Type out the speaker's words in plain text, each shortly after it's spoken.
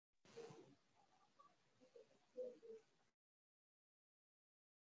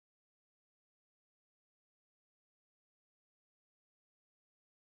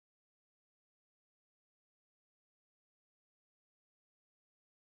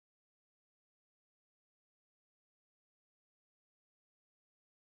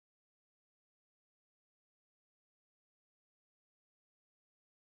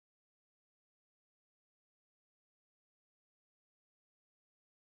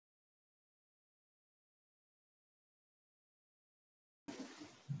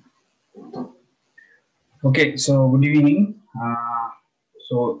Okay, so good evening.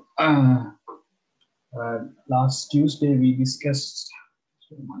 So last Tuesday we discussed.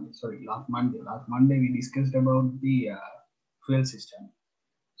 Last Monday we discussed about the fuel system.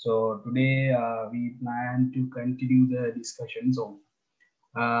 So today we plan to continue the discussion. So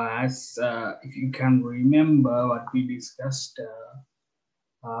as if you can remember what we discussed,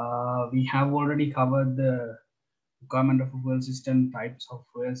 we have already covered the requirement of a fuel system, types of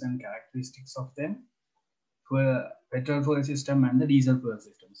fuels and characteristics of them, fuel, petrol fuel system and the diesel fuel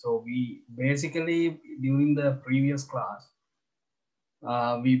system. So we basically during the previous class,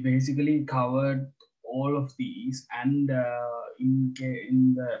 we basically covered all of these, and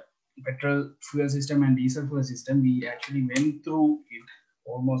in the petrol fuel system and diesel fuel system, we actually went through it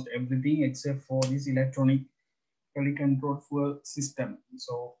almost everything except for this electronically controlled fuel system.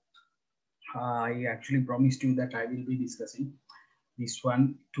 So I actually promised you that I will be discussing this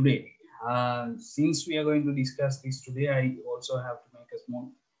one today. Since we are going to discuss this today, I also have to make a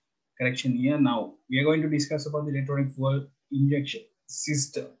small correction here. Now, we are going to discuss about the electronic fuel injection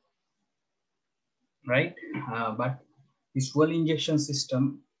system, right? But this fuel injection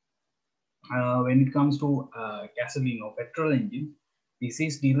system, when it comes to gasoline or petrol engine, this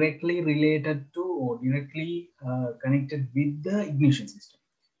is directly related to or directly connected with the ignition system.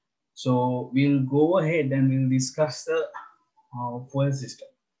 So we'll go ahead and we'll discuss the fuel system.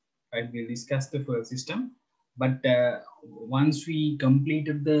 Right, we'll discuss the fuel system, but once we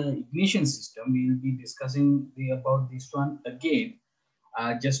completed the ignition system, we will be discussing about this one again,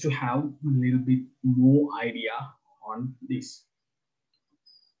 just to have a little bit more idea on this.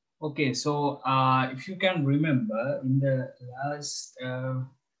 Okay, so if you can remember, in the last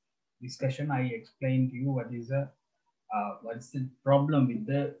discussion, I explained to you what's the problem with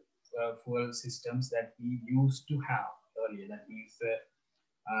the fuel systems that we used to have earlier. That means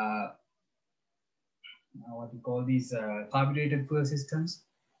what we call these carbureted fuel systems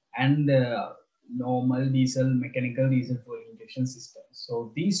and normal diesel, mechanical diesel fuel injection systems.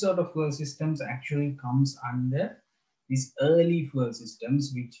 So these sort of fuel systems actually comes under these early fuel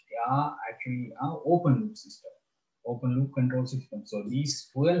systems, which are actually our open loop system, open loop control system. So these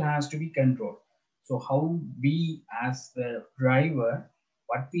fuel has to be controlled. So how we as the driver,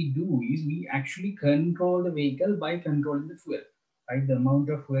 what we do is we actually control the vehicle by controlling the fuel, right? The amount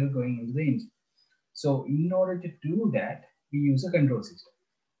of fuel going into the engine. So in order to do that, we use a control system.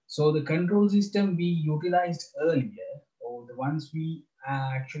 So the control system we utilized earlier, or the ones we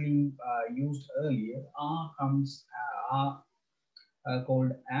actually used earlier, are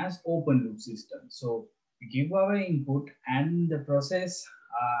called as open loop system. So we give our input and the process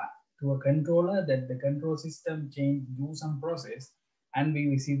to a controller, that the control system do some process, and we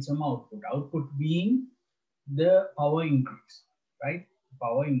receive some output. Output being the power increase, right?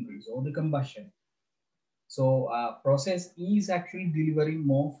 Power increase or the combustion. So process is actually delivering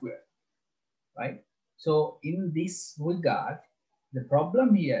more fuel, right? So in this regard, the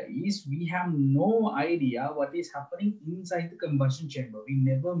problem here is we have no idea what is happening inside the combustion chamber. We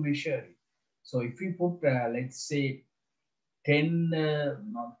never measure it. So if we put, let's say, 10,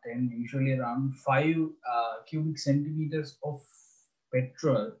 not 10, usually around 5 cubic centimeters of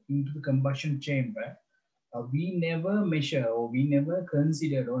petrol into the combustion chamber, we never measure, or we never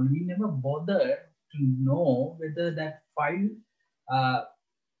considered, or we never bothered to know whether that 5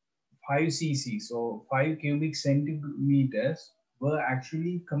 cc, so 5 cubic centimeters, were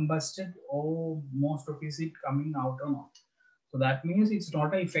actually combusted, or most of it coming out or not. So that means it's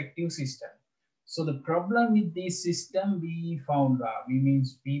not an effective system. So the problem with this system we found,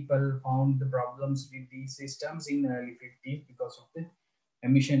 people found the problems with these systems in early 50s because of the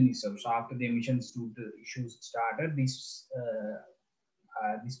emission issues. So after the emissions issues started, this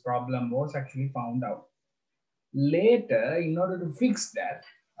problem was actually found out. Later, in order to fix that,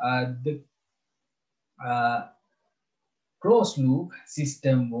 the closed loop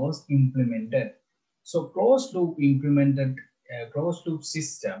system was implemented. So closed loop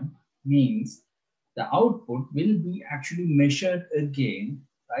system means the output will be actually measured again,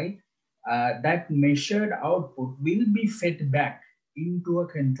 right? That measured output will be fed back into a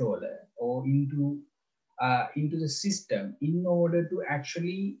controller or into the system in order to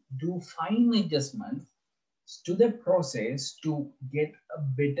actually do fine adjustments to the process to get a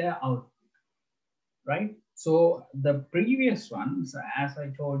better output, right? So the previous ones, as I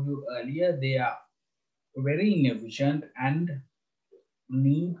told you earlier, they are very inefficient and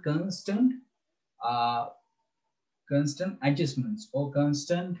need uh, constant adjustments or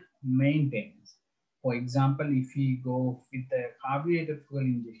constant maintenance. For example, if we go with the carbureted fuel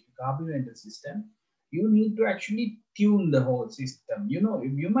injection, carbureted system, you need to actually tune the whole system. You know,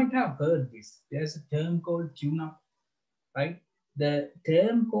 you might have heard this. There's a term called tune up, right? The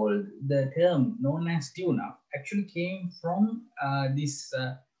term known as tune-up actually came from these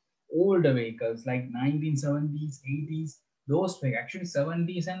older vehicles like 1970s, 80s. Those actually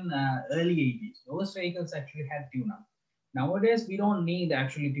 70s and early 80s. Those vehicles actually had tune-up. Nowadays, we don't need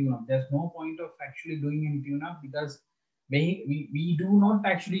actually tune-up. There's no point of actually doing any tune-up because we do not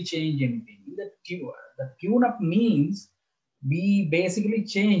actually change anything. The tune-up means we basically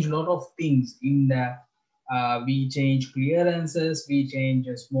change a lot of things in the we change clearances, we change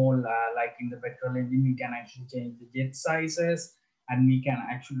a small, like in the petrol engine, we can actually change the jet sizes, and we can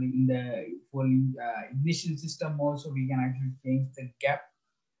actually, in the full ignition system also, we can actually change the gap,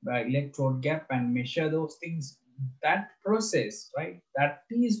 electrode gap, and measure those things. That process, right? That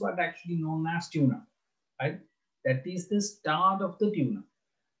is what actually known as tune-up, right? That is the start of the tune-up.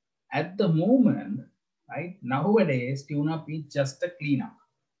 At the moment, right, nowadays, tune-up is just a cleanup,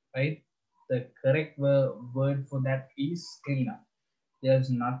 right? The correct word for that is cleanup. There's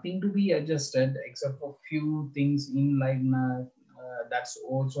nothing to be adjusted except for few things in like that's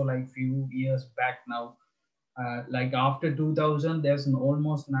also like few years back now. Like after 2000, there's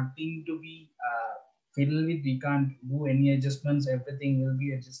almost nothing to be fiddled with. We can't do any adjustments. Everything will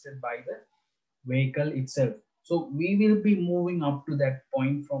be adjusted by the vehicle itself. So we will be moving up to that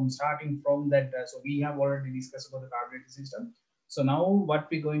point from starting from that. So we have already discussed about the carburetor system. So now what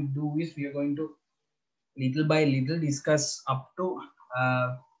we're going to do is we are going to little by little discuss up to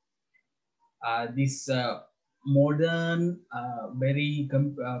uh, this modern,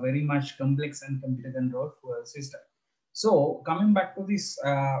 very much complex and computer controlled fuel system. So coming back to this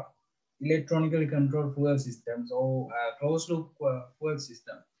electronically controlled fuel system, so closed loop fuel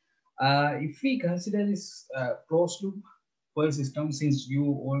system. If we consider this closed loop fuel system, since you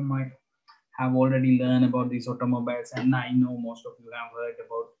all might have already learned about these automobiles, and I know most of you have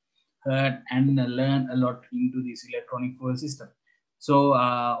heard and learned a lot into this electronic fuel system. So,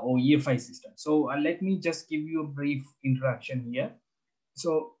 or EFI system. So let me just give you a brief introduction here.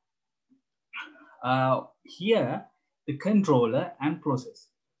 So here, the controller and process.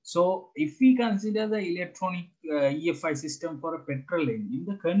 So if we consider the electronic EFI system for a petrol engine,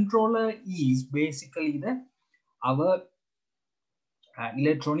 the controller is basically our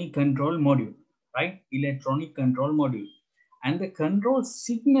electronic control module, right? Electronic control module. And the control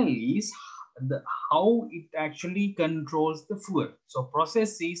signal is how it actually controls the fuel. So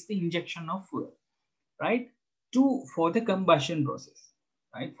process is the injection of fuel, right? For the combustion process,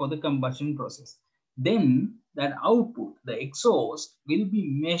 right? For the combustion process. Then that output, the exhaust, will be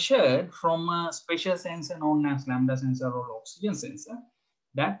measured from a special sensor known as lambda sensor or oxygen sensor.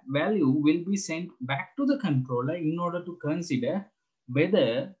 That value will be sent back to the controller in order to consider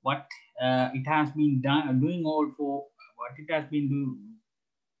whether what it has been doing all for what it has been doing,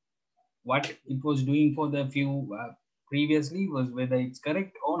 what it was doing for the few previously was whether it's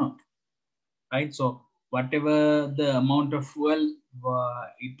correct or not, right? So whatever the amount of fuel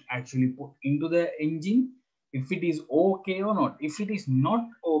it actually put into the engine, if it is okay or not. If it is not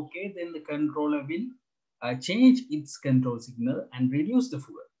okay, then the controller will change its control signal and reduce the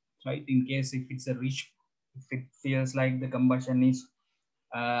fuel, right? In case if it's a rich, if it feels like the combustion is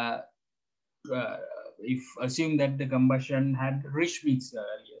uh, if assume that the combustion had rich mix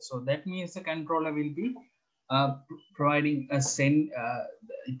earlier, so that means the controller will be providing a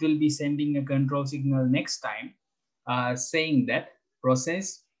it will be sending a control signal next time saying that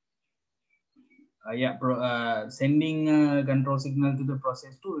process sending a control signal to the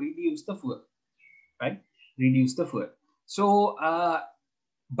process to reduce the fuel, right? Reduce the fuel. So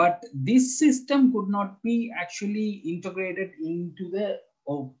but this system could not be actually integrated into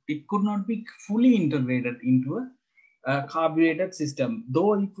it could not be fully integrated into a carbureted system,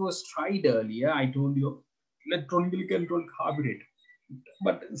 though it was tried earlier. I told you electronically controlled carburetor,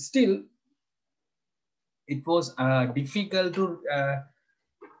 but still it was difficult to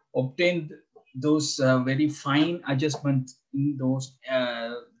obtain those very fine adjustments in those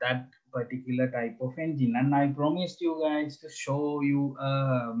that particular type of engine. And I promised you guys to show you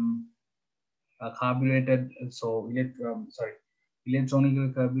carbureted,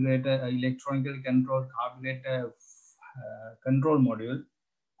 electronical carburetor, electronically controlled carburetor control module.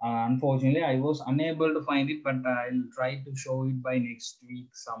 Unfortunately, I was unable to find it, but I'll try to show it by next week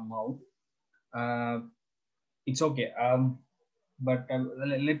somehow. It's okay. But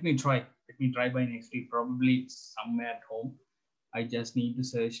let me try. Let me try by next week. Probably it's somewhere at home. I just need to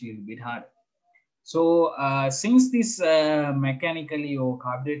search a little bit hard. So since this mechanically or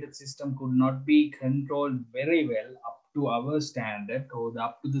carbureted system could not be controlled very well up to our standard or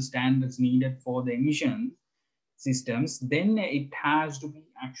up to the standards needed for the emission systems, then it has to be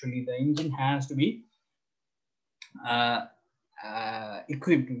actually the engine has to be uh,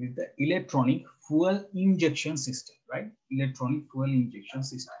 equipped with the electronic fuel injection system, right? Electronic fuel injection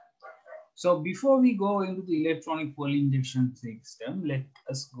system. So before we go into the electronic fuel injection system, let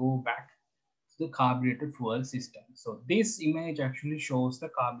us go back to the carbureted fuel system. So this image actually shows the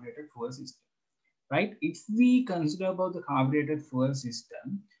carbureted fuel system, right? If we consider about the carbureted fuel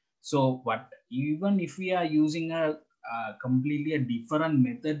system, so what, even if we are using a completely a different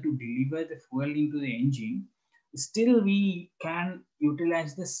method to deliver the fuel into the engine, still we can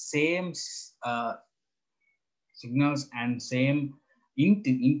utilize the same signals and same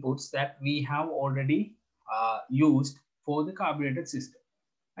inputs that we have already used for the carbureted system,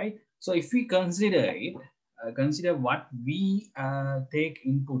 right? So if we consider it, consider what we take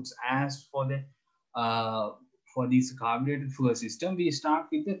inputs as for this carbureted fuel system, we start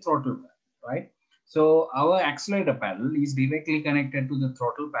with the throttle valve, right? So our accelerator pedal is directly connected to the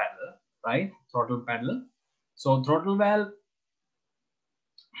throttle pedal, right? Throttle pedal. So throttle valve,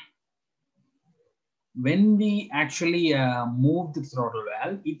 when we actually move the throttle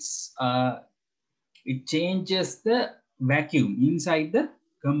valve, it changes the vacuum inside the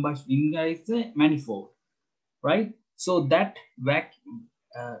combustion, inside the manifold, right? So that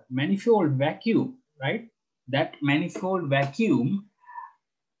manifold vacuum, right? That manifold vacuum.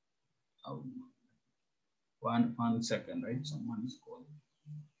 One second, right? Someone is calling.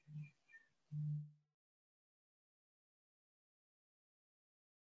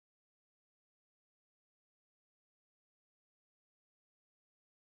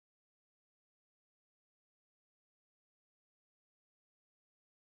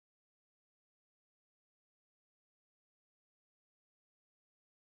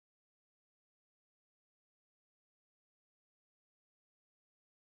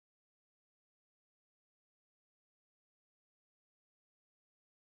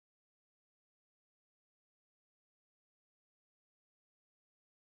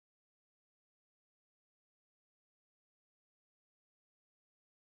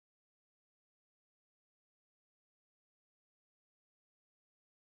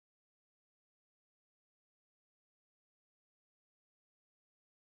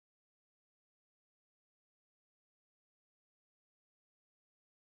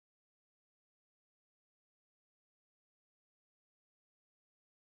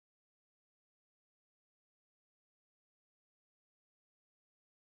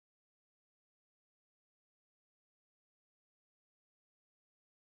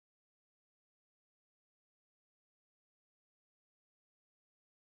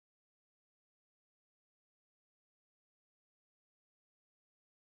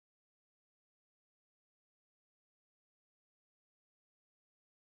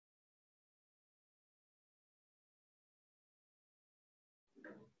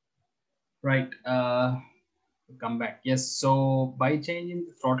 Right. Come back. Yes. So by changing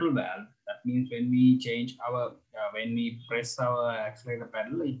the throttle valve, that means when we change our when we press our accelerator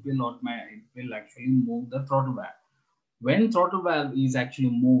pedal, it will actually move the throttle valve. When throttle valve is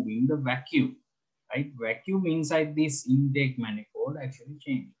actually moving, the vacuum, right? Vacuum inside this intake manifold actually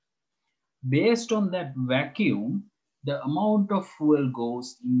changes. Based on that vacuum, the amount of fuel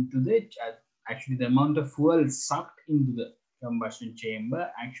goes into the actually the amount of fuel sucked into the combustion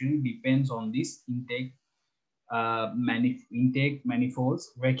chamber actually depends on this intake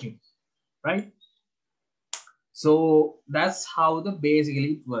manifolds vacuum, right? So that's how the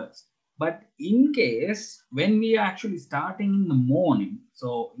basically it works. But in case when we are actually starting in the morning,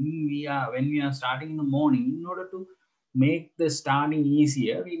 so when we are starting in the morning, in order to make the starting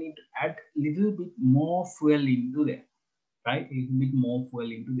easier, we need to add a little bit more fuel into there, right? A little bit more fuel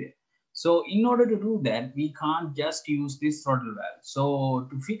into there. So in order to do that, we can't just use this throttle valve. So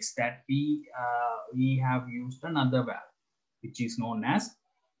to fix that, we have used another valve, which is known as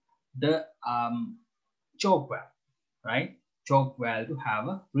the choke valve, right? Choke valve to have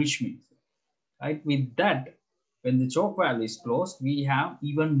a rich mix, right? With that, when the choke valve is closed, we have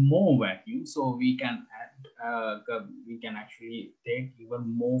even more vacuum, so we can we can actually take even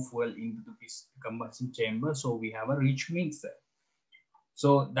more fuel into the combustion chamber, so we have a rich mixer.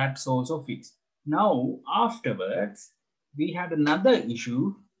 So that's also fixed. Now, afterwards, we had another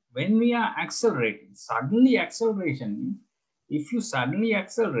issue when we are accelerating. Suddenly acceleration means if you suddenly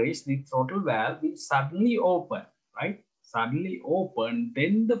accelerate, the throttle valve will suddenly open, right? Suddenly open,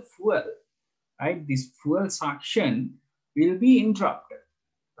 then the fuel, right? This fuel suction will be interrupted,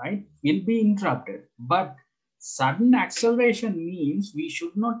 right? Will be interrupted. But sudden acceleration means we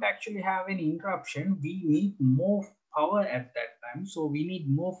should not actually have any interruption. We need more power at that time, so we need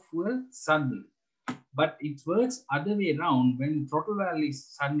more fuel suddenly. But it works other way around. When throttle valve is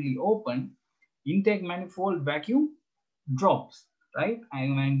suddenly open, intake manifold vacuum drops, right?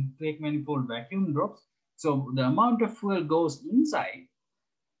 And when intake manifold vacuum drops, so the amount of fuel goes inside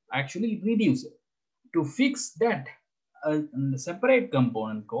actually reduces. To fix that, a separate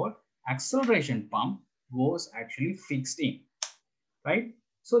component called acceleration pump was actually fixed in, right?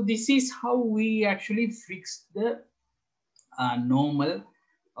 So this is how we actually fix the normal,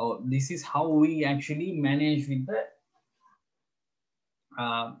 or this is how we actually manage with the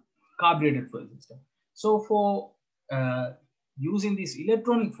carbureted fuel system. So for using this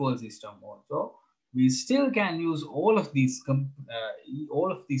electronic fuel system also, we still can use all of these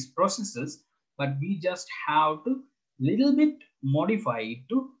processes, but we just have to little bit modify it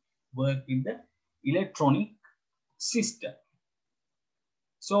to work with the electronic system.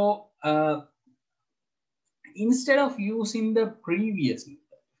 So instead of using the previous method,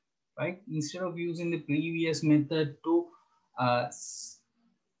 right? Instead of using the previous method to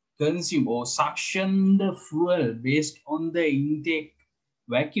consume or suction the fuel based on the intake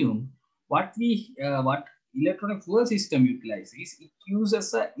vacuum, what electronic fuel system utilizes, it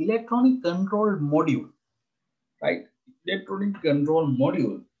uses a electronic control module, right? Electronic control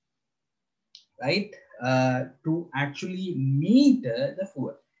module, right? To actually meter the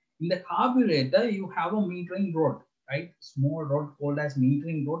fuel. In the carburetor, you have a metering rod, right? Small rod called as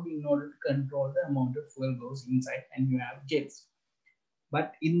metering rod in order to control the amount of fuel goes inside, and you have jets.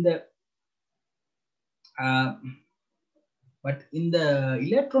 But in the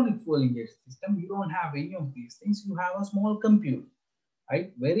electronic fuel injection system, you don't have any of these things. You have a small computer,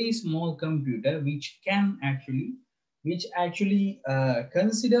 right? Very small computer which actually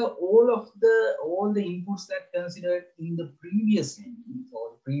consider all the inputs that considered in the previous engines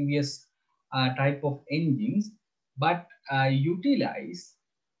or previous type of engines, but utilize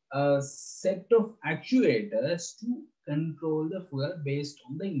a set of actuators to control the fuel based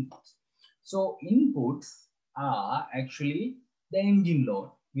on the inputs. So inputs are actually the engine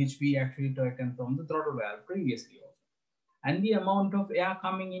load, which we actually taken from the throttle valve previously also, and the amount of air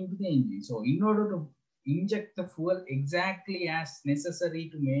coming into the engine. So in order to inject the fuel exactly as necessary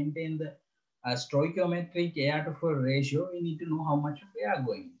to maintain the stoichiometric air to fuel ratio, we need to know how much of air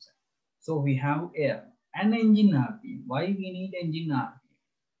going inside. So we have air and engine RPM. Why we need engine RPM?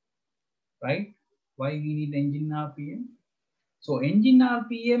 Right? Why we need engine RPM? So engine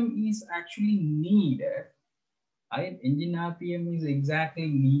RPM is actually needed, right? Engine RPM is exactly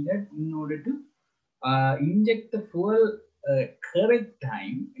needed in order to inject the fuel correct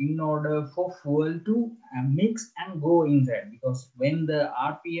time in order for fuel to mix and go inside. Because when the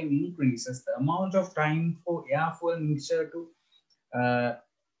RPM increases, the amount of time for air fuel mixture to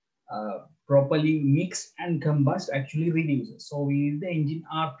properly mix and combust actually reduces. So we need the engine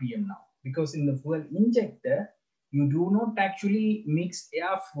RPM now, because in the fuel injector, you do not actually mix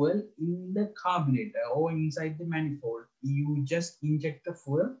air fuel in the carburetor or inside the manifold. You just inject the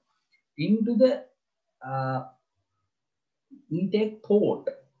fuel into the intake port,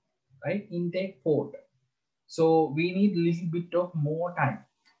 right? Intake port. So we need a little bit of more time.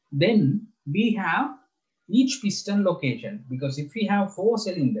 Then we have each piston location, because if we have 4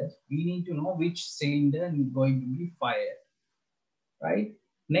 cylinders, we need to know which cylinder is going to be fired, right?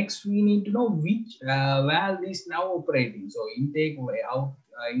 Next, we need to know which valve is now operating. So intake, out,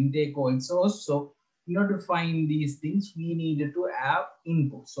 intake or exhaust. So in order to find these things, we needed to have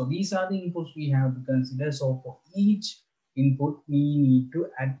inputs. So these are the inputs we have to consider. So for each input, we need to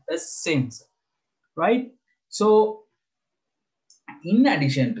add a sensor, right? So in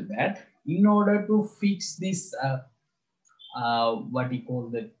addition to that, in order to fix this, what we call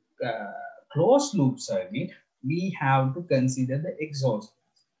the closed loop circuit, we have to consider the exhaust.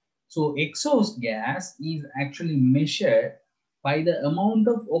 So exhaust gas is actually measured by the amount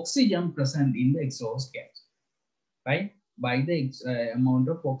of oxygen present in the exhaust gas, right? By the amount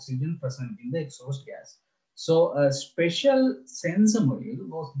of oxygen present in the exhaust gas. So a special sensor module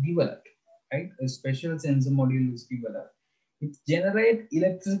was developed, right? A special sensor module is developed. It generates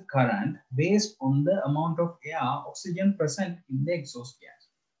electric current based on the amount of air oxygen present in the exhaust gas,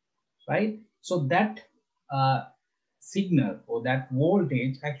 right? So that signal or that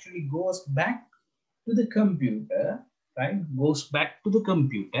voltage actually goes back to the computer, right? Goes back to the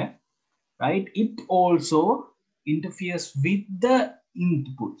computer, right? It also interferes with the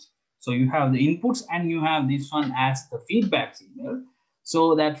inputs. So you have the inputs and you have this one as the feedback signal.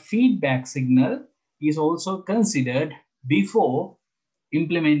 So that feedback signal is also considered before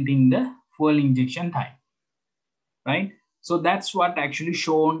implementing the fuel injection time, right? So that's what actually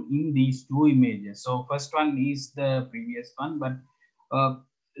shown in these two images. So first one is the previous one, but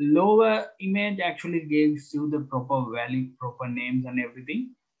lower image actually gives you the proper value, proper names and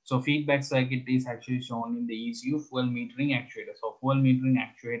everything. So feedback circuit is actually shown in the ECU fuel metering actuator. So fuel metering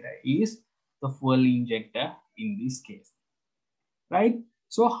actuator is the fuel injector in this case, right?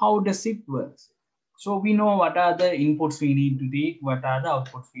 So how does it work? So we know what are the inputs we need to take, what are the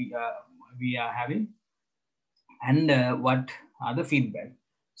outputs we are having, and what are the feedback.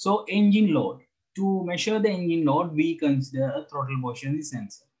 So engine load. To measure the engine load, we consider a throttle positioning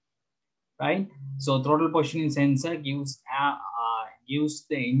sensor, right? So throttle positioning sensor gives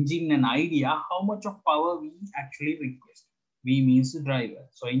the engine an idea how much of power we actually request. We means the driver.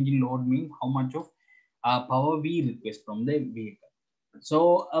 So engine load means how much of power we request from the vehicle.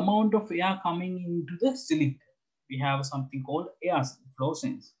 So amount of air coming into the cylinder. We have something called air flow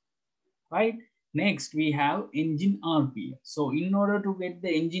sense, right? Next, we have engine RPM. So in order to get the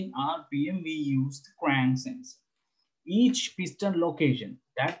engine RPM, we use the crank sensor. Each piston location,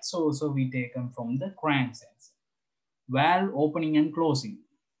 that's also we taken from the crank sensor. Valve opening and closing.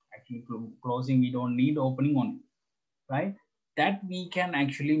 Actually, closing, we don't need opening only, right? That we can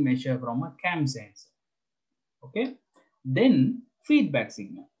actually measure from a cam sensor. Okay. Then feedback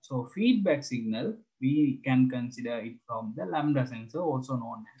signal. So feedback signal, we can consider it from the lambda sensor, also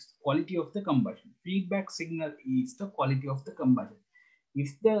known as quality of the combustion. Feedback signal is the quality of the combustion.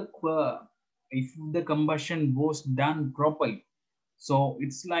 If the combustion was done properly, so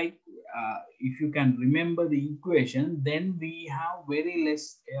it's like if you can remember the equation, then we have very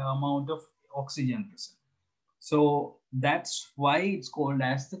less amount of oxygen present. So that's why it's called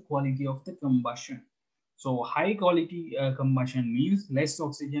as the quality of the combustion. So high quality combustion means less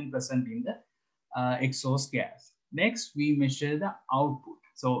oxygen present in the exhaust gas. Next, we measure the output.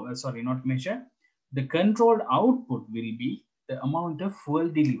 So sorry, not measure. The controlled output will be the amount of fuel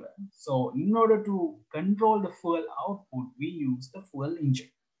delivered. So in order to control the fuel output, we use the fuel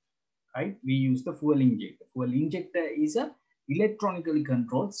injector, right? We use the fuel injector. Fuel injector is a electronically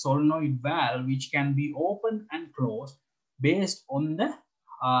controlled solenoid valve which can be opened and closed based on the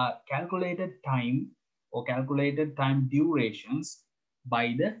calculated time or calculated time durations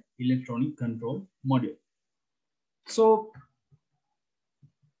by the electronic control module. So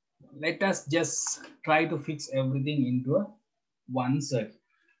let us just try to fix everything into a one circuit,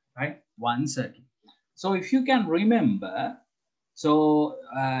 right? One circuit. So if you can remember, so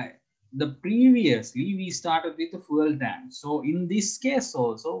the previously we started with the fuel tank. So in this case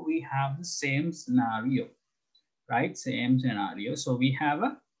also we have the same scenario, right? Same scenario. So we have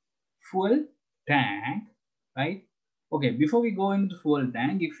a fuel tank, right? Okay, before we go into fuel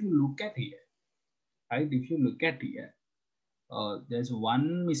tank, if you look at here, right? If you look at here, there's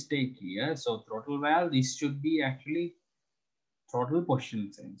one mistake here. So throttle valve, this should be actually throttle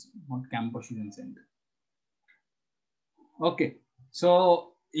position sensor, not cam position sensor. Okay,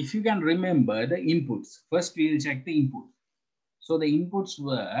 so if you can remember the inputs, first we will check the input. So the inputs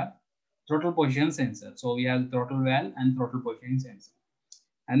were throttle position sensor. So we have throttle valve and throttle position sensor.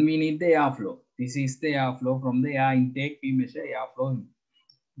 And we need the airflow. This is the airflow from the air intake. We measure airflow,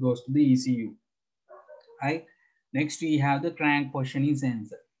 goes to the ECU. Right? Next we have the crank positioning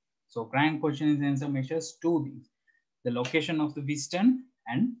sensor. So crank positioning sensor measures two things: the location of the piston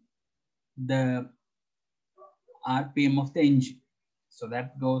and the RPM of the engine. So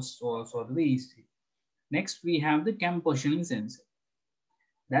that goes also to the ECU. Next, we have the cam positioning sensor.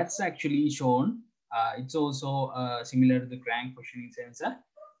 That's actually shown. It's also similar to the crank positioning sensor.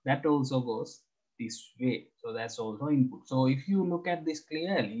 That also goes this way. So that's also input. So if you look at this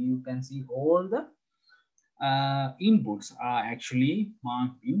clearly, you can see all the inputs are actually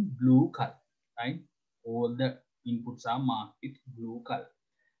marked in blue color, right? All the inputs are marked with blue color.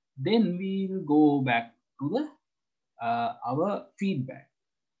 Then we will go back to the our feedback.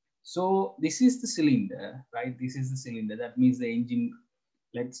 So this is the cylinder, right? This is the cylinder. That means the engine.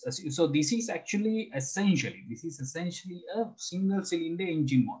 Let's assume, so this is essentially a single cylinder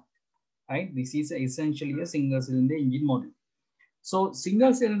engine model, right? This is essentially a single cylinder engine model. So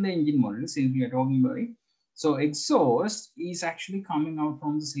single cylinder engine model, since we are talking about it, so exhaust is actually coming out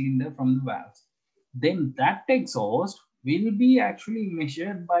from the cylinder from the valves. Then that exhaust will be actually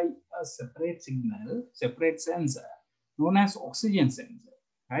measured by a separate signal, separate sensor known as oxygen sensor,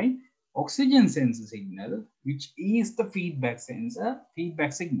 right? Oxygen sensor signal, which is the feedback sensor,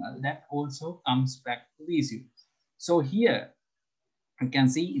 feedback signal that also comes back to the ECU. So here you can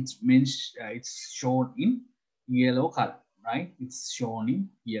see it's shown in yellow color, right? It's shown in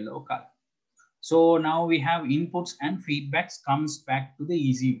yellow color. So now we have inputs and feedbacks comes back to the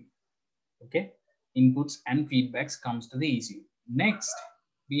ECU. Okay. inputs and feedbacks comes to the ECU. Next,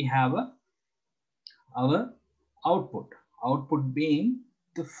 we have our output being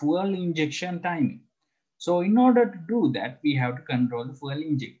the fuel injection timing. So in order to do that, we have to control the fuel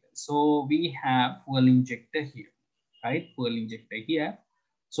injector. So we have fuel injector here, right? Fuel injector here.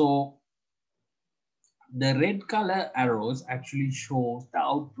 So the red color arrows actually shows the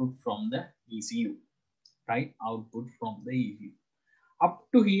output from the ECU, right? Output from the ECU. Up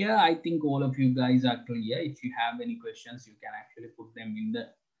to here, I think all of you guys are clear. If you have any questions, you can actually put them in the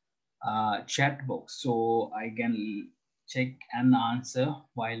chat box, so I can check and answer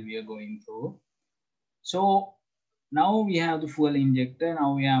while we are going through. So now we have the fuel injector.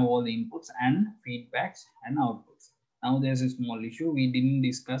 Now we have all the inputs and feedbacks and outputs. Now there's a small issue. We didn't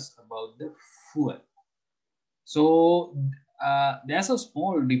discuss about the fuel. So there's a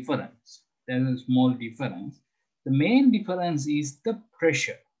small difference. There's a small difference. The main difference is the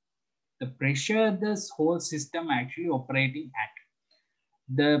pressure. The pressure this whole system actually operating at.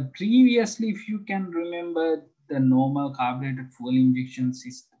 The previously, if you can remember, the normal carbureted fuel injection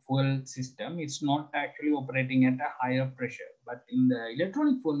system, it's not actually operating at a higher pressure. But in the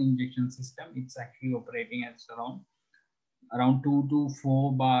electronic fuel injection system, it's actually operating at around 2 to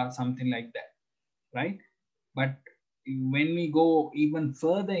 4 bar, something like that, right? But when we go even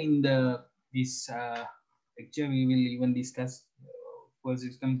further in this lecture, we will even discuss fuel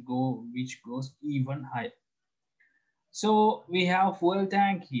systems which goes even higher. So we have fuel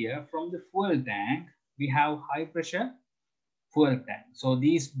tank here. From the fuel tank, we have high pressure fuel tank. So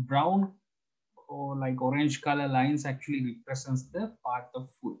these brown or like orange color lines actually represents the part of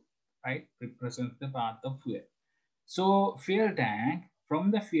fuel, right? Represents the part of fuel. So fuel tank,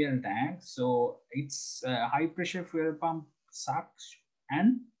 from the fuel tank, so it's a high pressure fuel pump sucks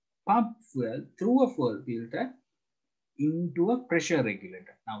and pump fuel through a fuel filter into a pressure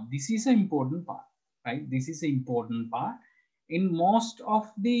regulator. Now this is an important part, right? This is an important part. In most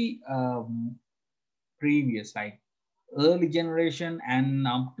of the previous, like early generation and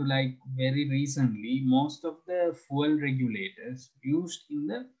up to like very recently, most of the fuel regulators used in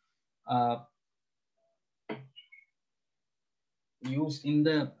the uh,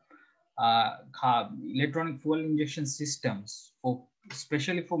 electronic fuel injection systems, for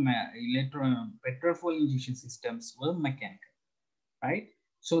especially for petrol fuel injection systems, were mechanical, right?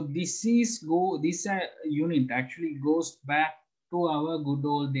 So this unit actually goes back to our good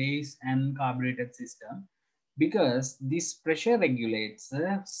old days and carbureted system, because this pressure regulates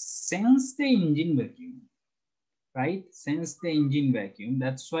sense the engine vacuum, right? Sense the engine vacuum.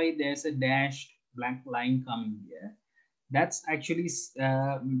 That's why there's a dashed black line coming here. That's actually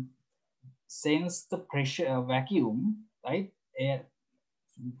sense the pressure vacuum, right? Air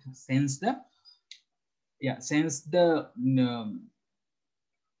sense the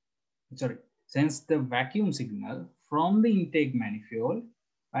sense the vacuum signal from the intake manifold,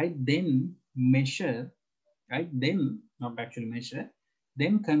 right? Then measure, right? Then not actually measure,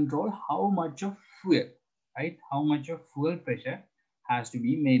 then control how much of fuel, right? How much of fuel pressure has to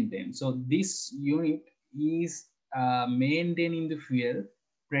be maintained. So this unit is maintaining the fuel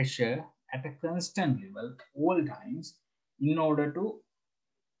pressure at a constant level all times in order to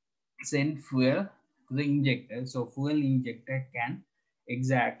send fuel to the injector. So fuel injector can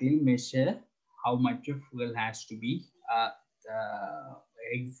exactly measure how much of fuel has to be a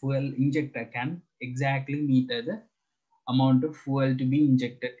fuel injector can exactly meter the amount of fuel to be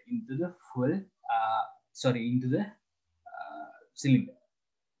injected into the into the cylinder,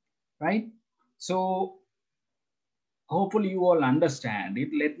 right? So hopefully you all understand it.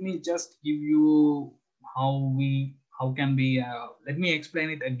 Let me just give you how can we let me explain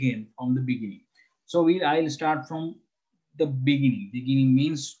it again from the beginning. So I'll start from the beginning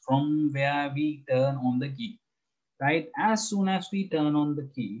means from where we turn on the key, right? As soon as we turn on the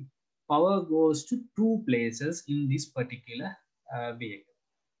key, power goes to two places in this particular vehicle.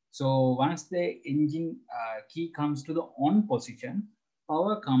 So once the engine key comes to the on position,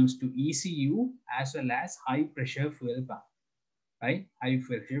 power comes to ECU as well as high pressure fuel pump, right? High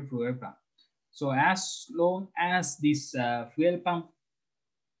pressure fuel pump. So as long as this fuel pump,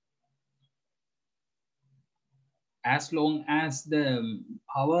 as long as the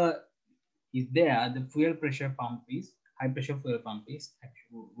power is there, the fuel pressure pump is high pressure fuel pump is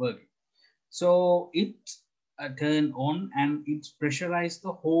actually working. So it turn on and it pressurized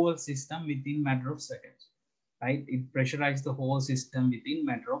the whole system within matter of seconds, right? It pressurized the whole system within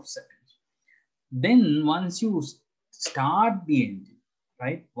matter of seconds. Then once you start the engine,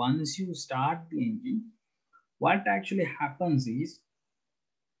 right? Once you start the engine, what actually happens is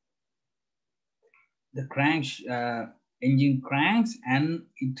the engine cranks and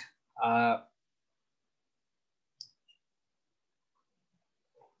it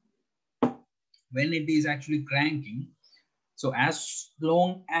when it is actually cranking, so as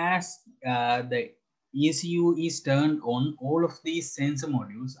long as the ECU is turned on, all of these sensor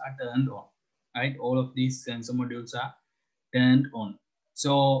modules are turned on, right? All of these sensor modules are turned on.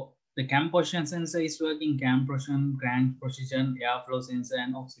 So the cam position sensor is working, cam position, crank position, airflow sensor,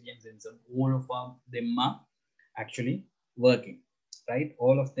 and oxygen sensor. All of them are actually working, right?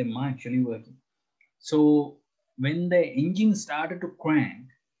 All of them are actually working. So when the engine started to crank,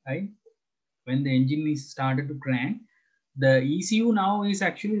 right? When the engine is started to crank, the ECU now is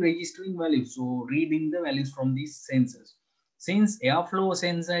actually registering values, so reading the values from these sensors. Since airflow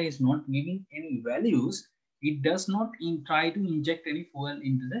sensor is not giving any values, it does not try to inject any fuel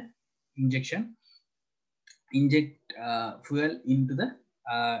into the fuel into the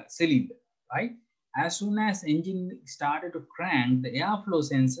cylinder, right? As soon as engine started to crank, the airflow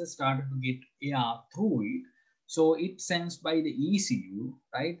sensor started to get air through it. So it sensed by the ECU,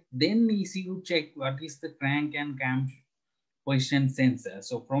 right? Then ECU check what is the crank and cam position sensor.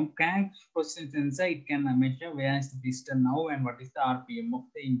 So from crank position sensor, it can measure where is the piston now and what is the RPM of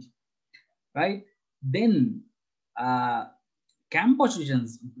the engine, right? Then cam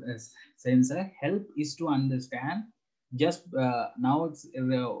positions sensor help is to understand just now it's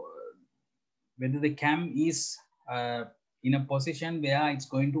whether the cam is in a position where it's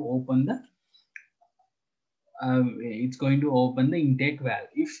going to open the intake valve.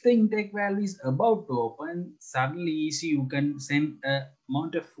 If the intake valve is about to open, suddenly you can send a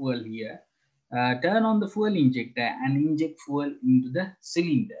amount of fuel here, turn on the fuel injector and inject fuel into the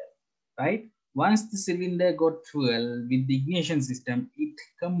cylinder, right? Once the cylinder got fuel with the ignition system, it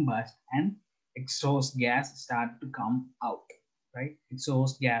combusts and exhaust gas started to come out, right?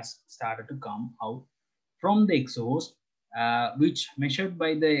 Exhaust gas started to come out from the exhaust, which measured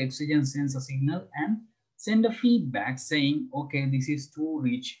by the oxygen sensor signal and send a feedback saying, okay, this is too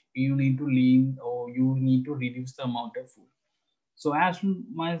rich, you need to leave or you need to reduce the amount of fuel. So as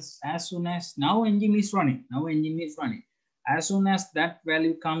soon as now engine is running, as soon as that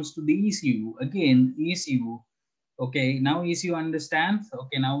value comes to the ECU, again ECU, okay, now ECU understands,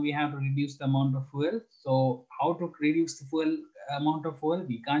 okay, now we have to reduce the amount of fuel. So how to reduce the fuel amount of fuel?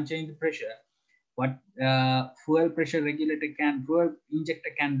 We can't change the pressure. What fuel injector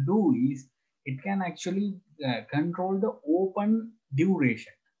can do is it can actually control the open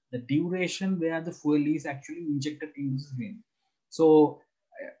duration, the duration where the fuel is actually injected into the cylinder. So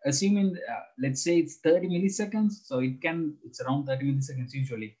assuming let's say it's 30 milliseconds, so it's around 30 milliseconds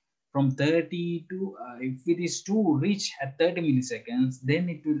usually. From 30 to if it is too rich at 30 milliseconds, then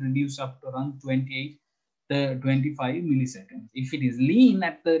it will reduce up to around 28 25 milliseconds. If it is lean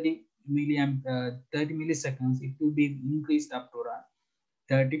at 30 milliseconds, it will be increased up to around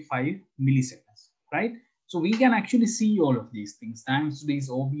 35 milliseconds, right? So we can actually see all of these things thanks to these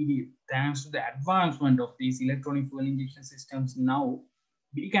OBD, thanks to the advancement of these electronic fuel injection systems. Now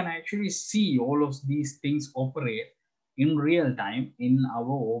we can actually see all of these things operate in real time in our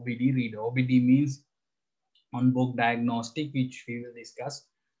OBD reader. OBD means on-board diagnostic, which we will discuss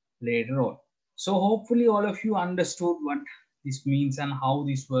later on. So hopefully all of you understood what this means and how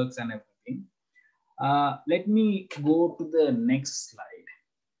this works and everything. Let me go to the next slide.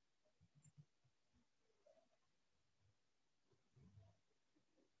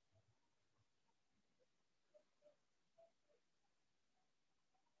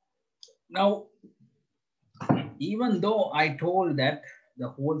 Now, even though I told that the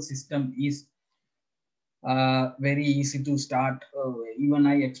whole system is very easy to start, even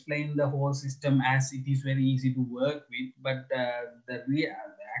I explained the whole system as it is very easy to work with, but the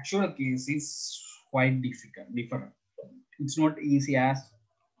actual case is quite different. It's not easy as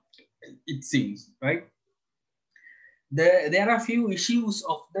it seems, right? There are a few issues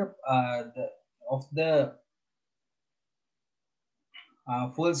of the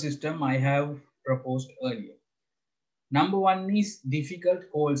fuel system I have proposed earlier. Number one is difficult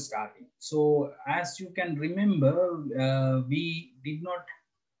cold starting. So as you can remember, we did not,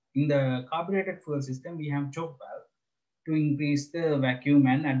 in the carbureted fuel system, we have choke valve to increase the vacuum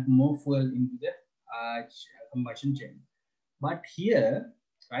and add more fuel into the combustion chamber. But here,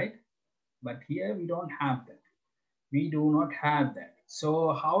 right? But here we don't have that. We do not have that.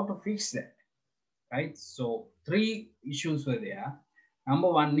 So how to fix that, right? So three issues were there. Number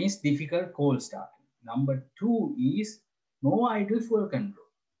one is difficult cold starting. Number two is no idle fuel control,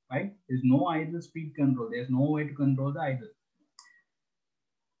 right? There's no idle speed control. There's no way to control the idle.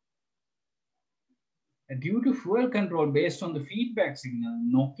 Due to fuel control based on the feedback signal,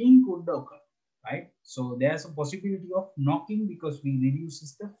 knocking could occur, right? So there's a possibility of knocking because we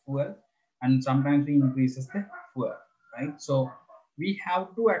reduces the fuel and sometimes we increases the fuel, right? So we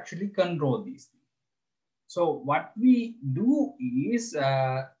have to actually control these things. So what we do is,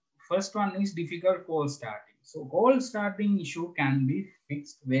 first one is difficult cold starting. So cold starting issue can be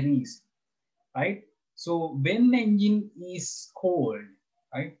fixed very easily, right? So when engine is cold,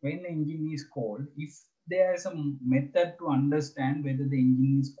 right? When engine is cold, if there is a method to understand whether the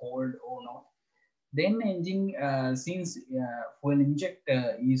engine is cold or not, then engine, since fuel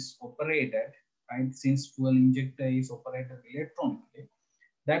injector is operated, right? Since fuel injector is operated electronically,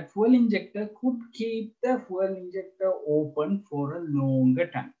 that fuel injector could keep the fuel injector open for a longer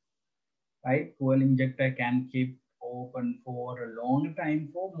time, right? Fuel injector can keep open for a long time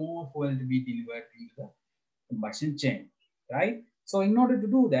for more fuel to be delivered into the combustion chain, right? So in order to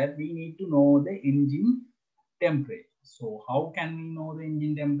do that, we need to know the engine temperature. So how can we know the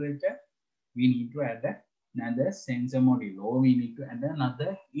engine temperature? We need to add another sensor module, or we need to add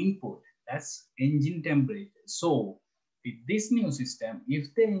another input, that's engine temperature. So with this new system,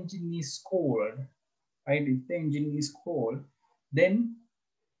 if the engine is cold, right, if the engine is cold, then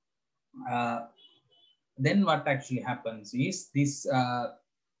uh, then what actually happens is this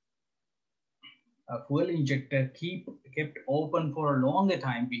fuel injector kept open for a longer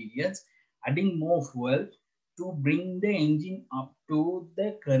time periods, adding more fuel to bring the engine up to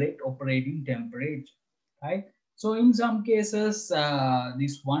the correct operating temperature, right? So in some cases,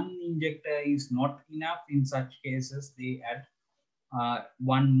 this one injector is not enough. In such cases, they add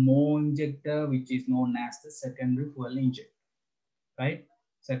one more injector, which is known as the secondary fuel injector, right?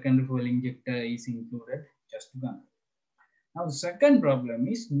 Secondary fuel injector is included just to control. Now, the second problem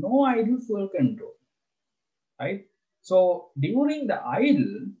is no idle fuel control, right? So during the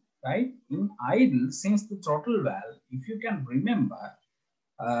idle, right, in idle, since the throttle valve, if you can remember,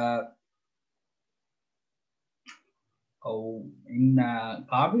 uh, in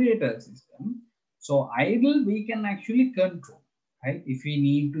carburetor system, so idle we can actually control, right? If we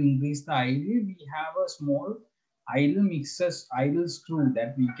need to increase the idle, we have a small idle mixers, idle screw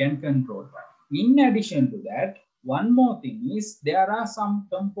that we can control. In addition to that, one more thing is there are some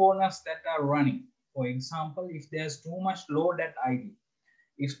components that are running. For example, if there's too much load at idle,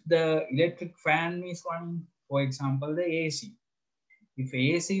 if the electric fan is running, for example, the AC, if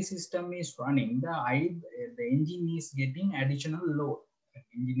AC system is running, the engine is getting additional load. The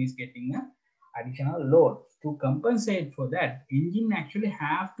engine is getting a additional load. To compensate for that, engine actually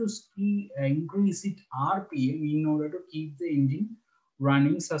have to increase its RPM in order to keep the engine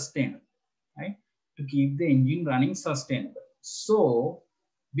running sustainable, right? To keep the engine running sustainable. So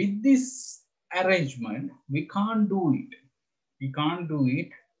with this arrangement, we can't do it. We can't do it.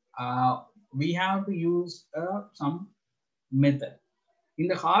 We have to use some method. In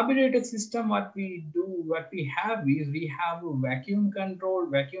the carburetor system, what we have is we have a vacuum control,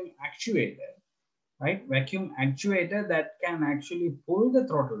 vacuum actuator, right? Vacuum actuator that can actually pull the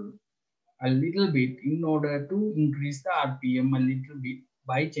throttle a little bit in order to increase the RPM a little bit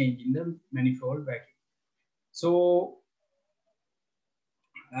by changing the manifold vacuum. So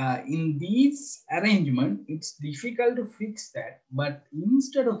in these arrangement, it's difficult to fix that, but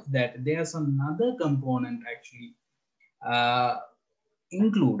instead of that, there's another component actually uh,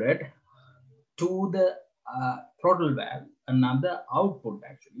 included to the throttle valve, another output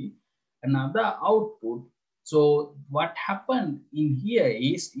actually, another output. So what happened in here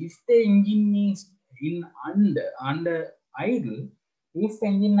is if the engine is in under idle, if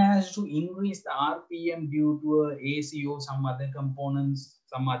engine has to increase the RPM due to a AC or some other components,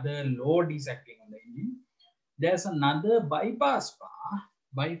 some other load is acting on the engine, there's another bypass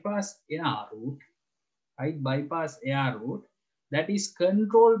air route, right? Bypass air route that is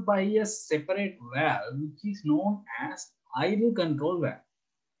controlled by a separate valve, which is known as idle control valve,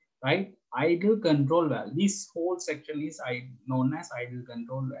 right? Idle control valve. This whole section is known as idle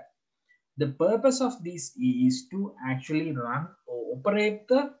control valve. The purpose of this is to actually run or operate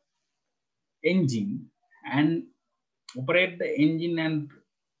the engine and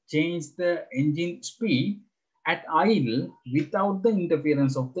change the engine speed at idle without the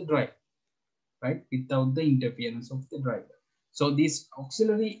interference of the driver, right? Without the interference of the driver. So this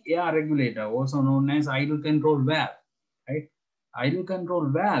auxiliary air regulator, also known as idle control valve, right? Idle control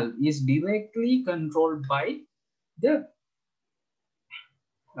valve is directly controlled by the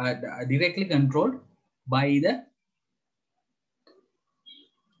directly controlled by the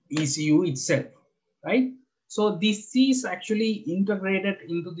ECU itself, right? So this is actually integrated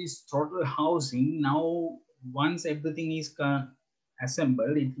into this throttle housing. Now, once everything is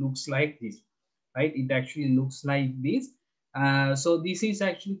assembled, it looks like this, right? It actually looks like this. So this is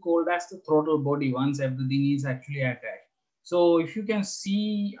actually called as the throttle body once everything is actually attached. So if you can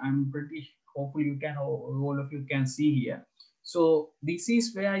see, I'm pretty hopefully you can all of you can see here. So this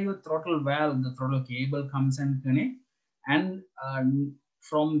is where your throttle valve, the throttle cable comes and connect. And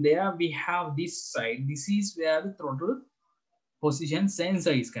from there we have this side. This is where the throttle position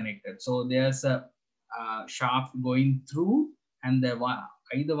sensor is connected. So there's a shaft going through, and the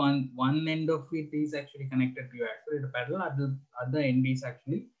either one end of it is actually connected to your accelerator pedal, other end is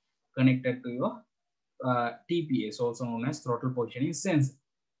actually connected to your TPS, also known as throttle positioning sensor,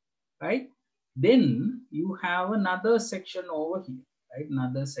 right? Then you have another section over here, right?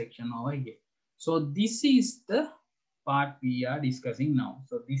 Another section over here. So this is the part we are discussing now.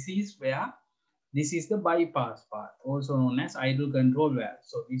 So this is where, this is the bypass part, also known as idle control valve.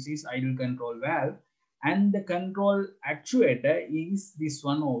 So this is idle control valve, and the control actuator is this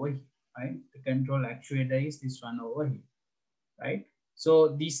one over here, right? The control actuator is this one over here, right?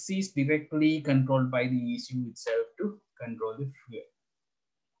 So this is directly controlled by the ECU itself to control the fuel,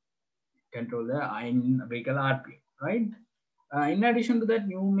 control the iron vehicle RPM, right? In addition to that,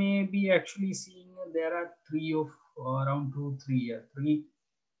 you may be actually seeing there are three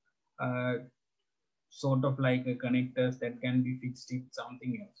sort of like connectors that can be fixed with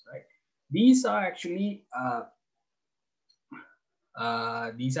something else, right? These are actually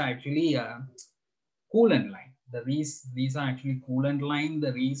coolant line. These are actually coolant line.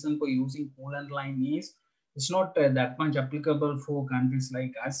 The reason for using coolant line is it's not that much applicable for countries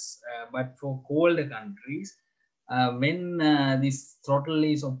like us, but for colder countries, when this throttle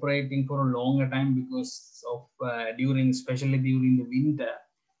is operating for a longer time because of especially during the winter,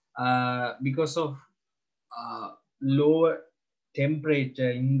 because of lower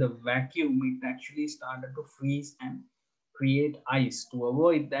temperature in the vacuum, it actually started to freeze and create ice. To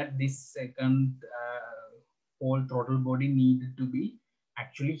avoid that, this second whole throttle body needed to be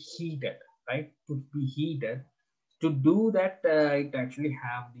actually heated, right? To be heated. To do that, it actually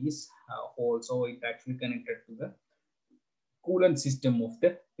have these holes, so it actually connected to the coolant system of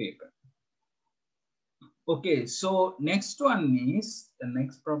the paper. Okay, so next one is, the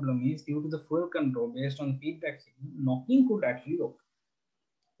next problem is due to the fuel control based on feedback signal, knocking could actually occur,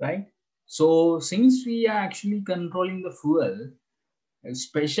 right? So since we are actually controlling the fuel,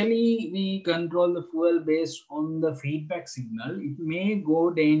 especially we control the fuel based on the feedback signal, it may go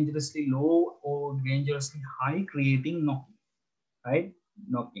dangerously low or dangerously high, creating knocking, right?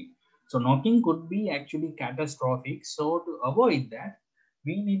 Knocking. So knocking could be actually catastrophic. So to avoid that,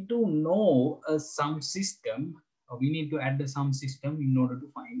 we need to know some system, or we need to add some system in order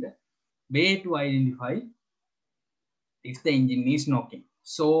to find a way to identify if the engine is knocking.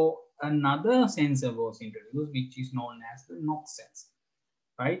 So another sensor was introduced, which is known as the knock sensor,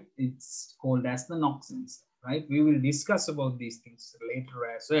 right? It's called as the knock sensor, right? We will discuss about these things later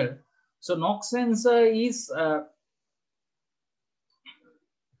as well. So knock sensor is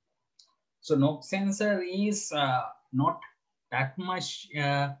not that much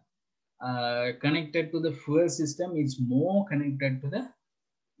connected to the fuel system. It's more connected to the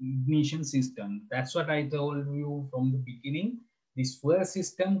ignition system. That's what I told you from the beginning. This fuel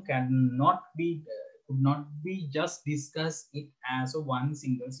system could not be just discussed it as a one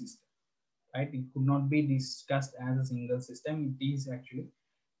single system, right? It could not be discussed as a single system. It is actually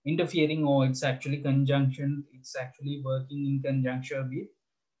interfering, or it's actually conjunction. It's actually working in conjunction with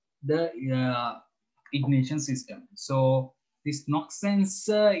the ignition system. So this knock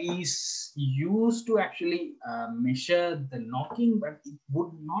sensor is used to actually measure the knocking, but it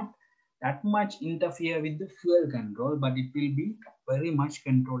would not that much interfere with the fuel control, but it will be very much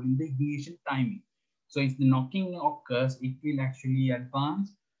controlling the ignition timing. So if the knocking occurs, it will actually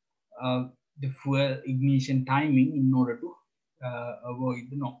advance the fuel ignition timing in order to avoid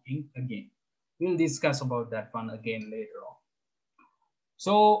the knocking again. We'll discuss about that one again later on.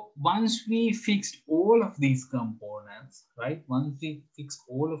 So once we fixed all of these components, right? Once we fix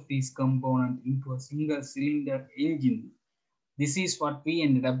all of these components into a single cylinder engine, this is what we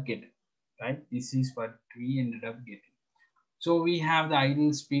ended up getting, right? This is what we ended up getting. So we have the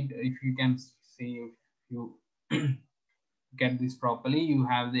idle speed. If you can see, if you get this properly, you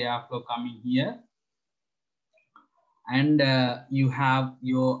have the airflow coming here, and you have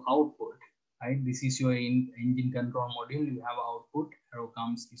your output, right? This is your engine control module. You have output, arrow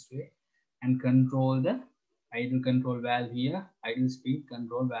comes this way, and control the idle control valve here, idle speed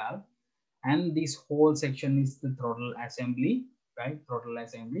control valve. And this whole section is the throttle assembly, right? Throttle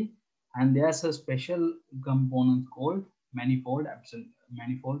assembly. And there's a special component called manifold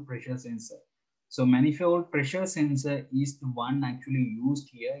pressure sensor. So manifold pressure sensor is the one actually used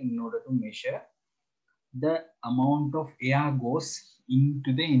here in order to measure the amount of air goes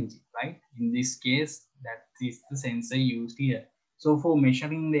into the engine, right? In this case, that is the sensor used here. So for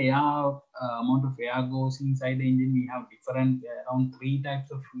measuring the air amount of air goes inside the engine, we have different around 3 types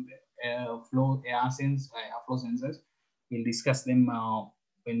of flow airflow sensors. We'll discuss them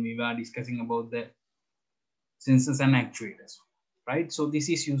when we were discussing about the sensors and actuators, right? So this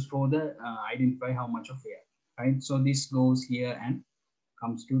is used for the identify how much of air, right? So this goes here and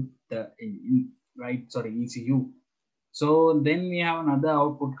comes to the engine, right? Sorry, ECU. So then we have another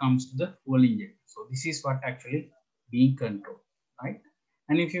output comes to the fuel injector. So this is what actually being controlled, right?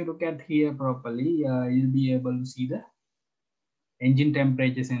 And if you look at here properly, you'll be able to see the engine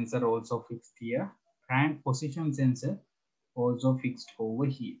temperature sensor also fixed here, crank position sensor also fixed over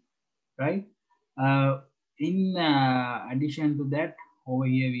here, right? In addition to that, over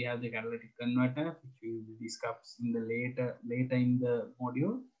here we have the catalytic converter, which we will discuss in the later in the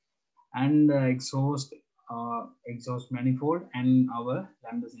module, and exhaust manifold, and our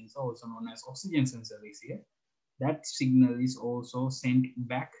lambda sensor, also known as oxygen sensor, is here. That signal is also sent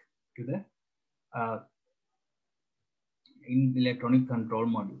back to the in electronic control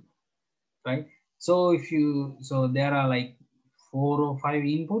module, right? So there are like 4 or 5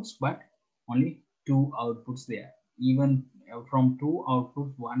 inputs, but only 2 outputs there. Even from 2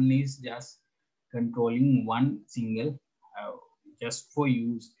 outputs, one is just controlling one single, just for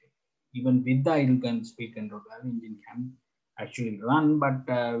use. Even with the idle gun speed control, the engine can actually run, but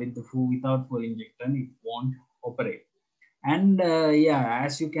without fuel injector, it won't operate. And yeah,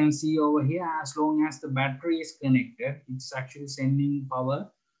 as you can see over here, as long as the battery is connected, it's actually sending power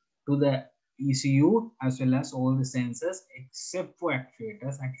to the ECU as well as all the sensors except for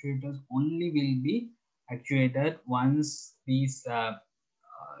actuators. Actuators only will be actuated once these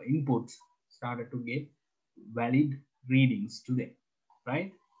inputs started to get valid readings to them,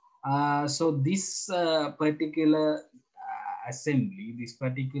 right? So this particular assembly, this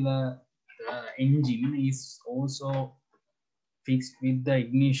particular engine is also fixed with the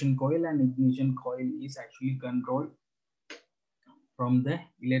ignition coil, and ignition coil is actually controlled from the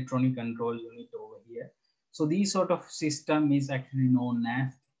electronic control unit over here. So this sort of system is actually known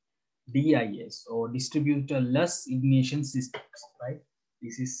as DIS, or distributorless ignition systems, right?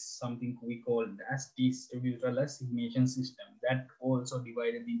 This is something we call as distributorless ignition system, that also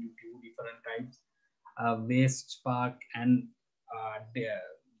divided into 2 different types, waste spark and the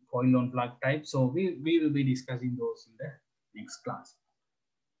coil on plug type. So we will be discussing those in the next class.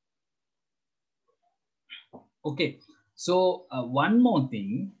 Okay, so one more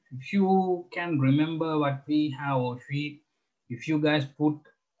thing, if you can remember what we have, or if you guys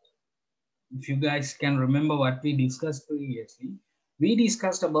can remember what we discussed previously, we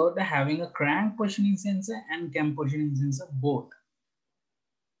discussed about having a crank positioning sensor and cam positioning sensor both.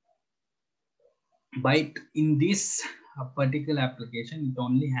 But in this particular application, it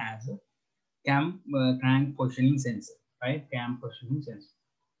only has a crank positioning sensor, right? Cam positioning sensor.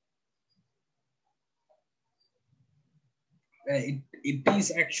 It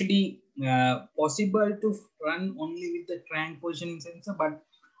is actually possible to run only with the crank positioning sensor, but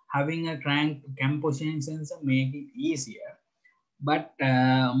having a cam positioning sensor make it easier. But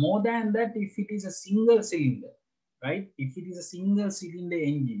more than that, if it is a single cylinder, right? If it is a single cylinder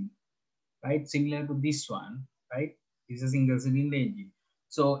engine, right? Similar to this one, right? It's a single cylinder engine.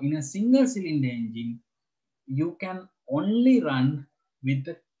 So in a single cylinder engine, you can only run with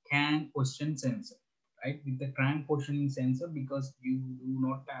the crank position sensor, right? With the crank positioning sensor, because you do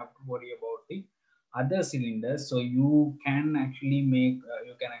not have to worry about the other cylinders. So you can actually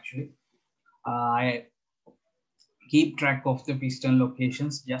keep track of the piston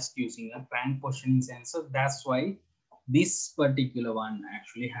locations just using a crank positioning sensor. That's why this particular one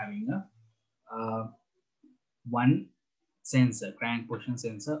actually having a one sensor, crank position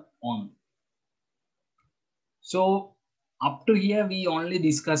sensor on. So up to here, we only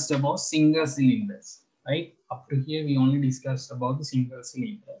discussed about single cylinders, right? Up to here, we only discussed about the single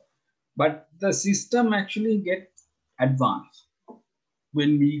cylinder. But the system actually gets advanced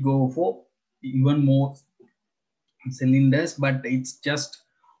when we go for even more cylinders, but it's just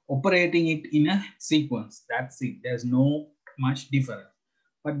operating it in a sequence. That's it. There's no much difference.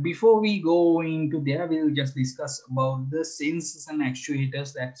 But before we go into there, we'll just discuss about the sensors and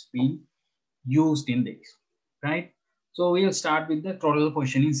actuators that's been used in this, right? So we'll start with the throttle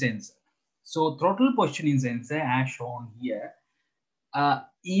positioning sensor. So throttle positioning sensor, as shown here,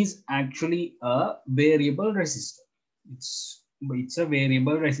 is actually a variable resistor. It's a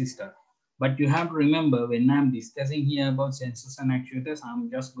variable resistor. But you have to remember, when I'm discussing here about sensors and actuators, I'm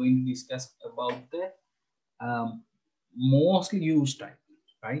just going to discuss about the mostly used type,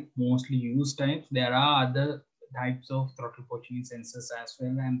 right? Mostly used types. There are other types of throttle positioning sensors as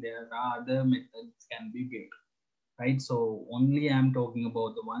well, and there are other methods can be built, right? So only I'm talking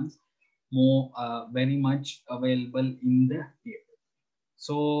about the ones more very much available in the field.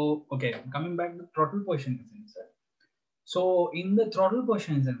 So, okay, coming back to throttle position sensor. So in the throttle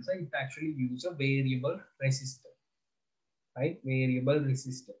position sensor, it actually uses a variable resistor, right? Variable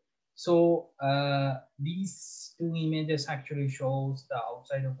resistor. So these two images actually shows the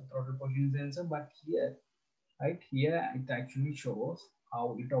outside of the throttle position sensor, but here, right here, it actually shows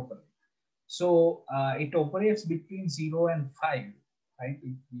how it operates. So it operates between 0 and 5, right?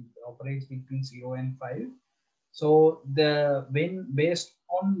 It operates between 0 and 5. So when based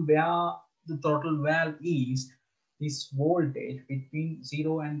on where the throttle valve is, this voltage between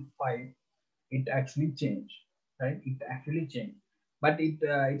 0 and 5, it actually changed, right? It actually changed. But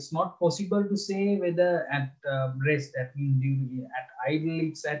it's not possible to say whether at rest, that means at idle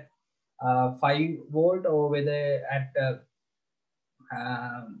it's at 5 volt, or whether at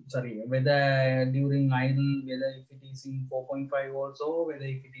sorry, whether during idle, whether if it is in 4.5 volts, or whether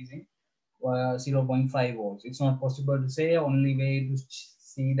if it is in 0.5 volts. It's not possible to say. Only way to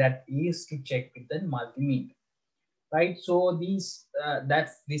see that is to check with the multimeter, right? So this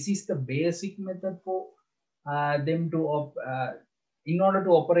is the basic method for them to in order to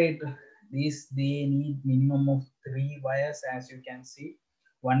operate these. They need minimum of 3 wires, as you can see.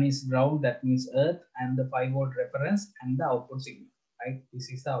 One is ground, that means earth, and the 5 volt reference, and the output signal, right? This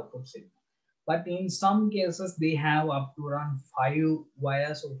is the output signal. But in some cases they have up to around 5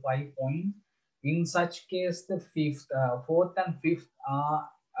 wires or 5 points. In such case, the fourth and fifth are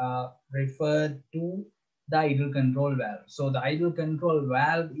referred to the idle control valve. So the idle control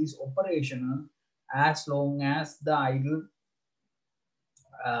valve is operational as long as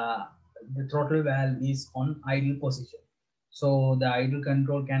uh, the throttle valve is on idle position. So the idle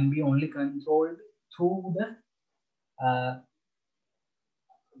control can be only controlled through the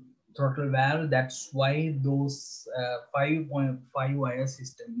throttle valve. That's why those 5.5 wire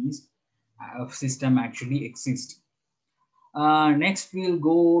system actually exists. Next, we'll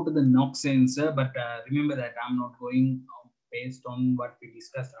go to the NOx sensor, but remember that I'm not going based on what we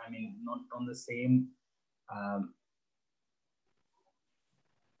discussed. I mean, not on the same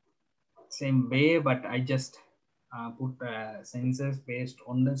same way, but I just put sensors based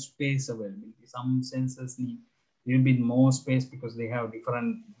on the space availability. Some sensors need a little bit more space because they have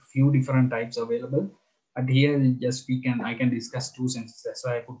few different types available. But here, just I can discuss two sensors. That's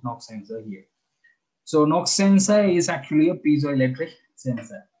why I put NOx sensor here. So NOx sensor is actually a piezoelectric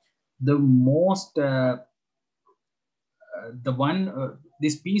sensor. The most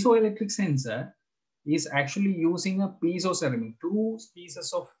this piezoelectric sensor is actually using a piezo ceramic, two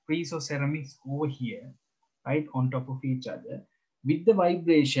pieces of piezo ceramics over here, right, on top of each other, with the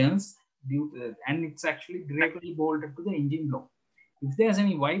vibrations and it's actually directly bolted to the engine block. If there's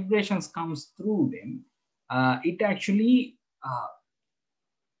any vibrations comes through them, it actually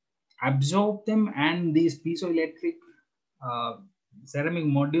absorb them, and these piezoelectric ceramic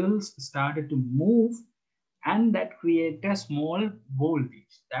modules started to move, and that create a small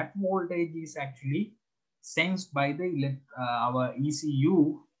voltage. That voltage is actually sensed by the our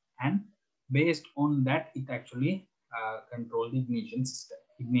ECU, and based on that, it actually control the ignition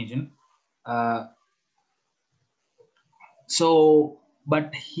system. So,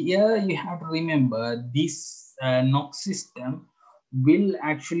 but here you have to remember this NOx system will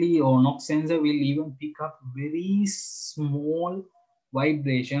actually, or NOx sensor will even pick up very small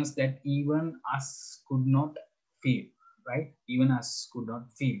vibrations that even us could not feel, right? Even us could not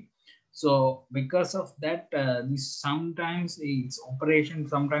feel. So because of that, this sometimes it's operation,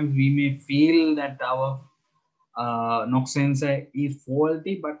 sometimes we may feel that our NOx sensor is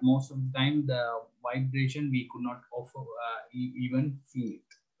faulty, but most of the time the vibration we could not even feel it,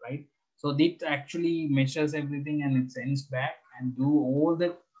 right? So this actually measures everything and it sends back and do all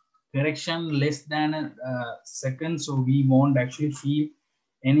the correction less than a second. So we won't actually feel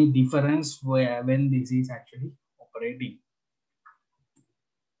any difference when this is actually operating.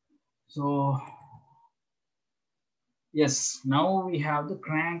 So yes, now we have the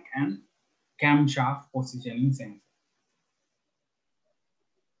crank and camshaft positioning sensor.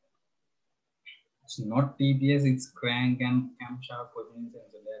 It's not TPS, it's crank and camshaft positioning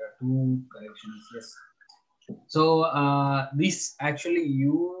sensor. There are two corrections, yes. So this actually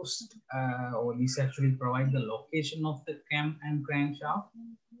provide the location of the cam and crankshaft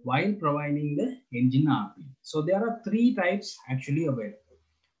while providing the engine RPM. So there are three types actually available.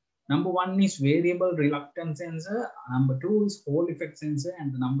 Number one is variable reluctance sensor. Number two is Hall effect sensor,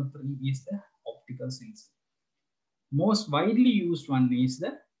 and the number three is the optical sensor. Most widely used one is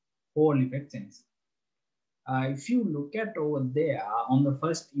the Hall effect sensor. If you look at over there on the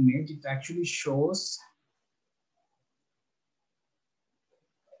first image, it actually shows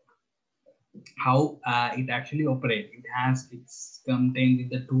how it actually operates. It's contained with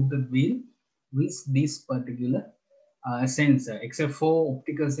the toothed wheel with this particular sensor. Except for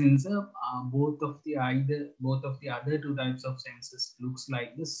optical sensor, both of the other two types of sensors looks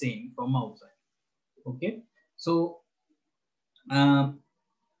like the same from outside. Okay, so um,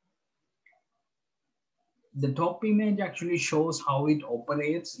 the top image actually shows how it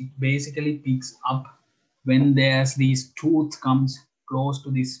operates. It basically picks up when there's these tooth comes close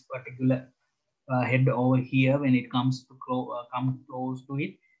to this particular head over here. When it comes to come close to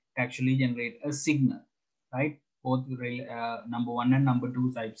it, it actually generate a signal, right? Both number one and number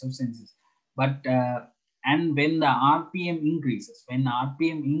two types of sensors. But and when the RPM increases,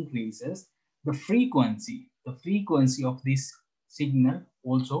 the frequency of this signal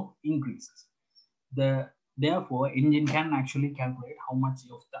also increases. The Therefore engine can actually calculate how much is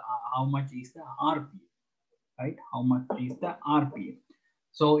the RPM, right? How much is the RPM?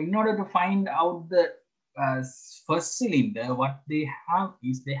 So in order to find out the first cylinder, what they have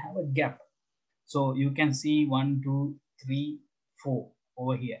is they have a gap. So you can see 1, 2, 3, 4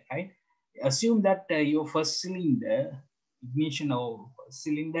 over here, right? Assume that your first cylinder, ignition or first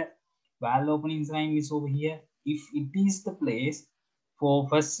cylinder valve opening sign is over here. If it is the place for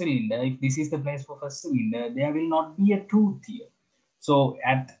first cylinder, if this is the place for first cylinder, there will not be a tooth here. So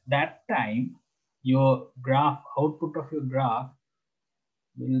at that time, your graph, output of your graph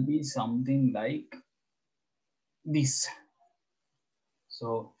will be something like this.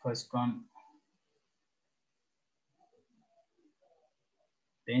 So first one,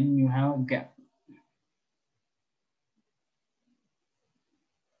 then you have a gap.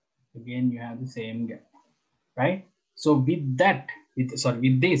 Again, you have the same gap, right? So with that, with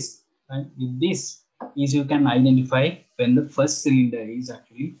this, right? With this is you can identify when the first cylinder is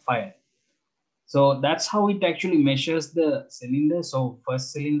actually fired. So that's how it actually measures the cylinder. So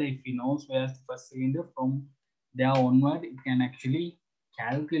first cylinder, if he knows where's the first cylinder, from there onward, it can actually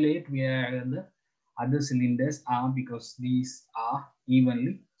calculate where the other cylinders are, because these are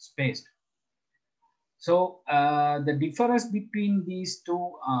evenly spaced. So the difference between these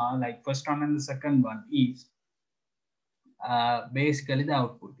two, like first one and the second one, is basically the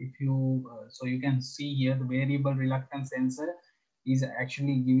output. If you so you can see here the variable reluctance sensor is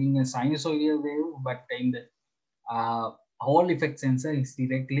actually giving a sinusoidal wave, but in the Hall effect sensor is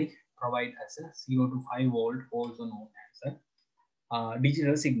directly provide as a 0 to 5 volt, also known as a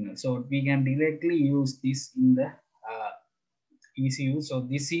digital signal. So we can directly use this in the ECU. So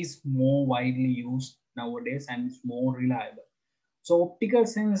this is more widely used nowadays and it's more reliable. So optical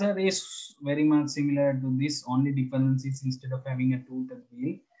sensor is very much similar to this. Only difference is instead of having a toothed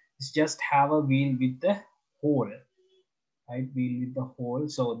wheel, it's just have a wheel with the hole, right? Wheel with the hole,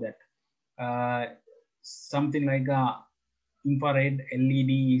 so that something like a infrared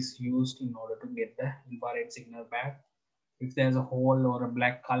LED is used in order to get the infrared signal back. If there's a hole or a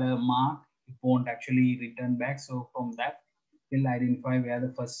black color mark, it won't actually return back. So from that, we'll identify where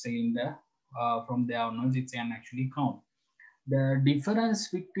the first cylinder. From there onwards, it can actually count. The difference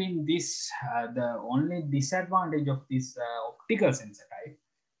between this, the only disadvantage of this optical sensor type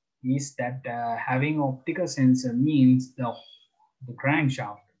is that having optical sensor means the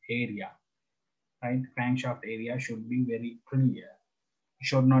crankshaft area, right? Crankshaft area should be very clear. It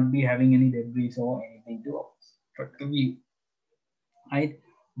should not be having any debris or anything to obstruct the view, right?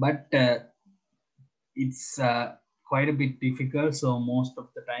 But it's quite a bit difficult. So most of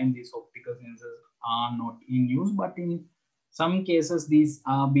the time, these optical sensors are not in use, but in some cases, these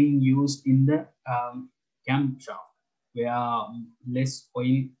are being used in the camshaft, where less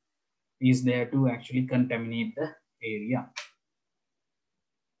oil is there to actually contaminate the area.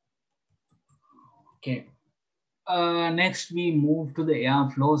 Okay. Next, we move to the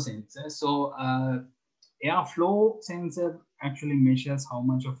airflow sensor. So airflow sensor actually measures how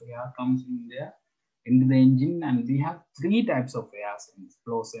much of air comes in there into the engine, and we have three types of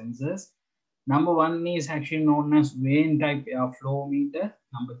airflow sensors. Number one is actually known as vane type airflow meter.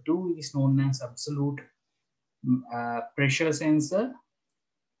 Number two is known as absolute pressure sensor,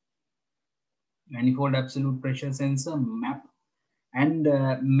 manifold absolute pressure sensor, MAP, and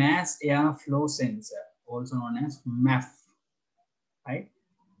mass airflow sensor, also known as MAF, right?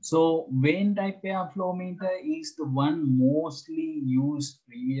 So vane type airflow meter is the one mostly used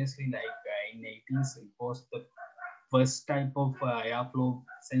previously, like in 80s. It was the first type of airflow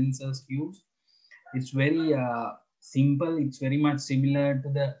sensors used. It's very simple. It's very much similar to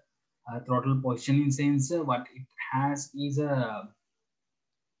the throttle positioning sensor. What it has is a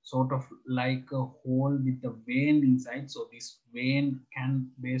sort of like a hole with a vane inside. So this vane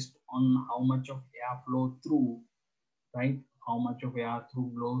can, based on how much of airflow through, right, how much of air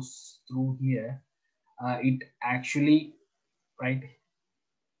through blows through here, it actually, right,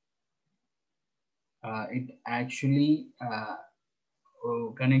 it actually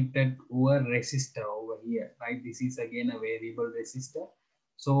connected to a resistor over here, right? This is again a variable resistor.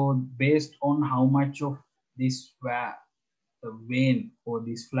 So based on how much of this the vein or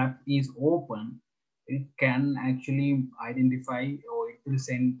this flap is open, it can actually identify, or it will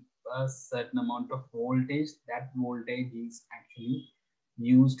send a certain amount of voltage. That voltage is actually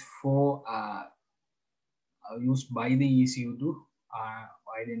used for used by the ECU to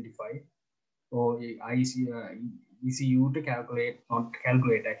identify, or ECU to calculate, not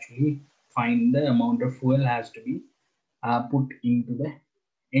calculate actually, find the amount of fuel has to be put into the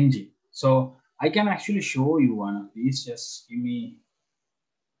engine. So I can actually show you one of these. Just give me,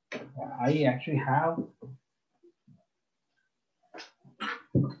 I actually have,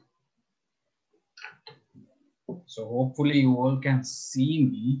 so hopefully you all can see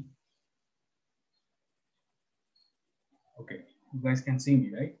me. Okay, you guys can see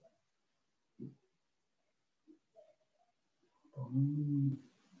me, right?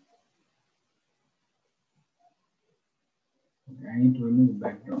 Okay, I need to remove the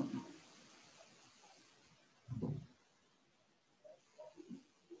background.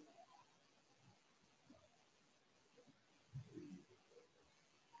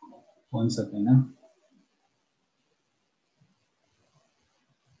 One second. Huh?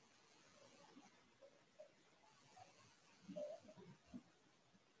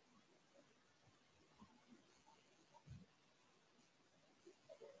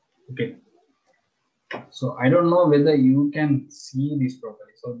 Okay. So I don't know whether you can see this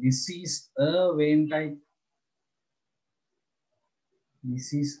properly. So this is a vane type.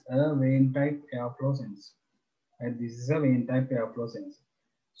 This is a vane type airflow sensor. And this is a vane type airflow sensor.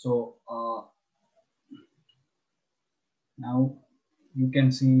 So now you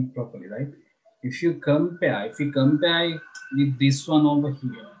can see it properly, right? If you compare with this one over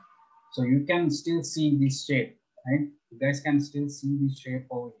here, so you can still see this shape, right? You guys can still see this shape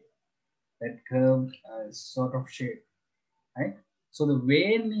over here, that curved sort of shape, right? So the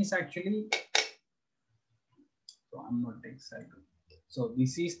vane is actually, so I'm not excited. So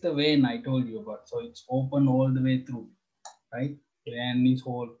this is the vane I told you about. So it's open all the way through, right? Vane is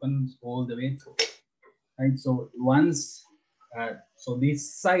open all the way through, right? So once, so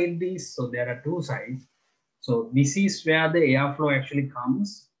this side is, so there are two sides. So this is where the airflow actually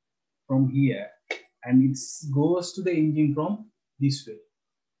comes from here, and it goes to the engine from this way,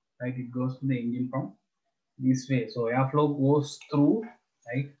 right? It goes to the engine from this way. So airflow goes through,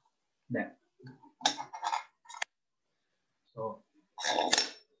 right? That. So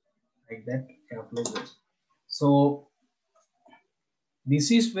like that, airflow goes. So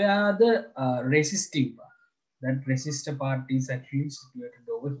this is where the resisting part, that resistor part is actually situated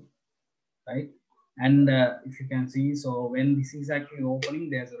over here, right? And if you can see, so when this is actually opening,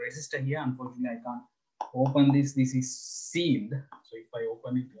 there's a resistor here. Unfortunately, I can't open this. This is sealed. So if I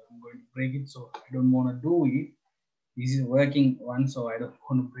open it, I'm going to break it. So I don't want to do it. This is working one, so I don't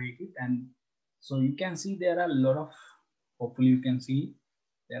want to break it. And so you can see there are a lot of, hopefully you can see,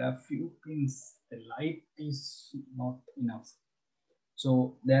 there are few pins. The light is not enough.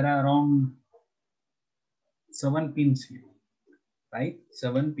 So there are around 7 pins here, right?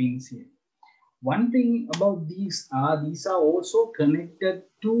 7 pins here. One thing about these are also connected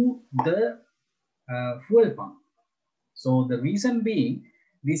to the fuel pump. So the reason being,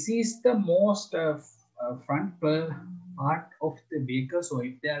 this is the most front part of the vehicle. So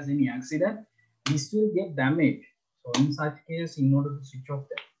if there's any accident, this will get damaged. So in such case, in order to switch off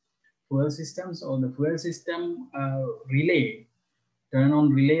the fuel systems, or the fuel system relay, turn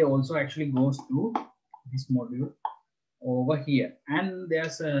on relay also actually goes through this module over here. And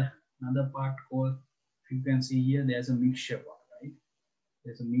there's another part called, if you can see here, there's a mixture part, right?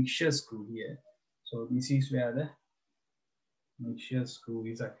 There's a mixture screw here. So this is where the mixture screw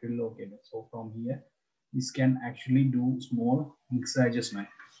is actually located. So from here, this can actually do small mixer adjustment.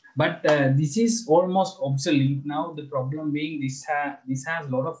 But this is almost obsolete now. The problem being, this has a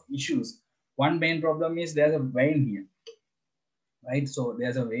lot of issues. One main problem is there's a vane here, right? So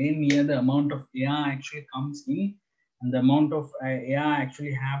there's a vane here. The amount of air actually comes in, and the amount of air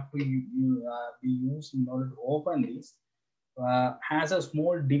actually have to be used in order to open this has a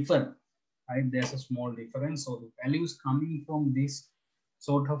small difference, right? There's a small difference. So the values coming from this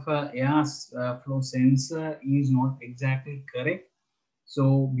sort of air flow sensor is not exactly correct.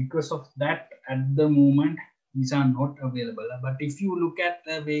 So because of that, at the moment, these are not available. But if you look at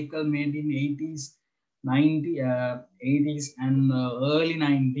the vehicle made in 80s, 80s and early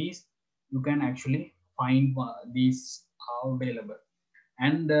 90s, you can actually find these are available.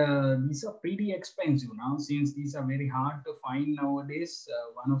 And these are pretty expensive now, since these are very hard to find nowadays.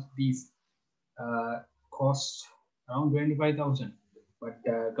 One of these costs around 25,000. But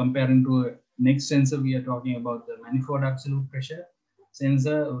comparing to next sensor, we are talking about the manifold absolute pressure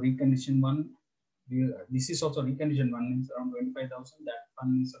sensor, reconditioned one. This is also reconditioned one, is around 25,000. That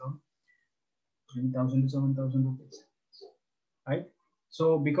one is around 3,000 to 7,000 rupees, right?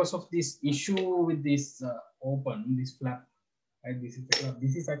 So because of this issue with this this flap, right? This is the flap.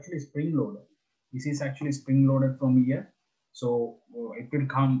 This is actually spring loaded. This is actually spring loaded from here. So it will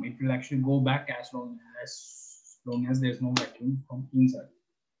come. It will actually go back as long as there's no vacuum from inside.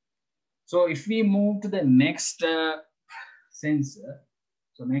 So if we move to the next sensor,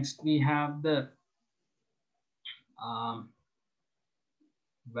 so next we have the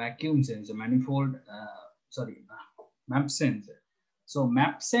vacuum sensor, MAP sensor. So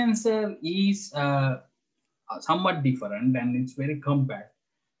MAP sensor is somewhat different, and it's very compact.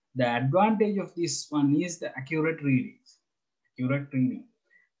 The advantage of this one is the accurate readings.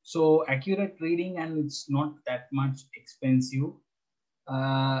 So accurate reading, and it's not that much expensive.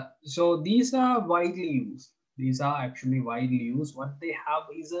 So these are widely used. These are actually widely used. What they have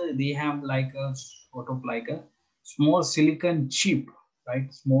is they have like a sort of like a small silicon chip,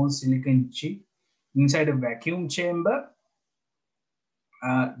 right? Small silicon chip inside a vacuum chamber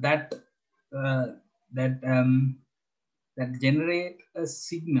that generate a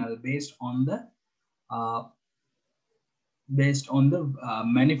signal based on the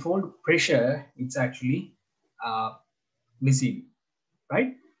manifold pressure it's actually receiving,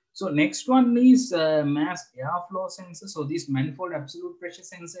 right? So next one is mass airflow sensor. So this manifold absolute pressure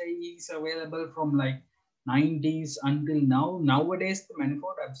sensor is available from like 90s until now. Nowadays, the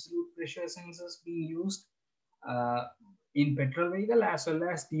manifold absolute pressure sensors being used in petrol vehicle as well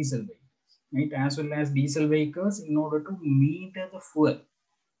as diesel vehicles, right? As well as diesel vehicles, in order to meter the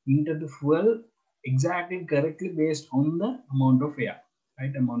fuel exactly correctly based on the amount of air,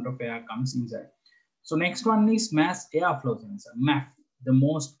 right? Amount of air comes inside. So next one is mass airflow sensor, MAF. The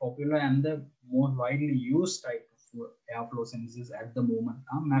most popular and the most widely used type of airflow sensors at the moment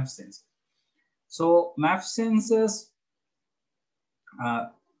are MAF sensors. So MAF sensors,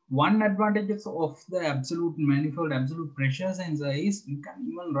 one advantage of the manifold absolute pressure sensor is you can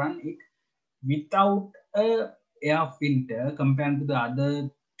even run it without a air filter, compared to the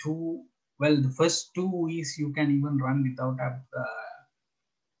other two. Well, the first two is you can even run without a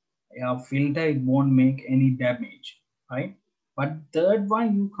air filter, it won't make any damage, right? But third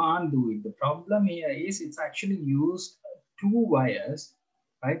one, you can't do it. The problem here is it's actually used two wires,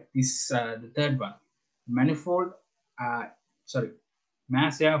 right? This the third one, manifold,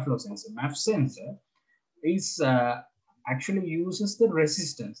 mass airflow sensor, MAF sensor, is actually uses the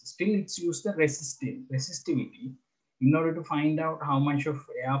resistance. Still, it's used the resistivity in order to find out how much of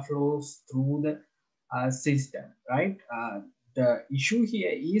air flows through the system, right? The issue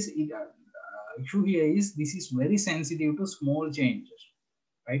here is this is very sensitive to small changes,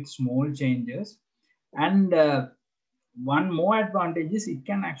 right? Small changes, and one more advantage is it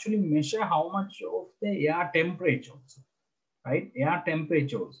can actually measure how much of the air temperature also, right? Air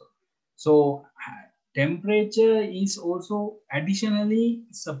temperature also. So temperature is also additionally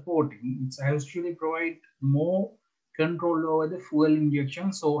supporting. It's actually provide more control over the fuel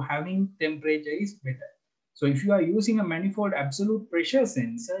injection. So having temperature is better. So if you are using a manifold absolute pressure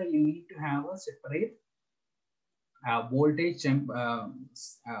sensor, you need to have a separate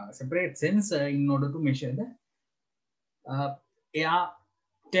separate sensor in order to measure the air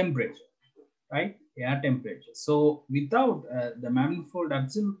temperature, right? Air temperature. So without the manifold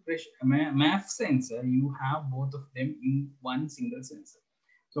absolute pressure MAF sensor, you have both of them in one single sensor.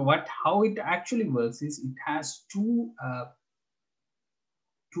 So how it actually works is it has two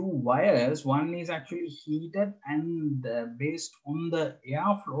wires. One is actually heated, and based on the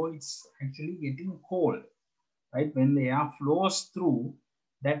airflow, it's actually getting cold, right? When the air flows through,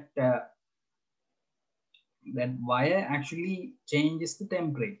 that wire actually changes the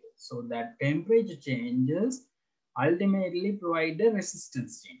temperature. So that temperature changes ultimately provide a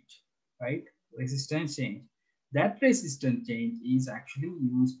resistance change, right? Resistance change. That resistance change is actually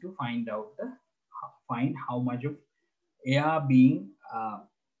used to find how much of air being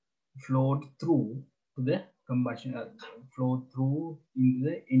flowed through to the combustion, flowed through into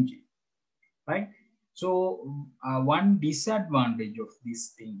the engine, right? So one disadvantage of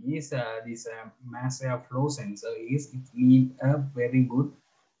this thing is this mass airflow sensor is it needs a very good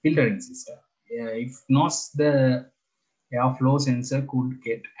filtering system. If not, the airflow sensor could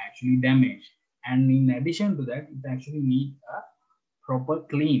get actually damaged. And in addition to that, it actually needs a proper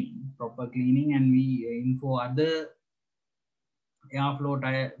cleaning, and we info other airflow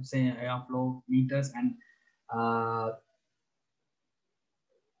type, say airflow meters uh,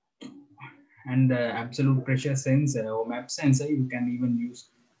 and the absolute pressure sensor or map sensor. You can even use,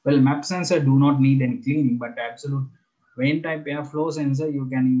 well, map sensor do not need any cleaning, but absolute vane type airflow sensor you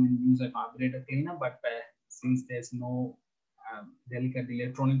can even use a carburetor cleaner. But since there's no delicate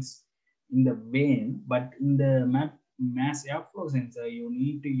electronics in the vane, but in the mass airflow sensor you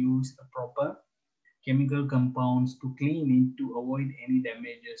need to use the proper chemical compounds to clean it to avoid any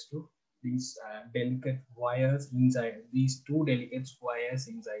damages to these delicate wires inside, these two delicate wires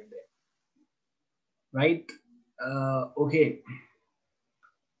inside there, right? Okay.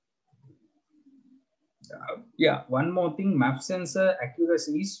 Yeah, one more thing, map sensor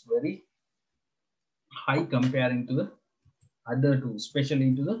accuracy is very high comparing to the other two,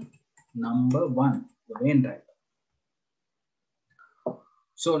 especially to the number one, the vane type.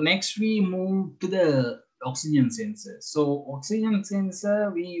 So next we move to the oxygen sensor. So oxygen sensor,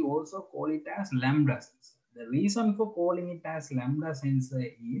 we also call it as lambda sensor. The reason for calling it as lambda sensor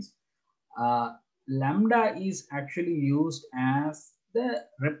is lambda is actually used as the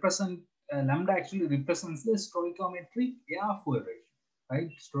lambda actually represents the stoichiometric air-fuel ratio, right?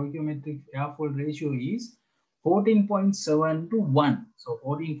 Stoichiometric air-fuel ratio is 14.7 to 1. So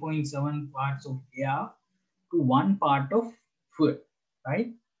 14.7 parts of air to 1 part of fuel,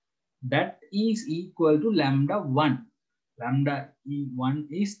 right? That is equal to lambda 1. Lambda E1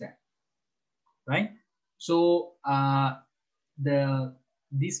 is that, right? So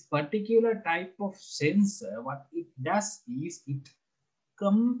this particular type of sensor, what it does is it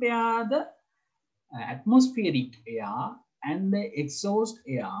compare the atmospheric air and the exhaust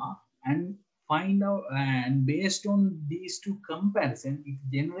air and find out, and based on these two comparison, it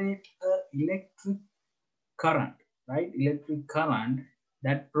generates a electric current, right? Electric current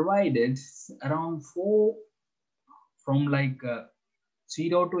that provided around 4 from like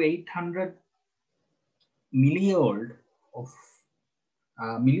 0 to 800 millivolt of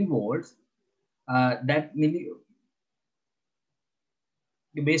millivolts, that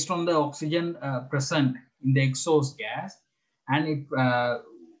based on the oxygen present in the exhaust gas, and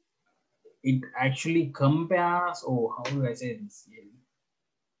it actually compares, or how do I say this?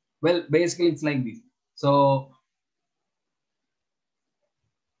 Well, basically it's like this. So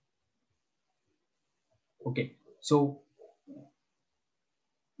okay, so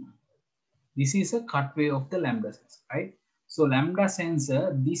this is a cut way of the lambda sensor, right? So lambda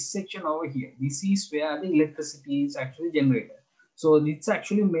sensor, this section over here, this is where the electricity is actually generated. So it's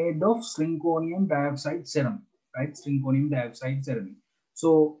actually made of zirconium dioxide ceramic, right? Zirconium dioxide ceramic.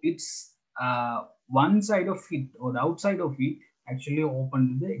 So it's one side of it, or the outside of it, actually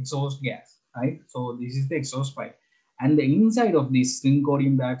open to the exhaust gas, right? So this is the exhaust pipe, and the inside of this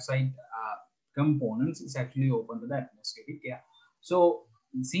zirconium dioxide components is actually open to the atmospheric air. So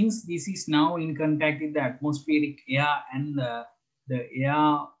since this is now in contact with the atmospheric air and the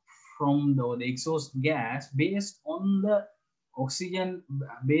air from the exhaust gas, based on the oxygen,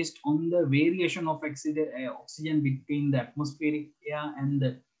 based on the variation of oxygen between the atmospheric air and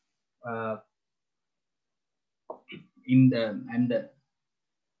the uh, in the and the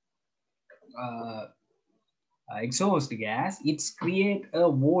uh, exhaust gas, it's create a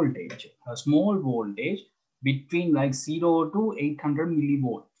voltage, a small voltage between like 0 to 800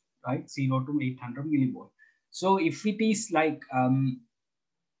 millivolt, right? 0 to 800 millivolt. So if it is like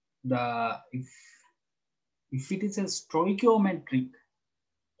the if it is a stoichiometric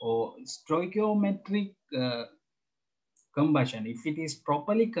or stoichiometric combustion, if it is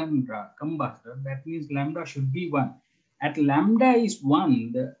properly combusted, that means lambda should be 1. At lambda is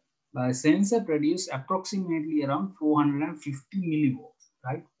 1, the sensor produce approximately around 450 millivolts,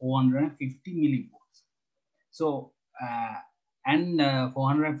 right? 450 millivolts. So, and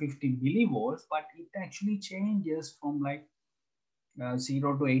 450 millivolts, but it actually changes from like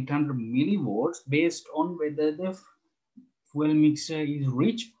 0 to 800 millivolts based on whether the fuel mixture is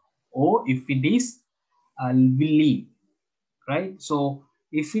rich or if it is lean, right? So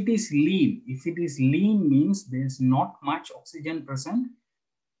if it is lean means there's not much oxygen present.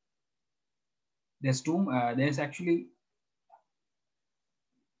 There's actually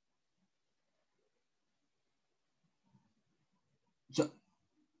so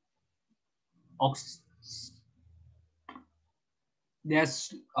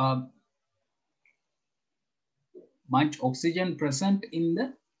there's much oxygen present in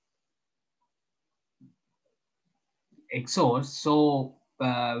the exhaust. So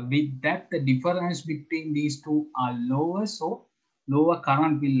with that, the difference between these two are lower, so lower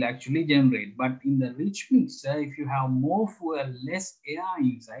current will actually generate. But in the rich mixer, if you have more fuel, less air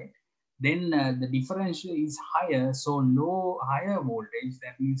inside, then the differential is higher, so higher voltage,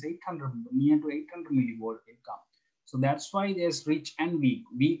 that means 800, near to 800 millivolt will come. So that's why there's rich and weak.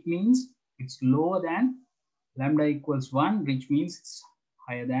 Weak means it's lower than lambda equals 1, rich means it's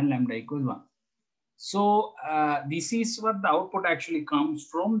higher than lambda equals 1. So this is what the output actually comes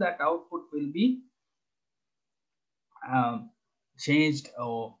from. That output will be changed,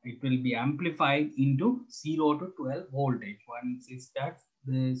 or it will be amplified into 0 to 12 voltage. Once it starts,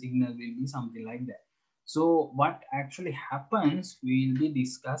 the signal will be something like that. So what actually happens, we will be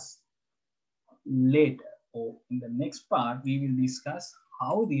discuss later, or in the next part we will discuss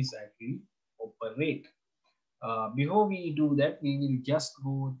how these actually operate. Before we do that, we will just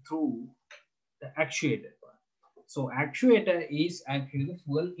go through the actuator part. So actuator is actually the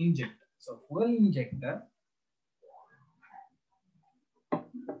fuel injector. So fuel injector,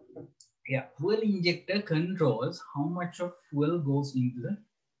 fuel injector controls how much of fuel goes into the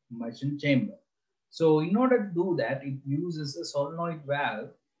combustion chamber. So in order to do that, it uses a solenoid valve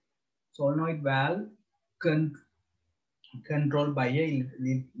controlled by a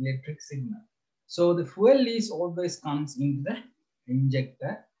electric signal. So the fuel is always comes into the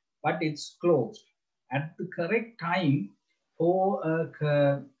injector, but it's closed at the correct time for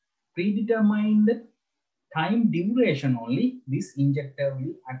a predetermined time duration only. This injector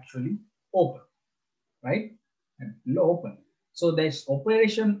will actually open, right? It will open. So this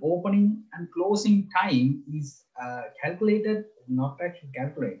operation opening and closing time is calculated, not actually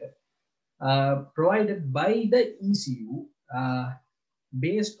calculated, provided by the ECU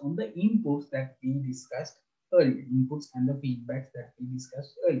based on the inputs that we discussed earlier, inputs and the feedbacks that we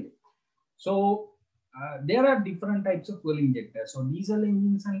discussed earlier. So there are different types of fuel injectors. So diesel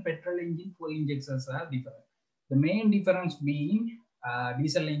engines and petrol engine fuel injectors are different. The main difference being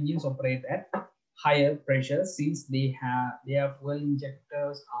diesel engines operate at higher pressure, since their fuel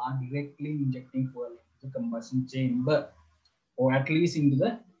injectors are directly injecting fuel into the combustion chamber, or at least into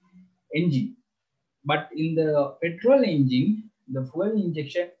the engine. But in the petrol engine, the fuel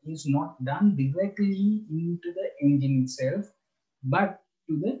injection is not done directly into the engine itself, but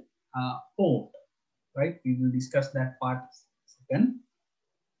to the port, right? We will discuss that part second.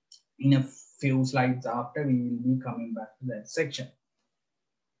 In a few slides after, we will be coming back to that section.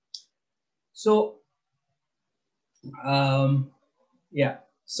 So,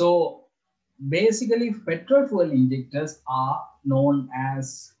 so basically petrol fuel injectors are known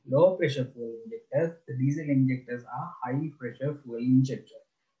as low pressure fuel injectors. The diesel injectors are high pressure fuel injectors.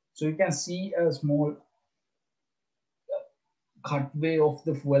 So you can see a small cutway of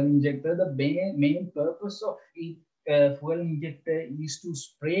the fuel injector. The main purpose of fuel injector is to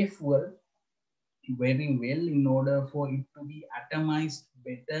spray fuel very well in order for it to be atomized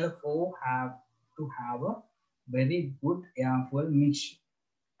better, for to have a very good air fuel mixture,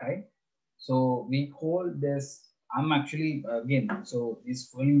 right? So we call this, I'm actually, again, so this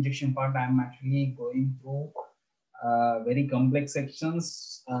fuel injection part, I'm actually going through very complex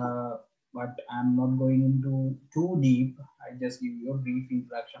sections, but I'm not going into too deep. I just give you a brief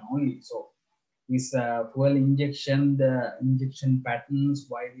introduction only. So this fuel injection, the injection patterns,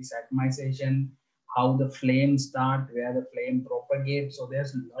 why this atomization, how the flame start, where the flame propagates. So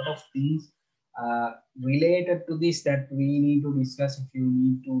there's a lot of things related to this that we need to discuss. If you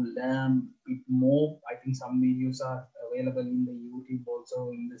need to learn a bit more, I think some videos are available in the YouTube, also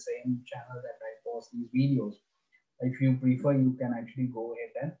in the same channel that I post these videos. If you prefer, you can actually go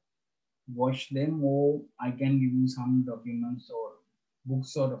ahead and watch them, or I can give you some documents or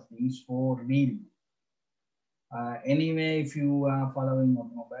books sort of things for reading. Anyway, if you are following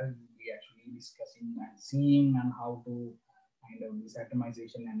automobile, we'll be actually discussing and seeing and how to kind of this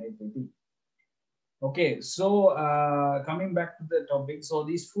atomization and everything. Okay, so coming back to the topic, so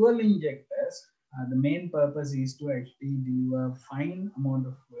these fuel injectors, the main purpose is to actually deliver fine amount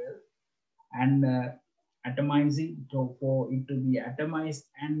of fuel and atomize it for it to be atomized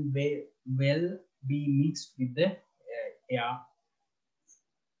and well be mixed with the air.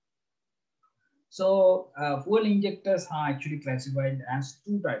 So fuel injectors are actually classified as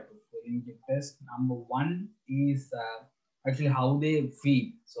two types of fuel injectors. Number one is actually how they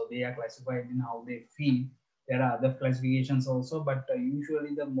feed. So they are classified in how they feed. There are other classifications also, but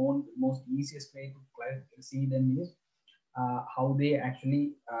usually the most easiest way to see them is how they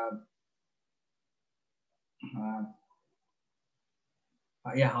actually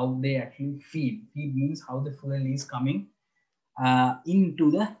how they actually feed. Feed means how the fuel is coming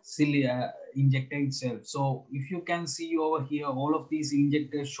into the injector itself. So if you can see over here, all of these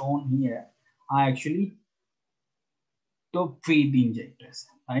injectors shown here are actually top feed injectors,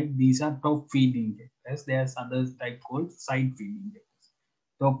 right? These are top feed injectors. There's other type called side feed injectors.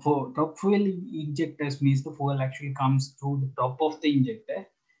 Top fuel injectors means the fuel actually comes through the top of the injector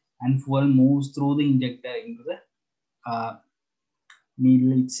and fuel moves through the injector into the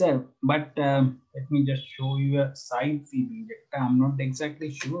needle itself. But let me just show you a side feed injector. I'm not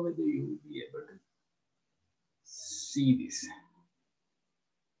exactly sure whether you will be able to see this.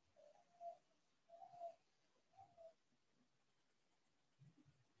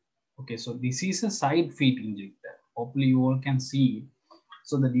 Okay, so this is a side feed injector. Hopefully you all can see it.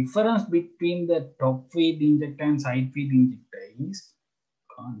 So the difference between the top feed injector and side feed injector is,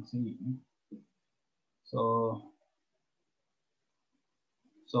 can't see. So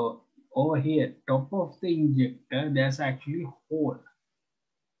over here, top of the injector, there's actually a hole,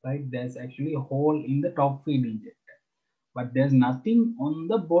 right? There's actually a hole in the top feed injector, but there's nothing on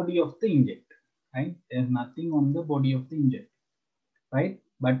the body of the injector, right? There's nothing on the body of the injector, right?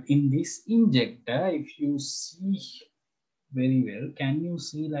 But in this injector, if you see very well, can you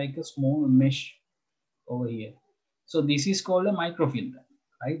see like a small mesh over here? So this is called a microfilter,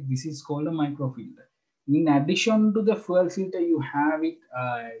 right? This is called a microfilter. In addition to the fuel filter, you have it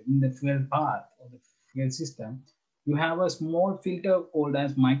in the fuel path or the fuel system. You have a small filter called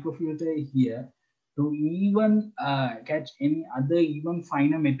as microfilter here to even catch any other even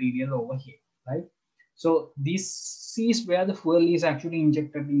finer material over here, right? So this is where the fuel is actually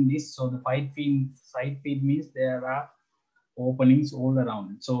injected in this. So the side feed means there are openings all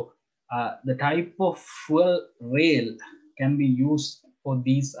around it. So the type of fuel rail can be used for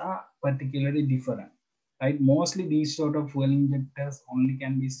these are particularly different, right? Mostly these sort of fuel injectors only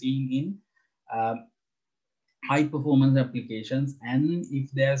can be seen in high performance applications, and if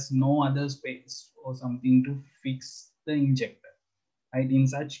there's no other space or something to fix the injector, right? In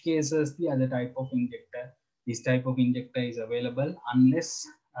such cases, the other type of injector, this type of injector is available unless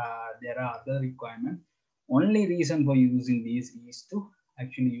there are other requirements. Only reason for using these is to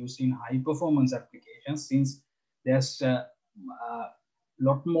actually use in high performance applications, since there's a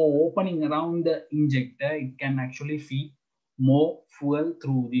lot more opening around the injector, it can actually feed more fuel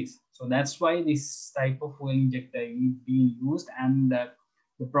through this. So that's why this type of fuel injector is being used. And the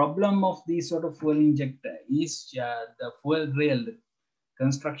problem of this sort of fuel injector is the fuel rail. The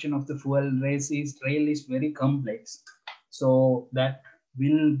construction of the fuel rail is very complex, so that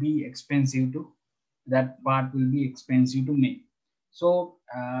will be expensive to that part will be expensive to make. So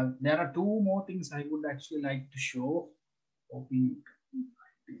there are two more things I would actually like to show.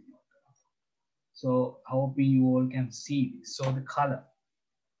 So hoping you all can see this. So the color,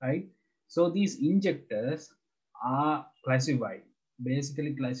 right? So these injectors are classified,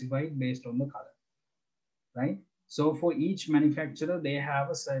 basically classified based on the color, right? So for each manufacturer, they have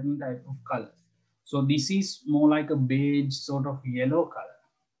a certain type of color. So this is more like a beige sort of yellow color,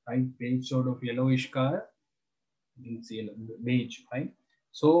 right? Beige sort of yellowish color. You can see beige, right?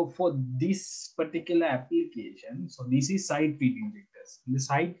 So for this particular application, so this is side feed injectors. The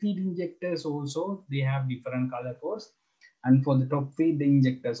side feed injectors also, they have different color codes. And for the top feed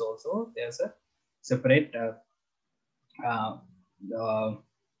injectors also, there's a separate uh,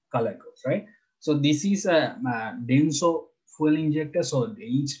 color codes, right? So this is a Denso fuel injector. So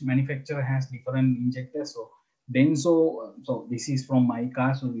each manufacturer has different injectors. So Denso, so this is from my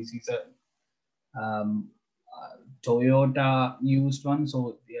car. So this is a Toyota used one.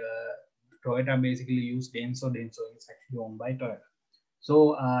 So Toyota basically used Denso. Denso is actually owned by Toyota.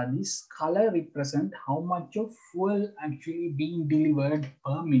 So this color represent how much of fuel actually being delivered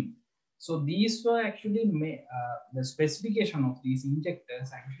per minute. So these were actually the specification of these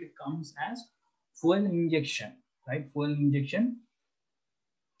injectors actually comes as fuel injection, right? Fuel injection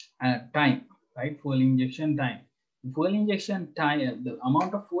time, right? Fuel injection time. Fuel injection time, the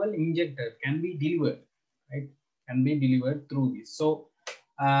amount of fuel injected can be delivered, right? Can be delivered through this. So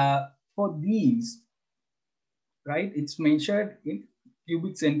for these, right, it's measured in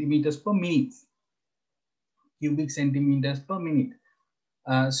cubic centimeters per minute. Cubic centimeters per minute.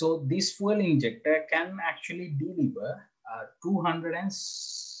 So this fuel injector can actually deliver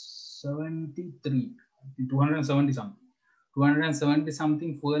 273, 270 something, 270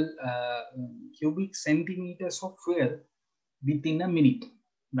 something fuel, cubic centimeters of fuel within a minute,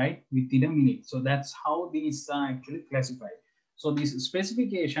 right? Within a minute. So that's how these are actually classified. So this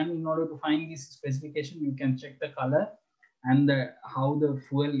specification, in order to find this specification, you can check the color and how the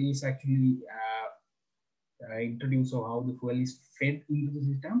fuel is actually introduced, or how the fuel is fed into the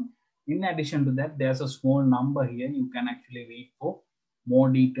system. In addition to that, there's a small number here you can actually read for more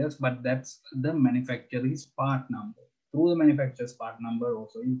details, but that's the manufacturer's part number. Through the manufacturer's part number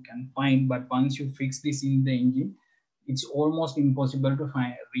also you can find, but once you fix this in the engine, it's almost impossible to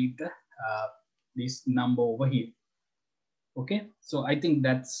read the this number over here. Okay, so I think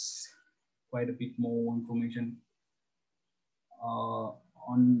that's quite a bit more information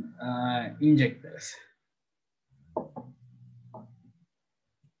on injectors.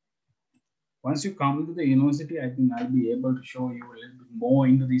 Once you come to the university, I think I'll be able to show you a little bit more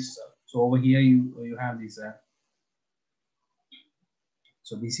into this. So over here, you have this.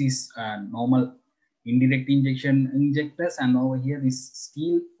 So this is normal indirect injection injectors, and over here this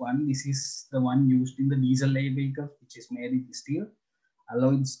steel one. This is the one used in the diesel vehicles, which is made with steel,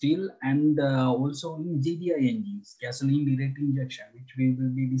 alloyed steel, and also in GDI engines, gasoline direct injection, which we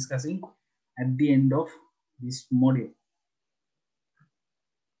will be discussing at the end of this module.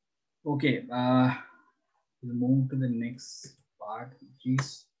 Okay, we'll move to the next part, which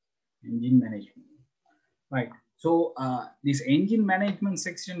is engine management. Right. So this engine management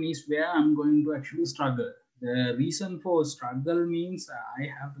section is where I'm going to actually struggle. The reason for struggle means I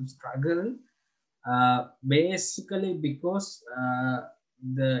have to struggle basically because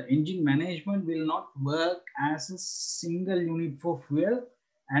the engine management will not work as a single unit for fuel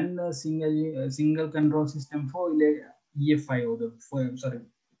and a single control system for EFI or the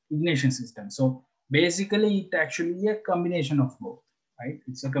ignition system. So basically it actually a combination of both, right?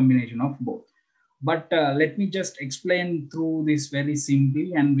 It's a combination of both. But let me just explain through this very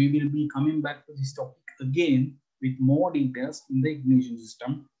simply, and we will be coming back to this topic again with more details in the ignition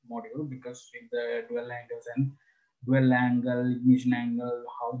system module, because with the dual angles and dual angle, ignition angle,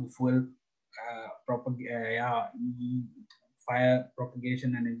 how the fuel fire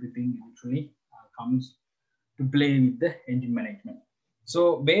propagation and everything actually comes to play with the engine management.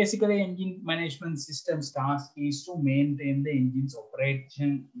 So basically, engine management system's task is to maintain the engine's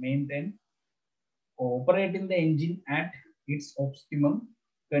operation, operating the engine at its optimum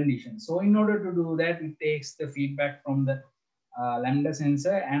condition. So in order to do that, it takes the feedback from the lambda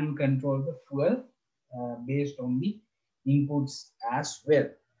sensor and control the fuel based on the inputs as well,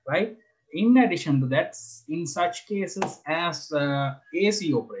 right? In addition to that, in such cases as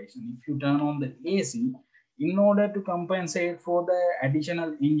AC operation, if you turn on the AC, in order to compensate for the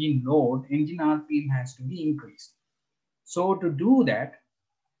additional engine load, engine RPM has to be increased. So to do that,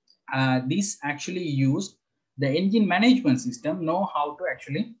 this actually used the engine management system know how to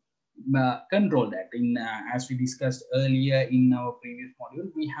actually control that. In as we discussed earlier in our previous module,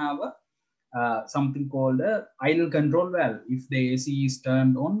 we have a something called a idle control valve. If the AC is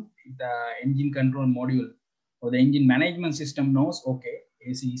turned on, the engine control module or the engine management system knows, okay,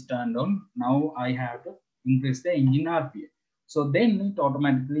 AC is turned on, now I have to increase the engine RPM. So then it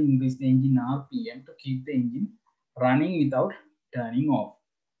automatically increase the engine RPM to keep the engine running without turning off.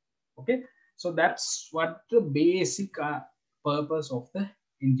 Okay, so that's what the basic purpose of the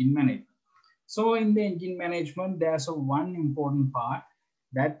engine management. So in the engine management, there's a one important part,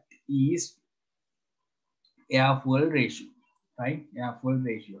 that is air fuel ratio, right? Air fuel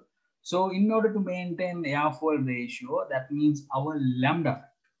ratio. So in order to maintain air fuel ratio, that means our lambda,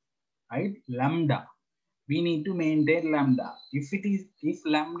 right? Lambda, we need to maintain lambda. If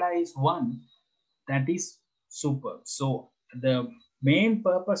lambda is 1, that is super. So the main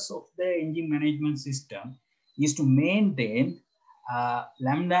purpose of the engine management system is to maintain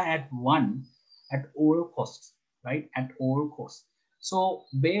lambda at 1 at all costs, right? At all costs. So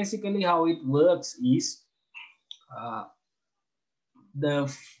basically how it works is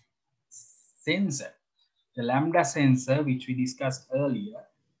the sensor, the lambda sensor, which we discussed earlier,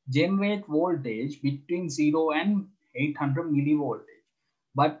 generate voltage between 0 and 800 millivoltage.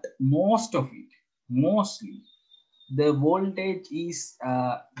 But mostly, the voltage is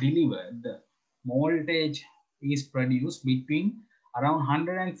delivered, the voltage is produced between around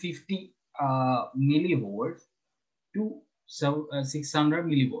 150 millivolts to 600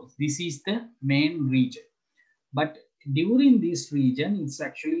 millivolts. This is the main region. But during this region, it's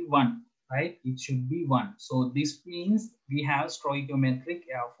actually 1, right? It should be 1. So this means we have stoichiometric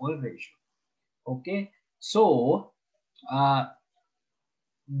air-fuel ratio. Okay, so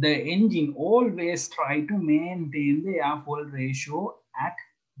the engine always try to maintain the air-fuel ratio at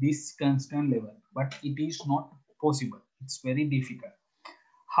this constant level, but it is not possible. It's very difficult.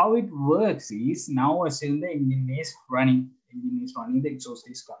 How it works is, now assume the engine is running. The exhaust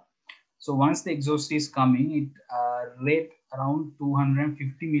is coming. So once the exhaust is coming, it rate around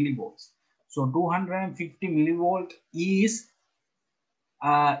 250 millivolts. So 250 millivolt is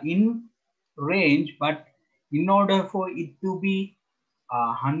in range, but in order for it to be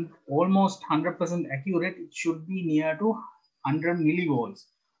almost 100% accurate, it should be near to 100 millivolts,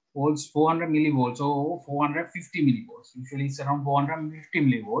 400 millivolts or 450 millivolts. Usually it's around 450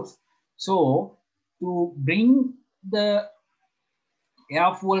 millivolts. So to bring the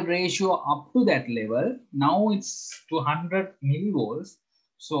air fuel ratio up to that level. Now it's 200 millivolts.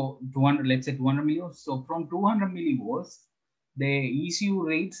 So 200, let's say 200 millivolts. So from 200 millivolts, the ECU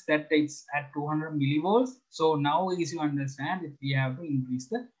rates that it's at 200 millivolts. So now as you understand it, we have to increase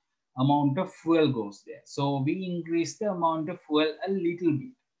the amount of fuel goes there. So we increase the amount of fuel a little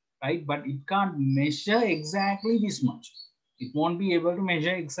bit, right? But it can't measure exactly this much. It won't be able to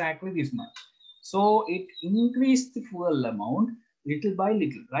measure exactly this much. So it increased the fuel amount little by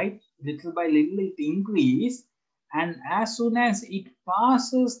little, right? Little by little it increase, and as soon as it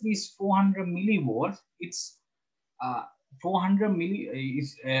passes this 400 millivolts, it's 400 milli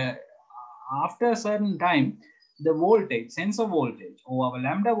is after a certain time, the voltage, sensor voltage or our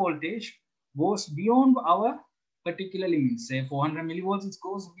lambda voltage goes beyond our particular limit. Say 400 millivolts, it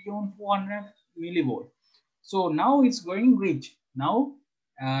goes beyond 400 millivolts. So now it's going rich. Now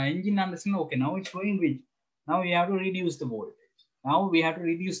engine understand, okay, now it's going rich. Now we have to reduce the voltage. Now we have to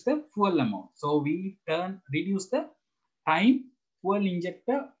reduce the fuel amount. So we reduce the time fuel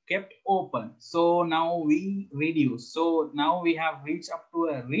injector kept open. So now we reduce. So now we have reached up to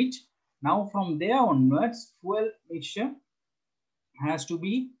a reach. Now from there onwards, fuel mixture has to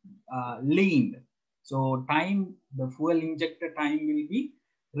be leaned. So time, the fuel injector time will be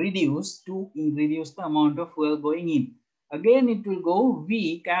reduced to reduce the amount of fuel going in. Again, it will go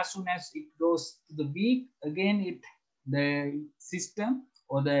weak. As soon as it goes to the weak, again the system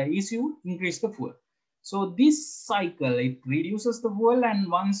or the ECU increase the fuel. So this cycle, it reduces the fuel, and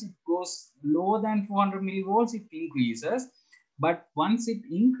once it goes lower than 400 millivolts, it increases. But once it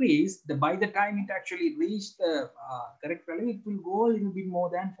increased, by the time it actually reached the correct value, it will go a little bit more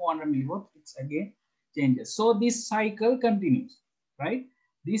than 400 millivolts. It's again changes. So this cycle continues, right?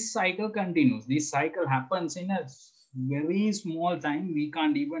 This cycle continues. This cycle happens in a very small time. We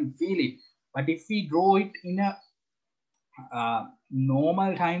can't even feel it. But if we draw it in a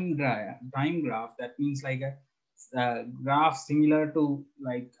normal time graph, that means like a graph similar to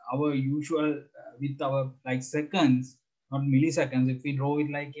like our usual with our like seconds, not milliseconds. If we draw it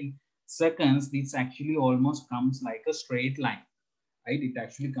like in seconds, this actually almost comes like a straight line, right? It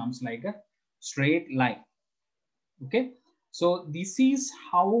actually comes like a straight line. Okay, so this is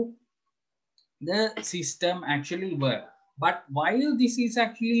how the system actually works. But while this is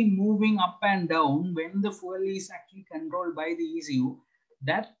actually moving up and down, when the fuel is actually controlled by the ECU,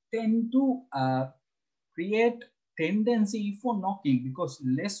 that tend to create tendency for knocking, because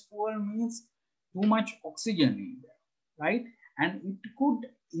less fuel means too much oxygen in there, right? And it could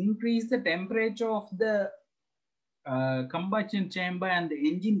increase the temperature of the combustion chamber and the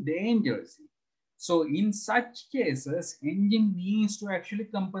engine dangerously. So in such cases, engine needs to actually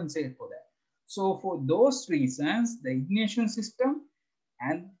compensate for that. So for those reasons, the ignition system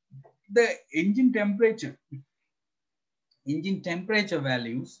and the engine temperature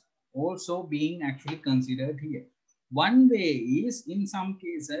values also being actually considered here. One way is, in some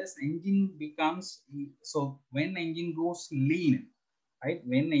cases, engine becomes, so when engine goes lean, right?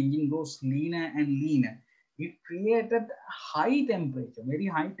 When engine goes leaner and leaner, it created high temperature, very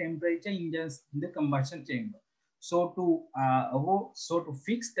high temperature in the combustion chamber. So to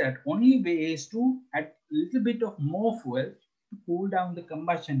fix that, only way is to add a little bit of more fuel to cool down the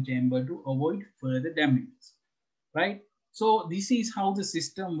combustion chamber to avoid further damages, right? So this is how the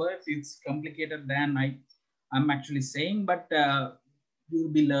system works. It's complicated than I'm actually saying, but you'll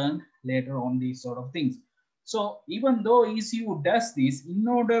be learned later on these sort of things. So even though ECU does this, in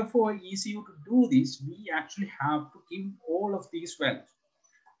order for ECU to do this, we actually have to give all of these values,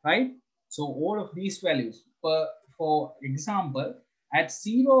 right? So all of these values, for example, at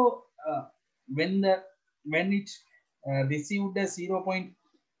zero, when it received the 0.4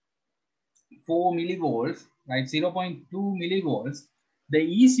 millivolts, right? 0.2 millivolts, the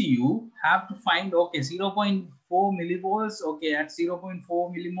ECU have to find, okay, 0.4 millivolts, okay, at 0.4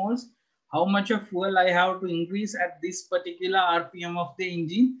 millimoles, how much of fuel I have to increase at this particular RPM of the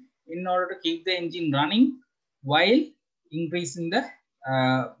engine in order to keep the engine running while increasing the,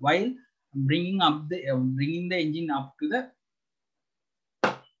 while bringing the engine up to the,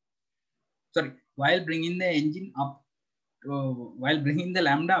 sorry, while bringing the engine up, while bringing the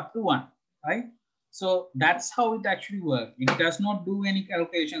lambda up to 1, right? So that's how it actually works. It does not do any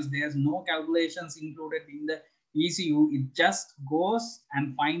calculations. There's no calculations included in the ECU. It just goes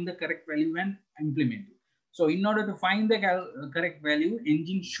and find the correct value and implement it. So in order to find the correct value,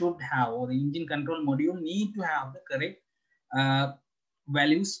 engine should have, or the engine control module need to have the correct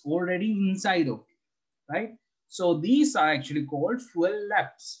values already inside of it, right? So these are actually called fuel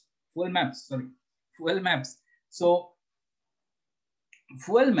maps. So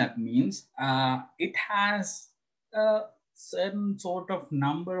fuel map means it has a certain sort of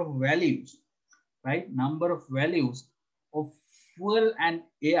number of values, right? Number of values of fuel and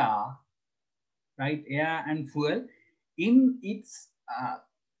air, right? Air and fuel in its uh,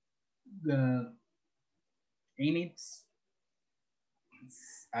 in its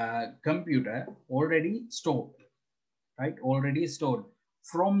computer already stored, right? Already stored.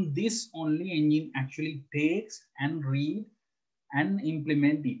 From this only engine actually takes and read and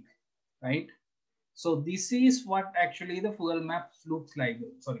implement it, right? So this is what actually the fuel map looks like.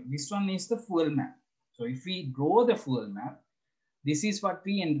 Sorry, this one is the fuel map. So if we draw the fuel map, this is what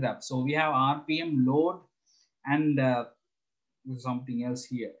we ended up. So we have RPM, load, and something else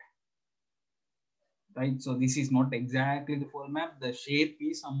here, right? So this is not exactly the full map. The shape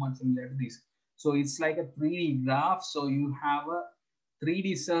is somewhat similar to this. So it's like a 3D graph. So you have a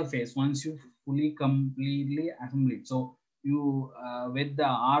 3D surface once you fully completely assemble it. So you with the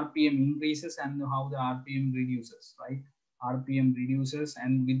RPM increases and how the RPM reduces, right? RPM reduces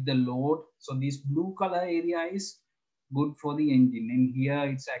and with the load. So this blue color area is good for the engine, and here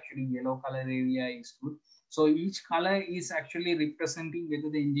it's actually yellow color area is good. So each color is actually representing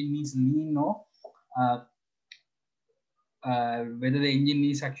whether the engine is lean or uh, whether the engine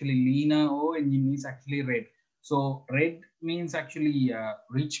is actually leaner or engine is actually red. So red means actually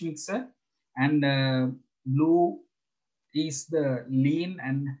rich mixer, and blue is the lean,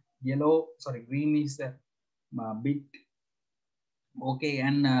 and yellow, sorry, green is the bit okay.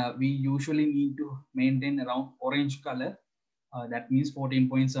 And we usually need to maintain around orange color. That means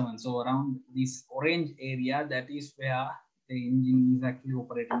 14.7. So around this orange area, that is where the engine is actually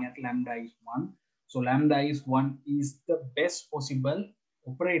operating at lambda is 1. So lambda is 1 is the best possible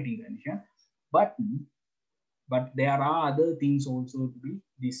operating condition. But there are other things also to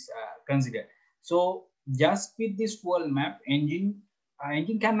be considered. So just with this fuel map, engine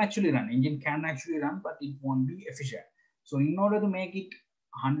can actually run. Engine can actually run, but it won't be efficient. So in order to make it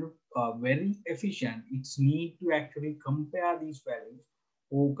 100 very efficient, it's need to actually compare these values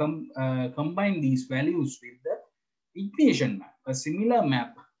or combine these values with the ignition map, a similar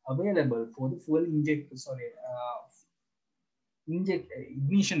map available for the fuel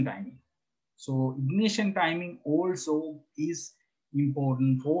ignition timing. So ignition timing also is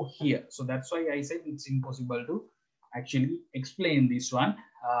important for here. So that's why I said it's impossible to actually explain this one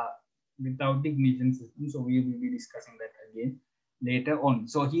without the ignition system. So we will be discussing that again later on.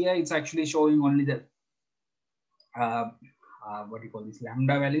 So here it's actually showing only the what do you call this,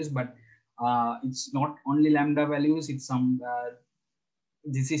 lambda values, but it's not only lambda values. It's some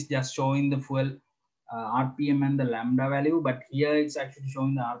this is just showing the fuel RPM and the lambda value, but here it's actually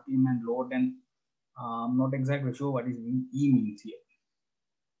showing the RPM and load, and I'm not exactly sure what is E means here.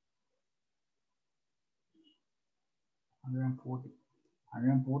 140.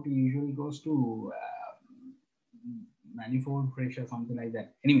 140 usually goes to manifold pressure, something like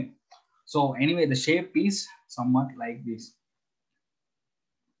that. Anyway, the shape is somewhat like this.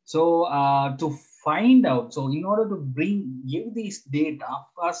 So to find out, so in order to give this data,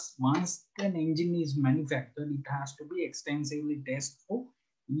 first, once an engine is manufactured, it has to be extensively tested for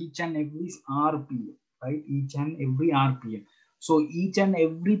each and every RPM, right? Each and every RPM. So each and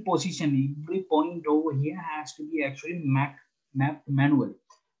every position, every point over here has to be actually mapped manually.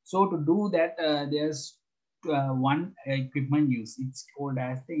 So to do that, there's one equipment used. It's called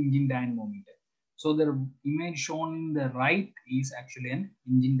as the engine dynamometer. So the image shown in the right is actually an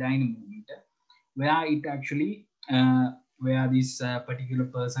engine dynamometer, where it actually where this particular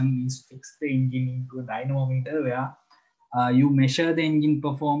person is fixed the engine into a dynamometer, where you measure the engine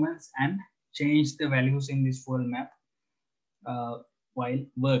performance and change the values in this fuel map while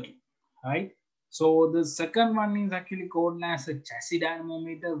working, right? So the second one is actually called as a chassis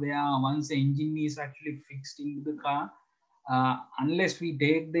dynamometer, where once the engine is actually fixed into the car, unless we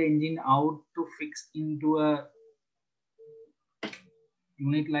take the engine out to fix into a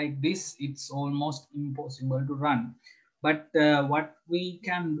unit like this, it's almost impossible to run. But what's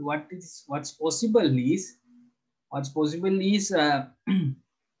possible is the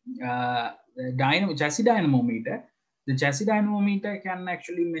chassis dynamometer. The chassis dynamometer can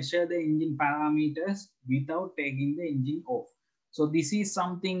actually measure the engine parameters without taking the engine off. So this is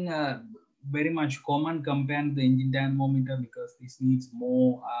something very much common compared to the engine dynamometer, because this needs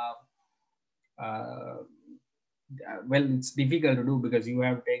more well, it's difficult to do because you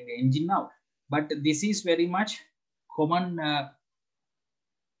have to take the engine out. But this is very much common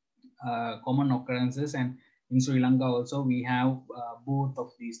common occurrences, and in Sri Lanka also we have both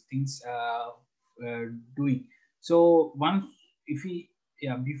of these things doing. So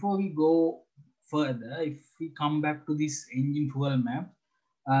before we go further, if we come back to this engine fuel map,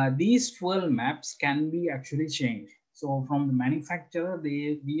 these fuel maps can be actually changed. So from the manufacturer,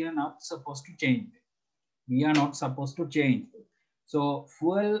 we are not supposed to change them. We are not supposed to change them. So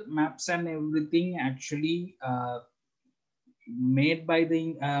fuel maps and everything actually made by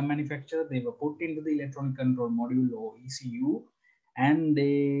the manufacturer. They were put into the electronic control module or ECU, and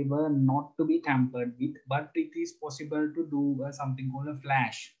they were not to be tampered with, but it is possible to do something called a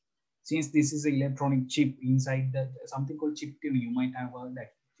flash. Since this is an electronic chip inside the something called chip tuning, you might have heard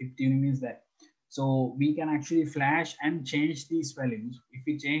that. Chip tuning is that. So we can actually flash and change these values. If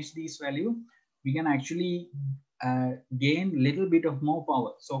we change these value, we can actually gain little bit of more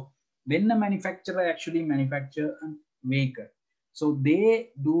power. So when the manufacturer actually manufacture a vehicle, so they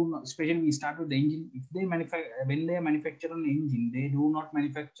do not, especially we start with the engine. If they manufacture, when they manufacture an engine, they do not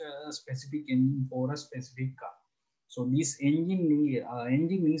manufacture a specific engine for a specific car. So this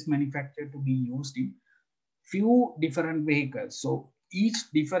engine is manufactured to be used in few different vehicles. So each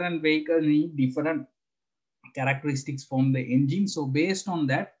different vehicle need different characteristics from the engine. So based on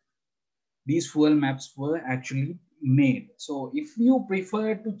that, these fuel maps were actually made. So if you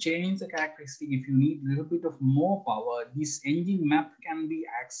prefer to change the characteristic, if you need a little bit of more power, this engine map can be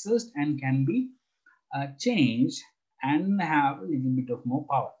accessed and can be changed and have a little bit of more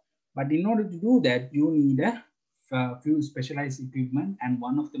power. But in order to do that, you need a few specialized equipment, and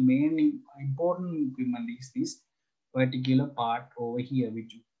one of the main important equipment is this particular part over here,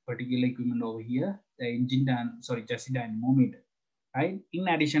 which particular equipment over here, the engine chassis dynamometer. Right. In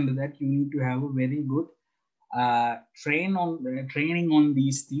addition to that, you need to have a very good training on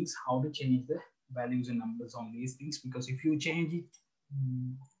these things, how to change the values and numbers on these things, because if you change it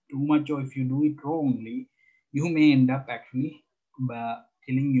too much or if you do it wrongly, you may end up actually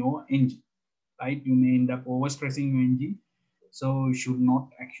killing your engine, right? You may end up overstressing your engine, so you should not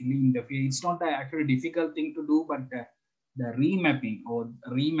actually interfere. It's not actually a difficult thing to do, but the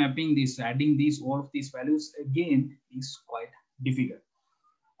remapping this, adding these all of these values again is quite difficult.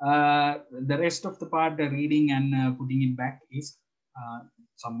 The rest of the part, the reading and putting it back, is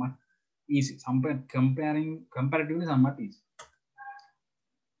somewhat easy. Comparatively somewhat easy.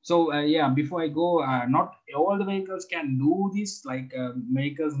 So yeah, before I go, not all the vehicles can do this. Like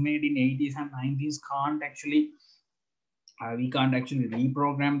vehicles made in 80s and 90s can't actually, we can't actually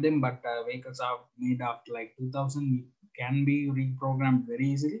reprogram them. But vehicles are made after like 2000 can be reprogrammed very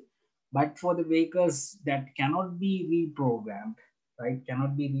easily. But for the vehicles that cannot be reprogrammed, right,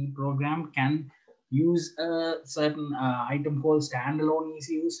 cannot be reprogrammed, can use a certain item called standalone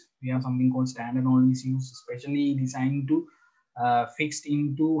ECUs. We have something called standalone ECUs, especially designed to fixed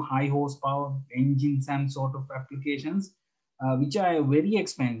into high horsepower engines and sort of applications, which are very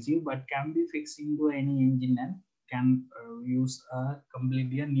expensive but can be fixed into any engine and can use a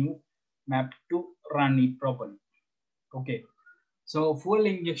completely a new map to run it properly. Okay, so fuel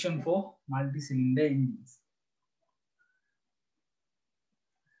injection for multi-cylinder engines.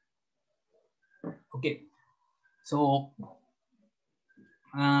 Okay, so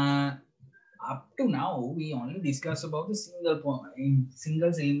up to now we only discuss about the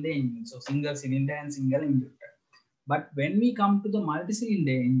single cylinder engine, so single cylinder and single injector. But when we come to the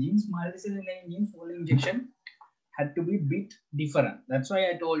multi-cylinder engines fuel injection had to be bit different. That's why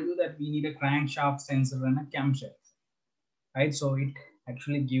I told you that we need a crankshaft sensor and a camshaft, right? So it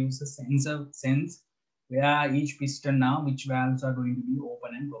actually gives a sense where each piston now, which valves are going to be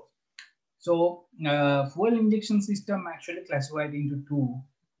open and closed. So fuel injection system actually classified into two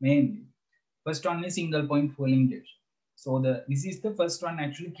mainly. First one is single point fuel injection. So this is the first one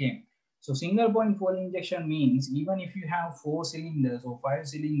actually came. So single point fuel injection means even if you have 4 cylinders or 5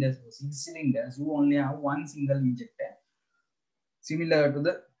 cylinders or 6 cylinders, you only have one single injector, similar to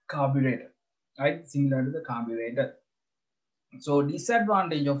the carburetor, right? Similar to the carburetor. So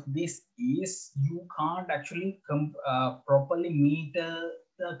disadvantage of this is you can't actually properly meter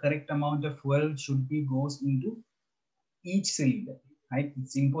the correct amount of fuel should be goes into each cylinder, right?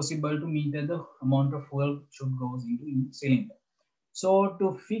 It's impossible to meter the amount of fuel should goes into each cylinder. So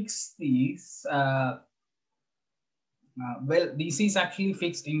to fix this, well, this is actually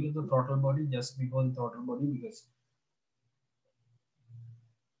fixed into the throttle body just before the throttle body, because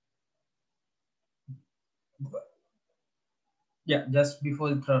yeah, just before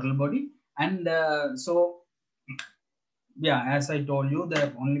the throttle body. And so yeah, as I told you,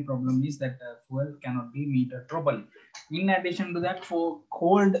 the only problem is that fuel cannot be metered properly. In addition to that, for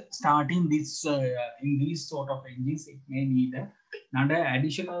cold starting this in these sort of engines, it may need another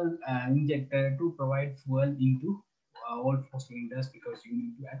additional injector to provide fuel into all 4 cylinders, because you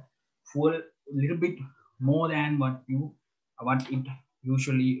need to add fuel a little bit more than what it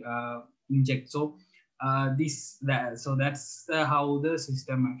usually inject. So so that's how the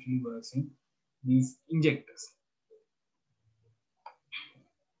system actually works in these injectors.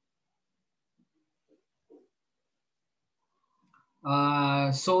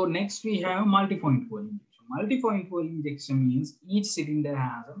 So next we have multi-point fuel injection. Multi-point fuel injection means each cylinder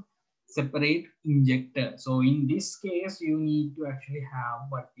has a separate injector. So in this case, you need to actually have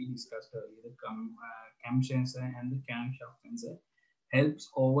what we discussed earlier, the cam sensor and the camshaft sensor helps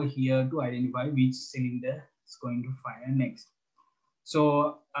over here to identify which cylinder is going to fire next.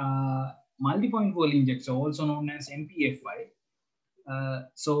 So multi-point fuel injection, also known as MPFI.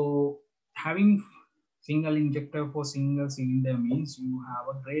 So having single injector for single cylinder means you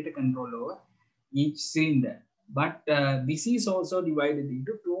have a greater control over each cylinder. But this is also divided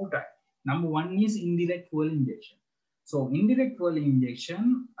into two types. Number one is indirect fuel injection. So indirect fuel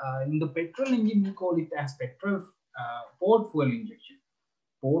injection in the petrol engine we call it as petrol port fuel injection.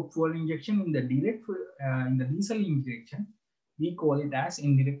 Port fuel injection in the direct in the diesel injection we call it as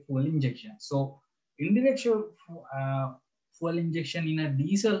indirect fuel injection. So indirect fuel injection in a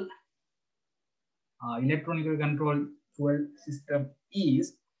diesel electronically controlled fuel system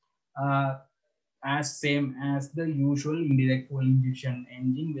is uh, as same as the usual indirect fuel injection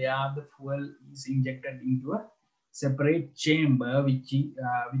engine, where the fuel is injected into a separate chamber which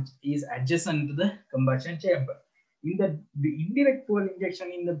is adjacent to the combustion chamber. In the indirect fuel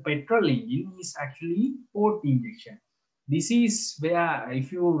injection in the petrol engine is actually port injection. This is where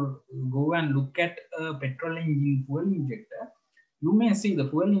if you go and look at a petrol engine fuel injector, you may see the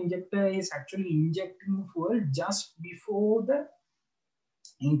fuel injector is actually injecting fuel just before the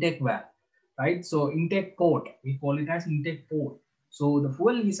intake valve, right? So intake port, we call it as intake port. So the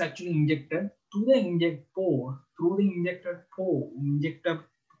fuel is actually injected to the inject port through the injector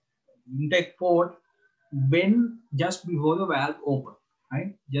intake port when just before the valve open,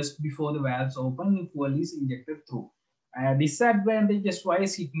 right? Just before the valves open, the fuel is injected through. Disadvantages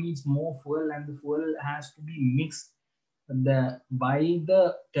wise, it needs more fuel and the fuel has to be mixed by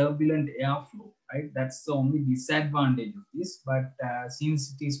the turbulent airflow, right? That's the only disadvantage of this. But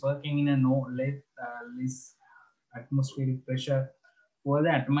since it is working in a less atmospheric pressure, for the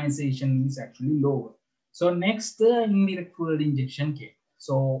atomization is actually lower. So next, indirect fuel injection came.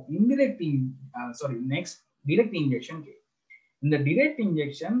 So next direct injection came. In the direct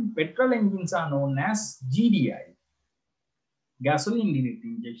injection, petrol engines are known as GDI, gasoline direct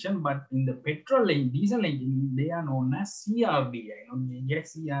injection, but in the petrol and diesel engine, they are known as CRDI,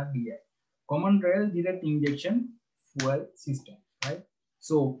 CRDI, common rail direct injection fuel system, right?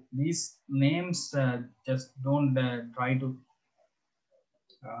 So these names just don't try to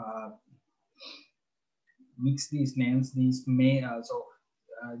uh, mix these names. These may also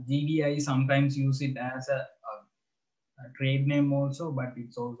GDI sometimes use it as a trade name also, but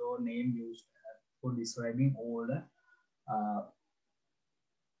it's also a name used for describing all the uh,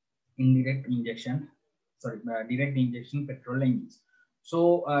 indirect injection, direct injection petrol engines.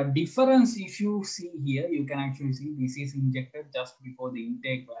 So difference, if you see here, you can actually see this is injected just before the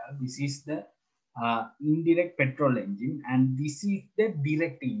intake valve. This is the indirect petrol engine, and this is the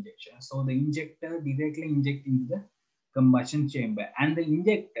direct injection. So the injector directly inject into the combustion chamber, and the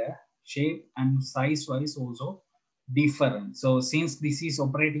injector shape and size wise also different. So since this is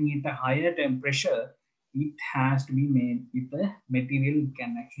operating at a higher temperature, it has to be made with a material that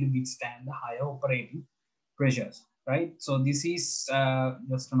can actually withstand the higher operating pressures, right? So this is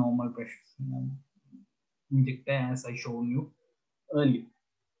just a normal pressure injector as I showed you earlier.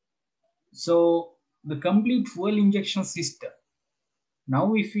 So the complete fuel injection system.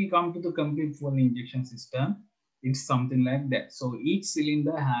 Now, if we come to the complete fuel injection system, it's something like that. So each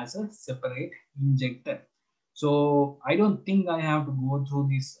cylinder has a separate injector. So I don't think I have to go through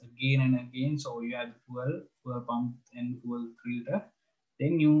this again and again. So you have the fuel pump and fuel filter.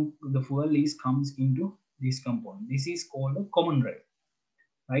 Then the fuel is comes into this component. This is called a common rail,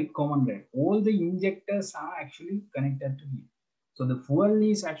 right? Common rail. All the injectors are actually connected to here. So the fuel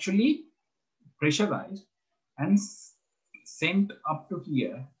is actually pressurized and sent up to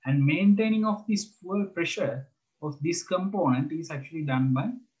here, and maintaining of this fuel pressure of this component is actually done by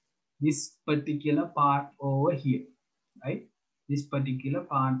this particular part over here, right? This particular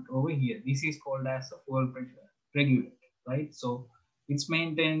part over here, this is called as the fuel pressure regulator, right? So it's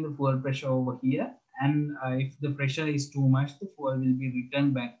maintaining the fuel pressure over here, and if the pressure is too much, the fuel will be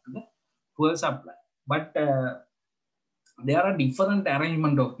returned back to the fuel supply. But there are different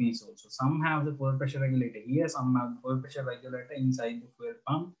arrangement of these also. Some have the fuel pressure regulator here, some have the fuel pressure regulator inside the fuel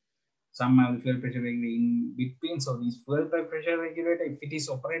pump, some have the fuel pressure regulator in between. So this fuel pressure regulator, if it is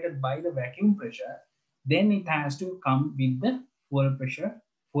operated by the vacuum pressure, then it has to come with the fuel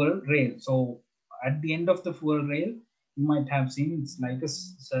rail. So at the end of the fuel rail, you might have seen it's like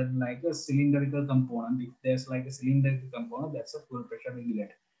a cylindrical component. If there's like a cylindrical component, that's a fuel pressure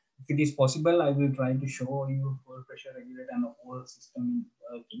regulator. If it is possible, I will try to show you fuel pressure regulator and the whole system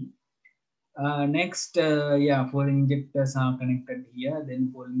working. Next, yeah, fuel injectors are connected here.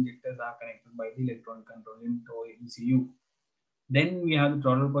 Then fuel injectors are connected by the electronic control unit or ECU. Then we have the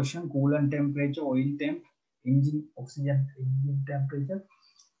throttle position, coolant temperature, oil temp, engine oxygen engine temperature,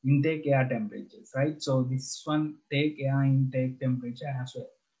 intake air temperatures, right? So this one take air intake temperature as well.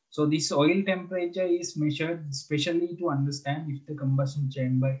 So this oil temperature is measured especially to understand if the combustion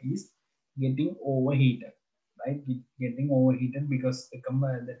chamber is getting overheated, right? Getting overheated because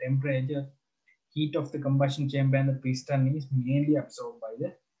the temperature heat of the combustion chamber and the piston is mainly absorbed by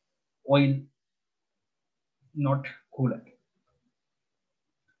the oil, not coolant.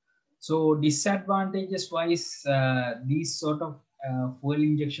 So disadvantages wise, these sort of fuel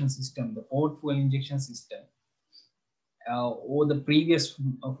injection system, the port fuel injection system, or the previous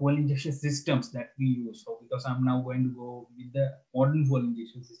fuel injection systems that we use. So because I'm now going to go with the modern fuel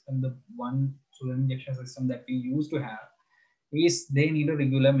injection system, the one fuel injection system that we used to have is they need a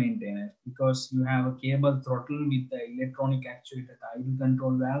regular maintenance because you have a cable throttle with the electronic actuator idle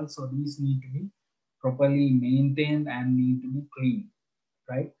control valve. So these need to be properly maintained and need to be cleaned,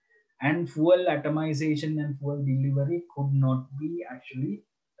 right? And fuel atomization and fuel delivery could not be actually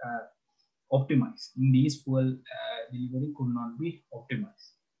optimized. In these fuel delivery could not be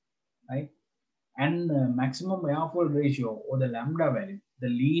optimized, right? And maximum air-fuel ratio or the lambda value, the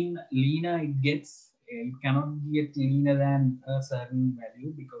leaner it gets, it cannot get leaner than a certain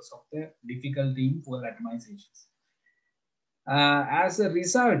value because of the difficulty in fuel atomizations. As a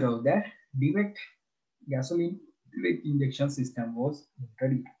result of that, direct gasoline direct injection system was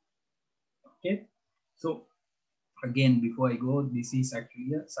introduced. Okay, so again, before I go, this is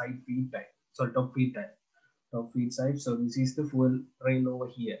actually a side feed type, so top feed type, top feed side. So this is the fuel rail over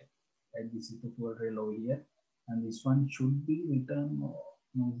here, right? This is the fuel rail over here, and this one should be written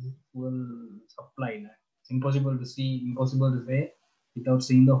fuel supply line. It's impossible to see, impossible to say without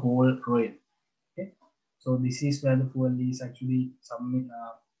seeing the whole rail. Okay, so this is where the fuel is actually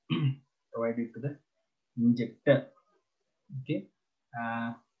provided to the injector. Okay,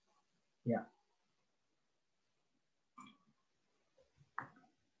 yeah.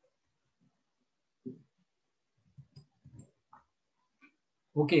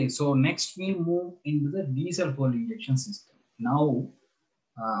 Okay, so next we move into the diesel fuel injection system. Now,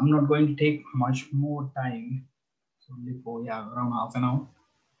 I'm not going to take much more time. So only for around half an hour.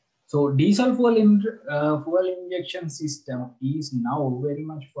 So diesel fuel injection system is now very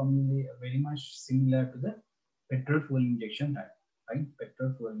much familiar, very much similar to the petrol fuel injection type, right?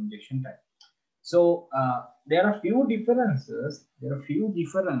 Petrol fuel injection type. So there are few differences.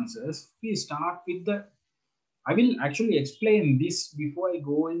 We start with the I will actually explain this before I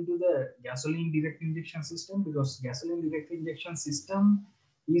go into the gasoline direct injection system because gasoline direct injection system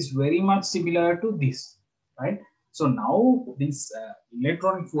is very much similar to this, right? So now this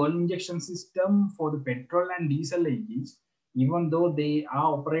electronic fuel injection system for the petrol and diesel engines, even though they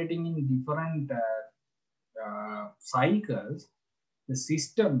are operating in different cycles, the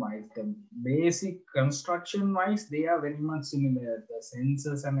system wise, the basic construction wise, they are very much similar. The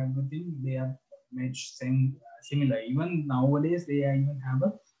sensors and everything, they are much similar. Even nowadays, they even have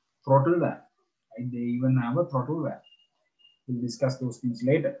a throttle valve. Right? They even have a throttle valve. We'll discuss those things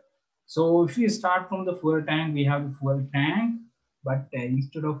later. So if we start from the fuel tank, we have the fuel tank, but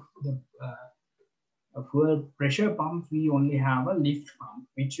instead of the a fuel pressure pump, we only have a lift pump,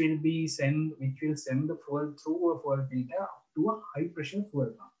 which will send the fuel through a fuel filter to a high pressure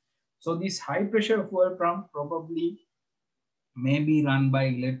fuel pump. So this high pressure fuel pump probably may be run by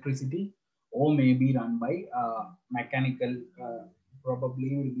electricity or may be run by mechanical,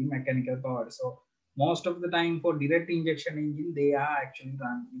 probably will be mechanical power. So most of the time for direct injection engine, they are actually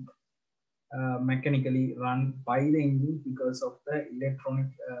run mechanically run by the engine because of the electronic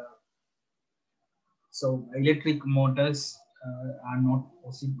so electric motors are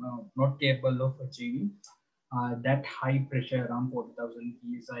not capable of achieving that high pressure around 40,000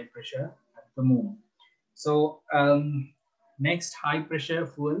 psi pressure at the moment. So next high pressure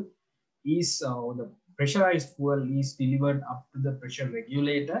fuel is the pressurized fuel is delivered up to the pressure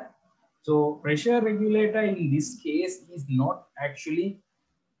regulator. So pressure regulator in this case is not actually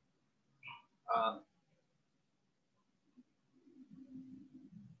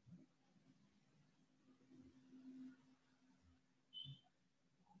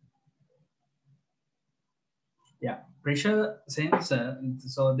pressure sensor.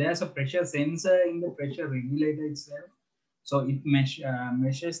 So there's a pressure sensor in the pressure regulator itself. So it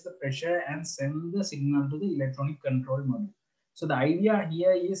measures the pressure and send the signal to the electronic control module. So the idea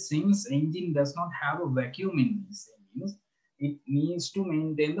here is since engine does not have a vacuum in these engines, it needs to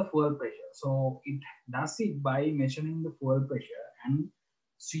maintain the fuel pressure. So it does it by measuring the fuel pressure and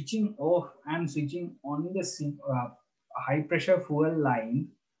switching off and switching on the high pressure fuel line,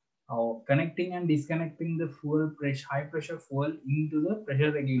 connecting and disconnecting the fuel pressure, high pressure fuel into the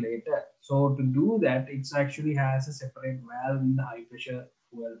pressure regulator. So to do that, it actually has a separate valve in the high pressure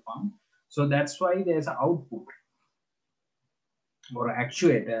fuel pump. So that's why there's an output or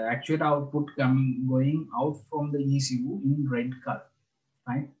actuator output going out from the ECU in red color,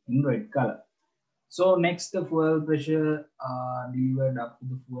 right? In red color. So next, the fuel pressure delivered up to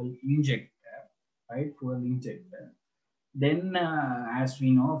the fuel injector, right? Fuel injector. Then, as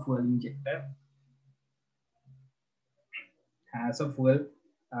we know, fuel injector has a fuel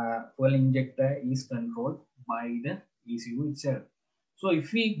injector is controlled by the ECU itself. So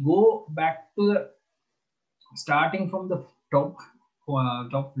if we go back to the starting from the top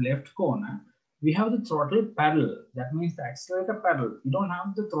left corner, we have the throttle pedal. That means the accelerator pedal. We don't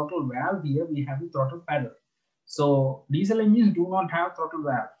have the throttle valve here. We have the throttle pedal. So diesel engines do not have throttle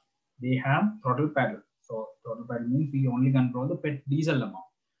valve. They have throttle pedal. So throttle pedal means we only control the diesel amount.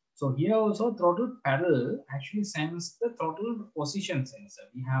 So here also throttle pedal actually sends the throttle position sensor.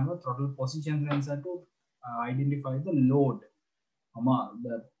 We have a throttle position sensor to identify the load,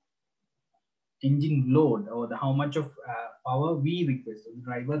 the engine load, or how much of power we request, the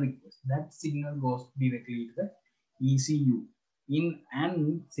driver request. That signal goes directly to the ECU.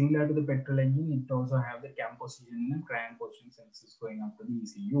 And similar to the petrol engine, it also have the cam position and crank position sensors going up to the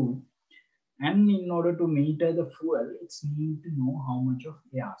ECU. And in order to meter the fuel, it's need to know how much of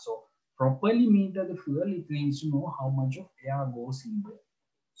air. So properly meter the fuel, it needs to know how much of air goes in there.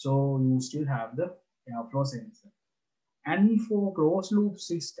 So you still have the airflow sensor. And for closed loop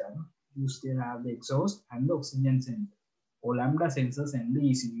system, you still have the exhaust and the oxygen sensor or lambda sensors and the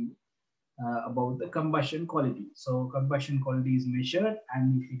ECU about the combustion quality. So combustion quality is measured,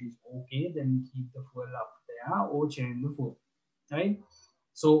 and if it is okay, then keep the fuel up there or change the fuel, right?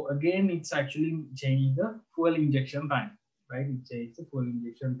 So again, it's actually changing the fuel injection time, right? It changes the fuel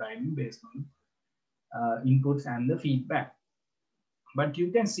injection time based on inputs and the feedback. But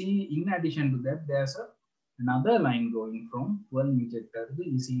you can see, in addition to that, there's another line going from fuel injector to the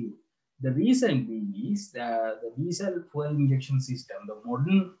ECU. The reason being is the diesel fuel injection system, the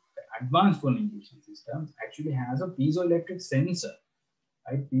modern advanced fuel injection systems, actually has a piezoelectric sensor,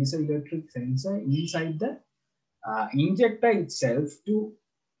 right? Piezoelectric sensor inside the injector itself to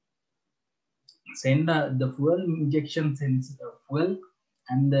send the fuel injection sensor, fuel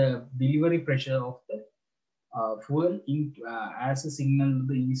and the delivery pressure of the fuel as a signal to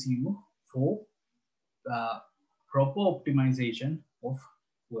the ECU for proper optimization of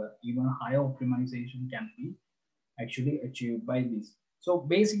fuel. Even higher optimization can be actually achieved by this. So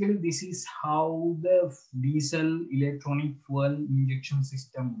basically, this is how the diesel electronic fuel injection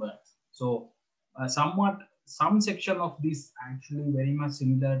system works. So some section of this actually very much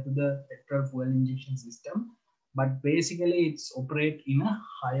similar to the petrol fuel injection system, but basically it's operate in a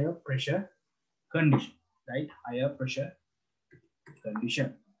higher pressure condition, right? Higher pressure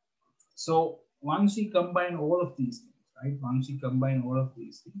condition. So once we combine all of these things, right? Once we combine all of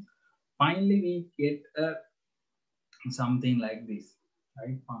these things, finally we get something like this,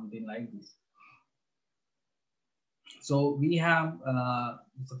 right? Something like this. So we have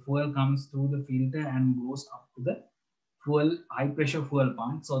the fuel comes through the filter and goes up to the fuel, high pressure fuel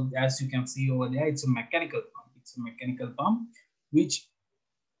pump. So as you can see over there, it's a mechanical pump. It's a mechanical pump which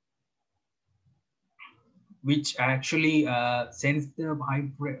actually sends the high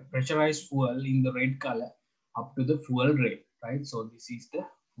pressurized fuel in the red color up to the fuel rail, right? So this is the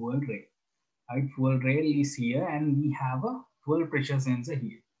fuel rail, right? Fuel rail is here, and we have a fuel pressure sensor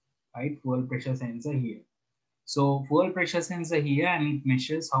here, right? Fuel pressure sensor here. So fuel pressure sensor here, and it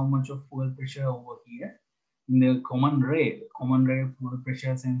measures how much of fuel pressure over here. In the common rail fuel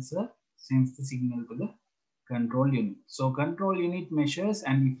pressure sensor sends the signal to the control unit. So control unit measures,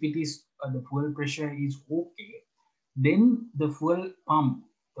 and if it is the fuel pressure is okay, then the fuel pump,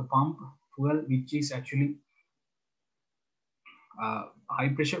 fuel, which is actually high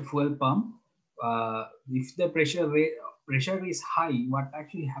pressure fuel pump, if the pressure is high, what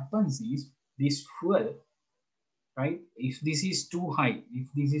actually happens is this fuel, right? If this is too high,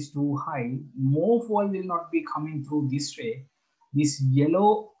 more fuel will not be coming through this way. This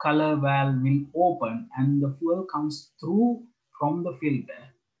yellow color valve will open, and the fuel comes through from the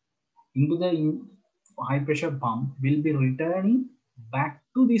filter into the high pressure pump, will be returning back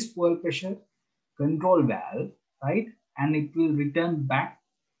to this fuel pressure control valve, right? And it will return back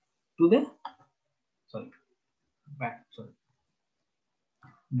to the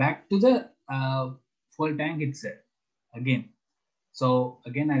back to the fuel tank itself, again. So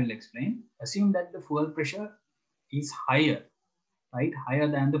again, I will explain. Assume that the fuel pressure is higher, right? Higher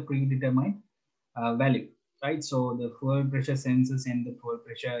than the predetermined value, right? So the fuel pressure sensors and the fuel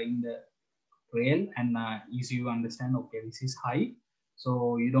pressure in the rail, and easy you understand, okay, this is high.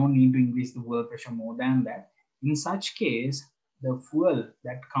 So you don't need to increase the fuel pressure more than that. In such case, the fuel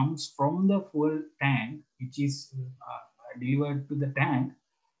that comes from the fuel tank, which is delivered to the tank,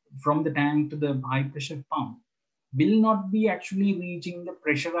 from the tank to the high pressure pump, will not be actually reaching the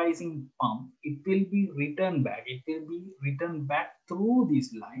pressurizing pump. It will be returned back. It will be returned back through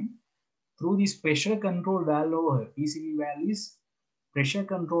this line, through this pressure control valve over here. PCV valve is pressure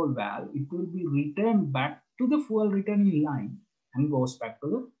control valve. It will be returned back to the fuel returning line and goes back to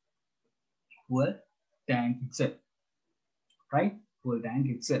the fuel tank itself, right? Fuel tank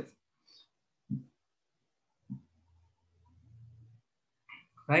itself,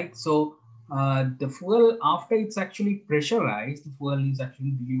 right? So the fuel, after it's actually pressurized, the fuel is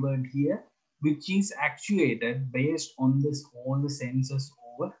actually delivered here, which is actuated based on this all the sensors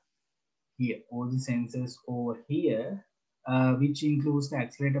over here, which includes the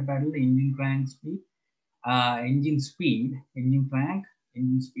accelerator pedal, the engine crank speed, engine crank,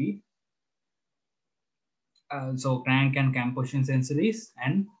 engine speed, so crank and cam position sensors,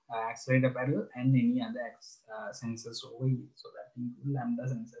 and accelerator pedal, and any other sensors over here. So that includes lambda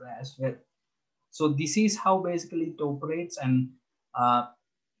sensor as well. So this is how basically it operates, and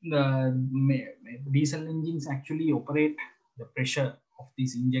the diesel engines actually operate. The pressure of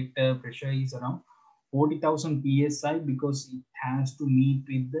this injector pressure is around 40,000 psi, because it has to meet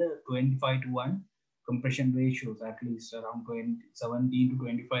with the 25:1 compression ratios, at least around 17 to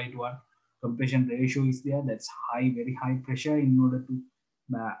 25:1 compression ratio is there. That's high, very high pressure in order to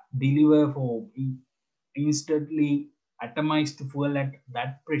deliver for instantly atomized fuel at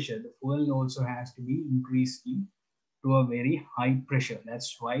that pressure. The fuel also has to be increased to a very high pressure.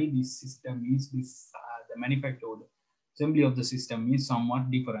 That's why this system is the manufacturer, the assembly of the system is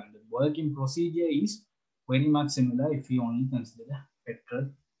somewhat different. The working procedure is very much similar if you only consider the petrol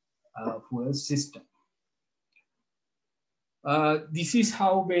fuel system. This is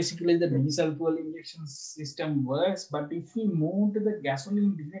how basically the diesel fuel injection system works. But if we move to the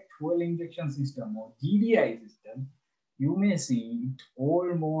gasoline direct fuel injection system, or GDI system, you may see it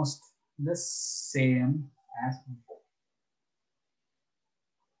almost the same as before.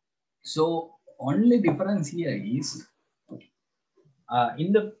 So only difference here is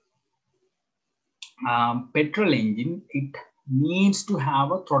in the petrol engine, it needs to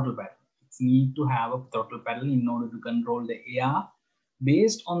have a throttle pedal. It needs to have a throttle pedal in order to control the air.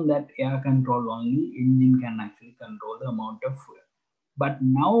 Based on that air control only, engine can actually control the amount of fuel. But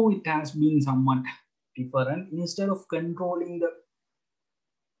now it has been somewhat different. Instead of controlling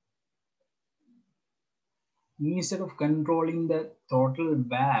the throttle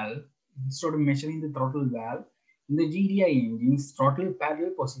valve, instead of measuring the throttle valve, in the GDI engines, throttle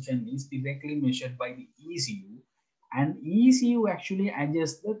pedal position is directly measured by the ECU, and ECU actually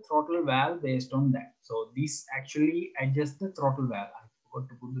adjusts the throttle valve based on that. So this actually adjusts the throttle valve. I forgot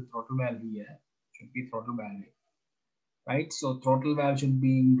to put the throttle valve here. Should be throttle valve, right? So throttle valve should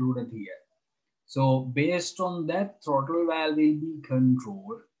be included here. So based on that, throttle valve will be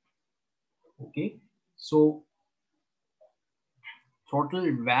controlled. Okay, so throttle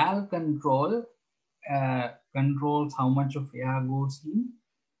valve controls how much of air goes in,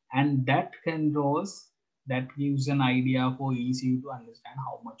 and that gives an idea for ECU to understand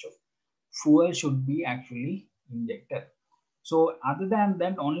how much of fuel should be actually injected. So other than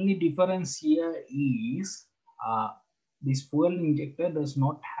that, only difference here is this fuel injector does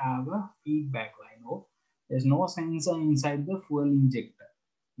not have a feedback line, or there's no sensor inside the fuel injector.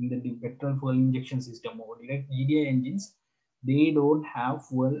 In the petrol fuel injection system or direct GDI engines, they don't have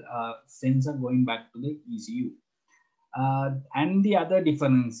fuel sensor going back to the ECU. And the other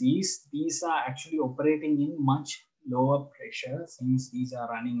difference is these are actually operating in much lower pressure, since these are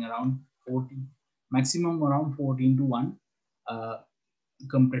running around 40, maximum around 14:1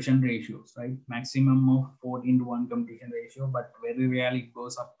 compression ratios, right? Maximum of 14:1 compression ratio, but very rarely it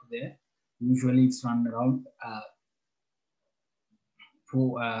goes up to there. Usually it's run around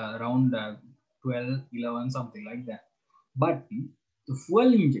around 12, 11, something like that. But the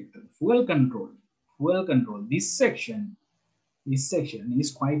fuel injector, fuel control, this section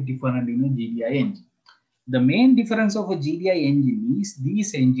is quite different in a GDI engine. The main difference of a GDI engine is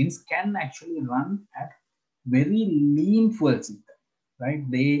these engines can actually run at very lean fuel system, right?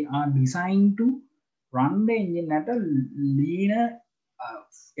 They are designed to run the engine at a leaner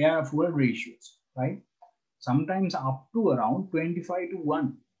air fuel ratios, right? Sometimes up to around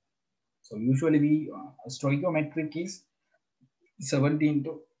 25:1. So usually we stoichiometric is 17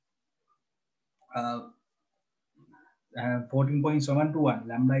 to 14.721.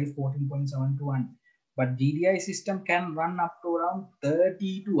 Lambda is 14.721. But GDI system can run up to around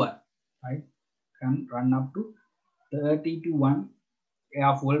 30 to 1, right? Can run up to 30 to 1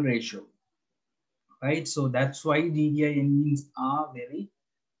 air fuel ratio, right? So that's why GDI engines are very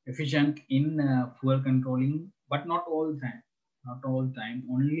efficient in fuel controlling, but not all the time. Not all the time.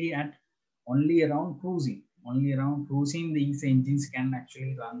 Only around cruising. Only around cruising, these engines can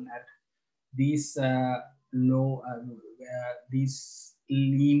actually run at these these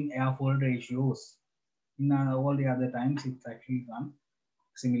lean air fuel ratios. In all the other times, it's actually run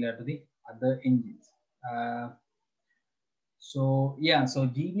similar to the other engines. So yeah, so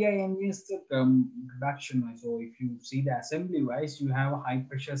GDI engines the production. So if you see the assembly wise, you have a high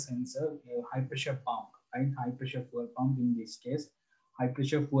pressure sensor, a high pressure pump, right? High pressure fuel pump in this case. High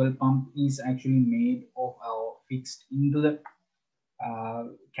pressure fuel pump is actually made of fixed into the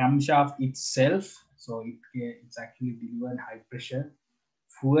camshaft itself. So it's actually delivered high pressure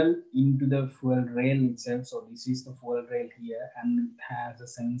fuel into the fuel rail itself. So this is the fuel rail here, and it has a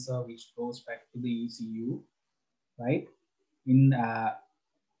sensor which goes back to the ECU, right? In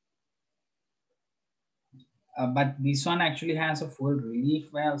but this one actually has a full relief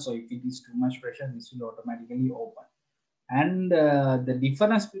valve, so if it is too much pressure, this will automatically open. And the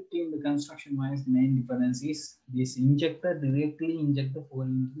difference between the construction wise, the main difference is this injector directly inject the fuel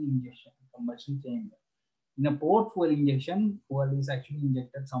into the injection combustion chamber. In a port fuel injection, fuel is actually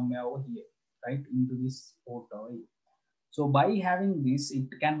injected somewhere over here, right, into this port over here. So by having this, it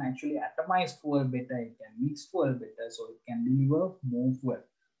can actually atomize fuel better, it can mix fuel better, so it can deliver more fuel.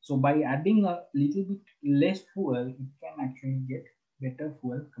 So by adding a little bit less fuel, it can actually get better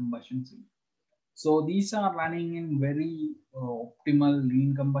fuel combustion speed. So these are running in very optimal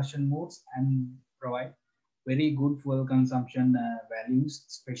lean combustion modes and provide very good fuel consumption values,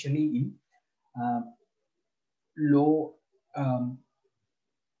 especially in uh, low,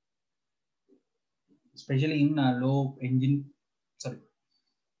 especially in low engine. Sorry,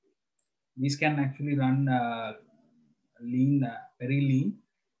 these can actually run lean, very lean,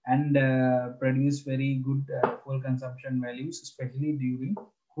 and produce very good fuel consumption values, especially during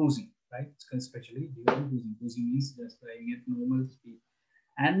cruising, right? Especially during cruising. Cruising means just driving at normal speed.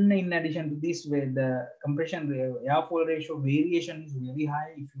 And in addition to this, where the compression air fuel ratio variation is very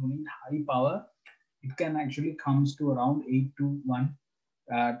high, if you need high power, it can actually comes to around 8 to 1,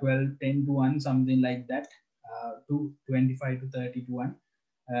 12, 10 to 1, something like that, to 25 to 30 to 1.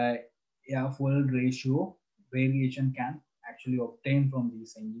 Air fuel ratio variation can actually obtain from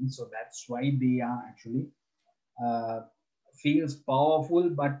these engines. So that's why they are actually uh, feels powerful,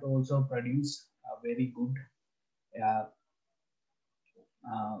 but also produce a very good uh,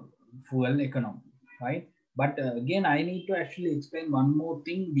 uh, fuel economy, right? But again, I need to actually explain one more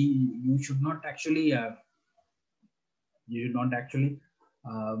thing. You should not actually you should not actually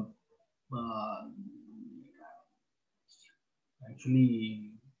uh, uh,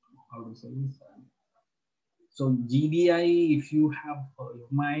 actually, how to say this? So GDI, if you have, you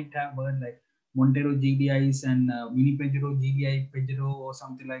might have heard like Montero GDIs and Mini Peugeot GDI Peugeot or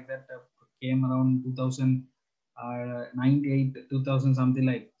something like that came around 2098, 2000 something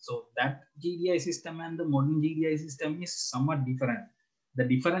like. So that GDI system and the modern GDI system is somewhat different. The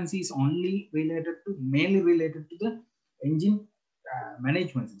difference is only related to, mainly related to the engine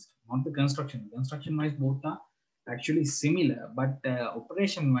management system, not the construction. Construction wise, both are actually similar, but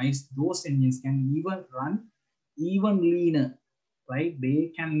operation wise, those engines can even run even leaner, right?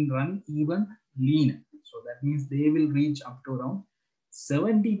 They can run even leaner. So that means they will reach up to around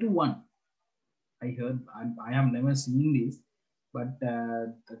 70 to 1. I heard, I have never seen this, but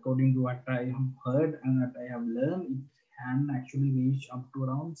according to what I have heard and what I have learned, it can actually reach up to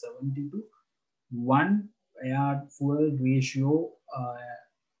around 70 to 1 air fuel ratio,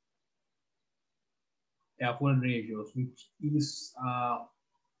 air fuel ratios, which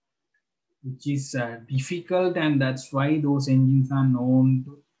is difficult, and that's why those engines are known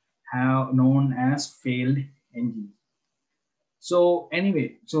as failed engines. So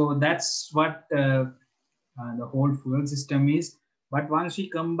anyway, so that's what the whole fuel system is. But once we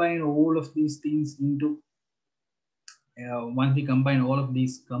combine all of these things into once we combine all of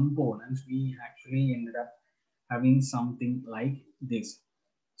these components, we actually ended up having something like this.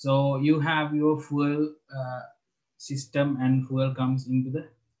 So you have your fuel system, and fuel comes into the,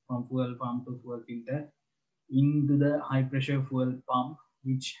 from fuel pump to fuel filter into the high pressure fuel pump,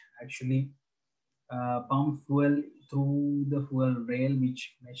 which actually pump fuel through the fuel rail,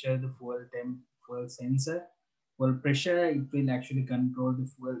 which measure the fuel temp, fuel sensor, fuel pressure. It will actually control the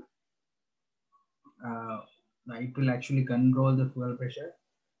fuel it will actually control the fuel pressure.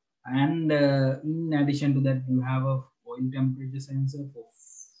 And in addition to that, you have a oil temperature sensor for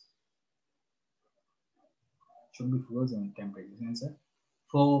should be fuel temperature sensor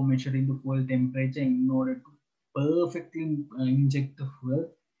for measuring the fuel temperature in order to perfectly inject the fuel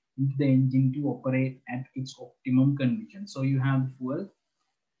into the engine to operate at its optimum condition. So you have the fuel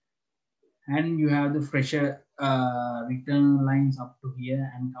and you have the pressure return lines up to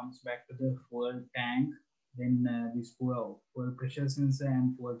here and comes back to the fuel tank. Then this fuel pressure sensor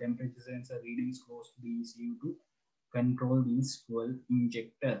and fuel temperature sensor readings goes to the ECU to control these fuel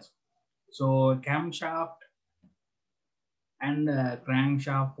injectors. So camshaft and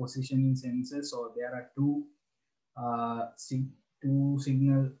crankshaft positioning sensors. So there are two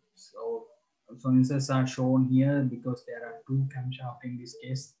signals or sensors are shown here because there are two camshaft in this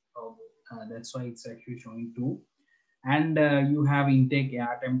case. So that's why it's actually showing two. And you have intake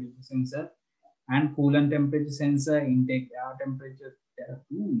air temperature sensor and coolant temperature sensor. Intake air temperature, there are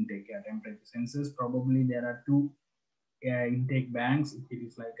two intake air temperature sensors. Probably there are two intake banks if it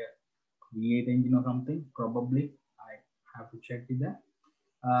is like a V8 engine or something. Probably I have to check with that.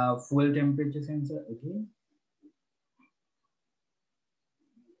 Fuel temperature sensor again.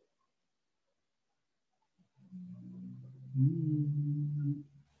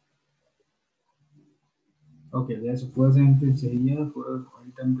 Okay, there's a fuel temperature here, fuel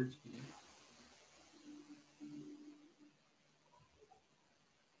oil temperature here.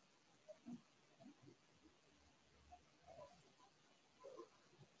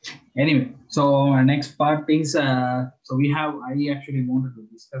 Anyway, so next part is so I actually wanted to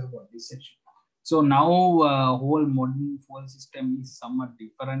discuss about this section. So now whole modern fuel system is somewhat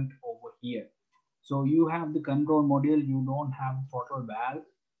different over here. So you have the control module, you don't have throttle valve.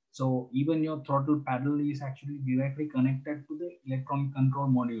 So even your throttle pedal is actually directly connected to the electronic control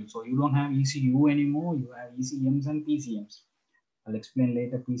module. So you don't have ECU anymore, you have ECMs and PCMs. I'll explain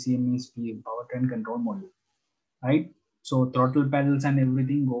later. PCM is powertrain control module, right? So throttle pedals and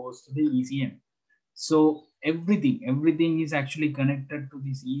everything goes to the ECM. So everything is actually connected to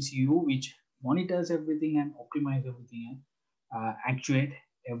this ECU, which monitors everything and optimize everything and actuate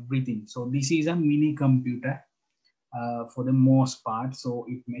everything. So this is a mini computer for the most part. So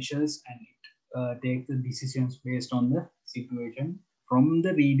it measures and it takes the decisions based on the situation from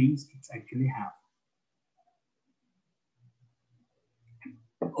the readings it's actually have.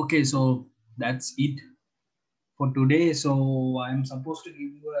 Okay, so that's it for today. So I'm supposed to give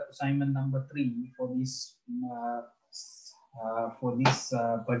you assignment number 3 for this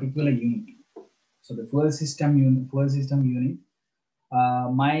particular unit. So the fuel system unit.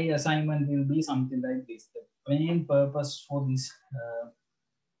 My assignment will be something like this. The main purpose for this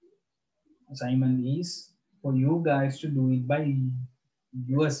assignment is for you guys to do it by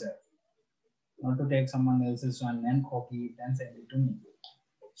yourself, not to take someone else's one and copy it and send it to me.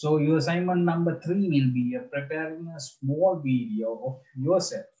 So your assignment number 3 will be preparing a small video of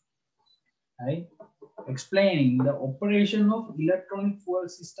yourself, right? Explaining the operation of electronic fuel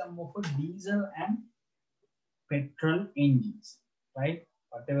system of a diesel and petrol engines, right?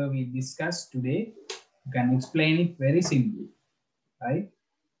 Whatever we discussed today, you can explain it very simply, right?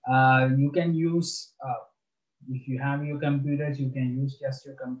 You can use, if you have your computers, you can use just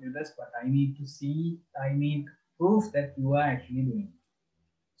your computers, but I need proof that you are actually doing it.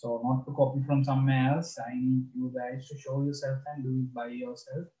 So not to copy from somewhere else, I need you guys to show yourself and do it by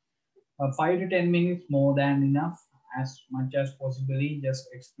yourself. 5 to 10 minutes more than enough, as much as possibly just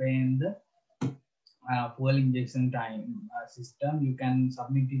explain the fuel injection time system. You can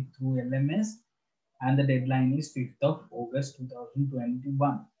submit it through LMS and the deadline is 5th of August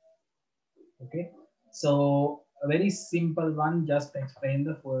 2021. Okay, so a very simple one, just explain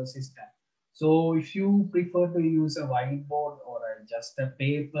the fuel system. So if you prefer to use a whiteboard or just a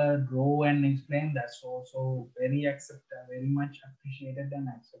paper, draw and explain, that's also very accepted, very much appreciated and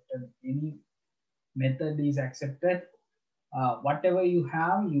accepted. Any method is accepted. Whatever you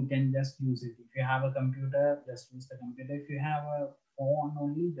have, you can just use it. If you have a computer, just use the computer. If you have a phone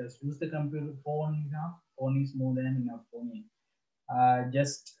only, just use the computer. Phone enough. Phone is more than enough for me.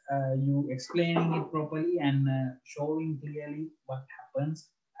 Just you explaining it properly and showing clearly what happens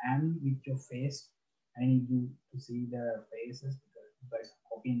and with your face. I need you to see the faces because you guys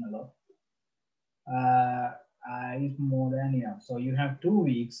are copying a lot. Is more than enough. So you have 2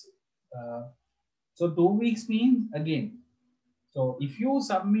 weeks. So 2 weeks means again. So if you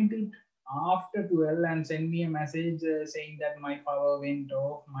submit it after 12 and send me a message saying that my power went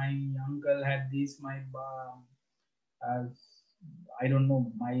off, my uncle had this, my I don't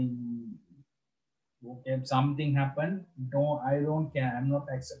know, my okay, something happened. I don't care. I'm not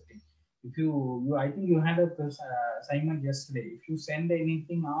accepting. If you I think you had a assignment yesterday. If you send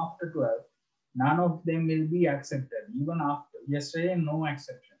anything after 12, none of them will be accepted. Even after yesterday, no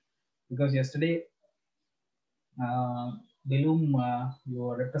exception. Because yesterday, Belum,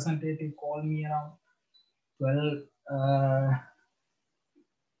 your representative called me around 12,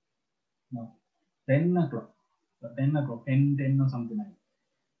 no, 10 o'clock, 10 o'clock, 10 or something like that.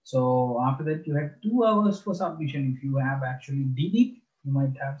 So after that, you had 2 hours for submission. If you have actually did it, you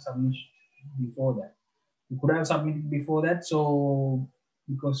might have submission before that. You could have submitted before that. So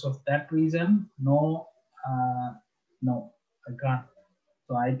because of that reason, no, no, I can't.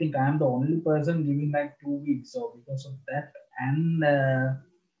 So I think I am the only person giving like 2 weeks. So because of that, and uh,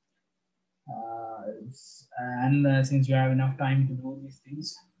 since you have enough time to do these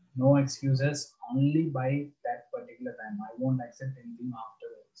things, no excuses. Only by that particular time. I won't accept anything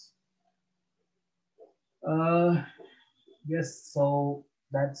afterwards. Yes, so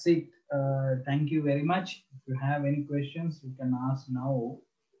that's it. Thank you very much. If you have any questions, you can ask now.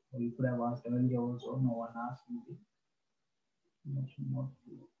 Or you could have asked earlier also. No one asked me.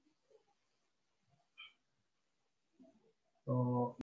 So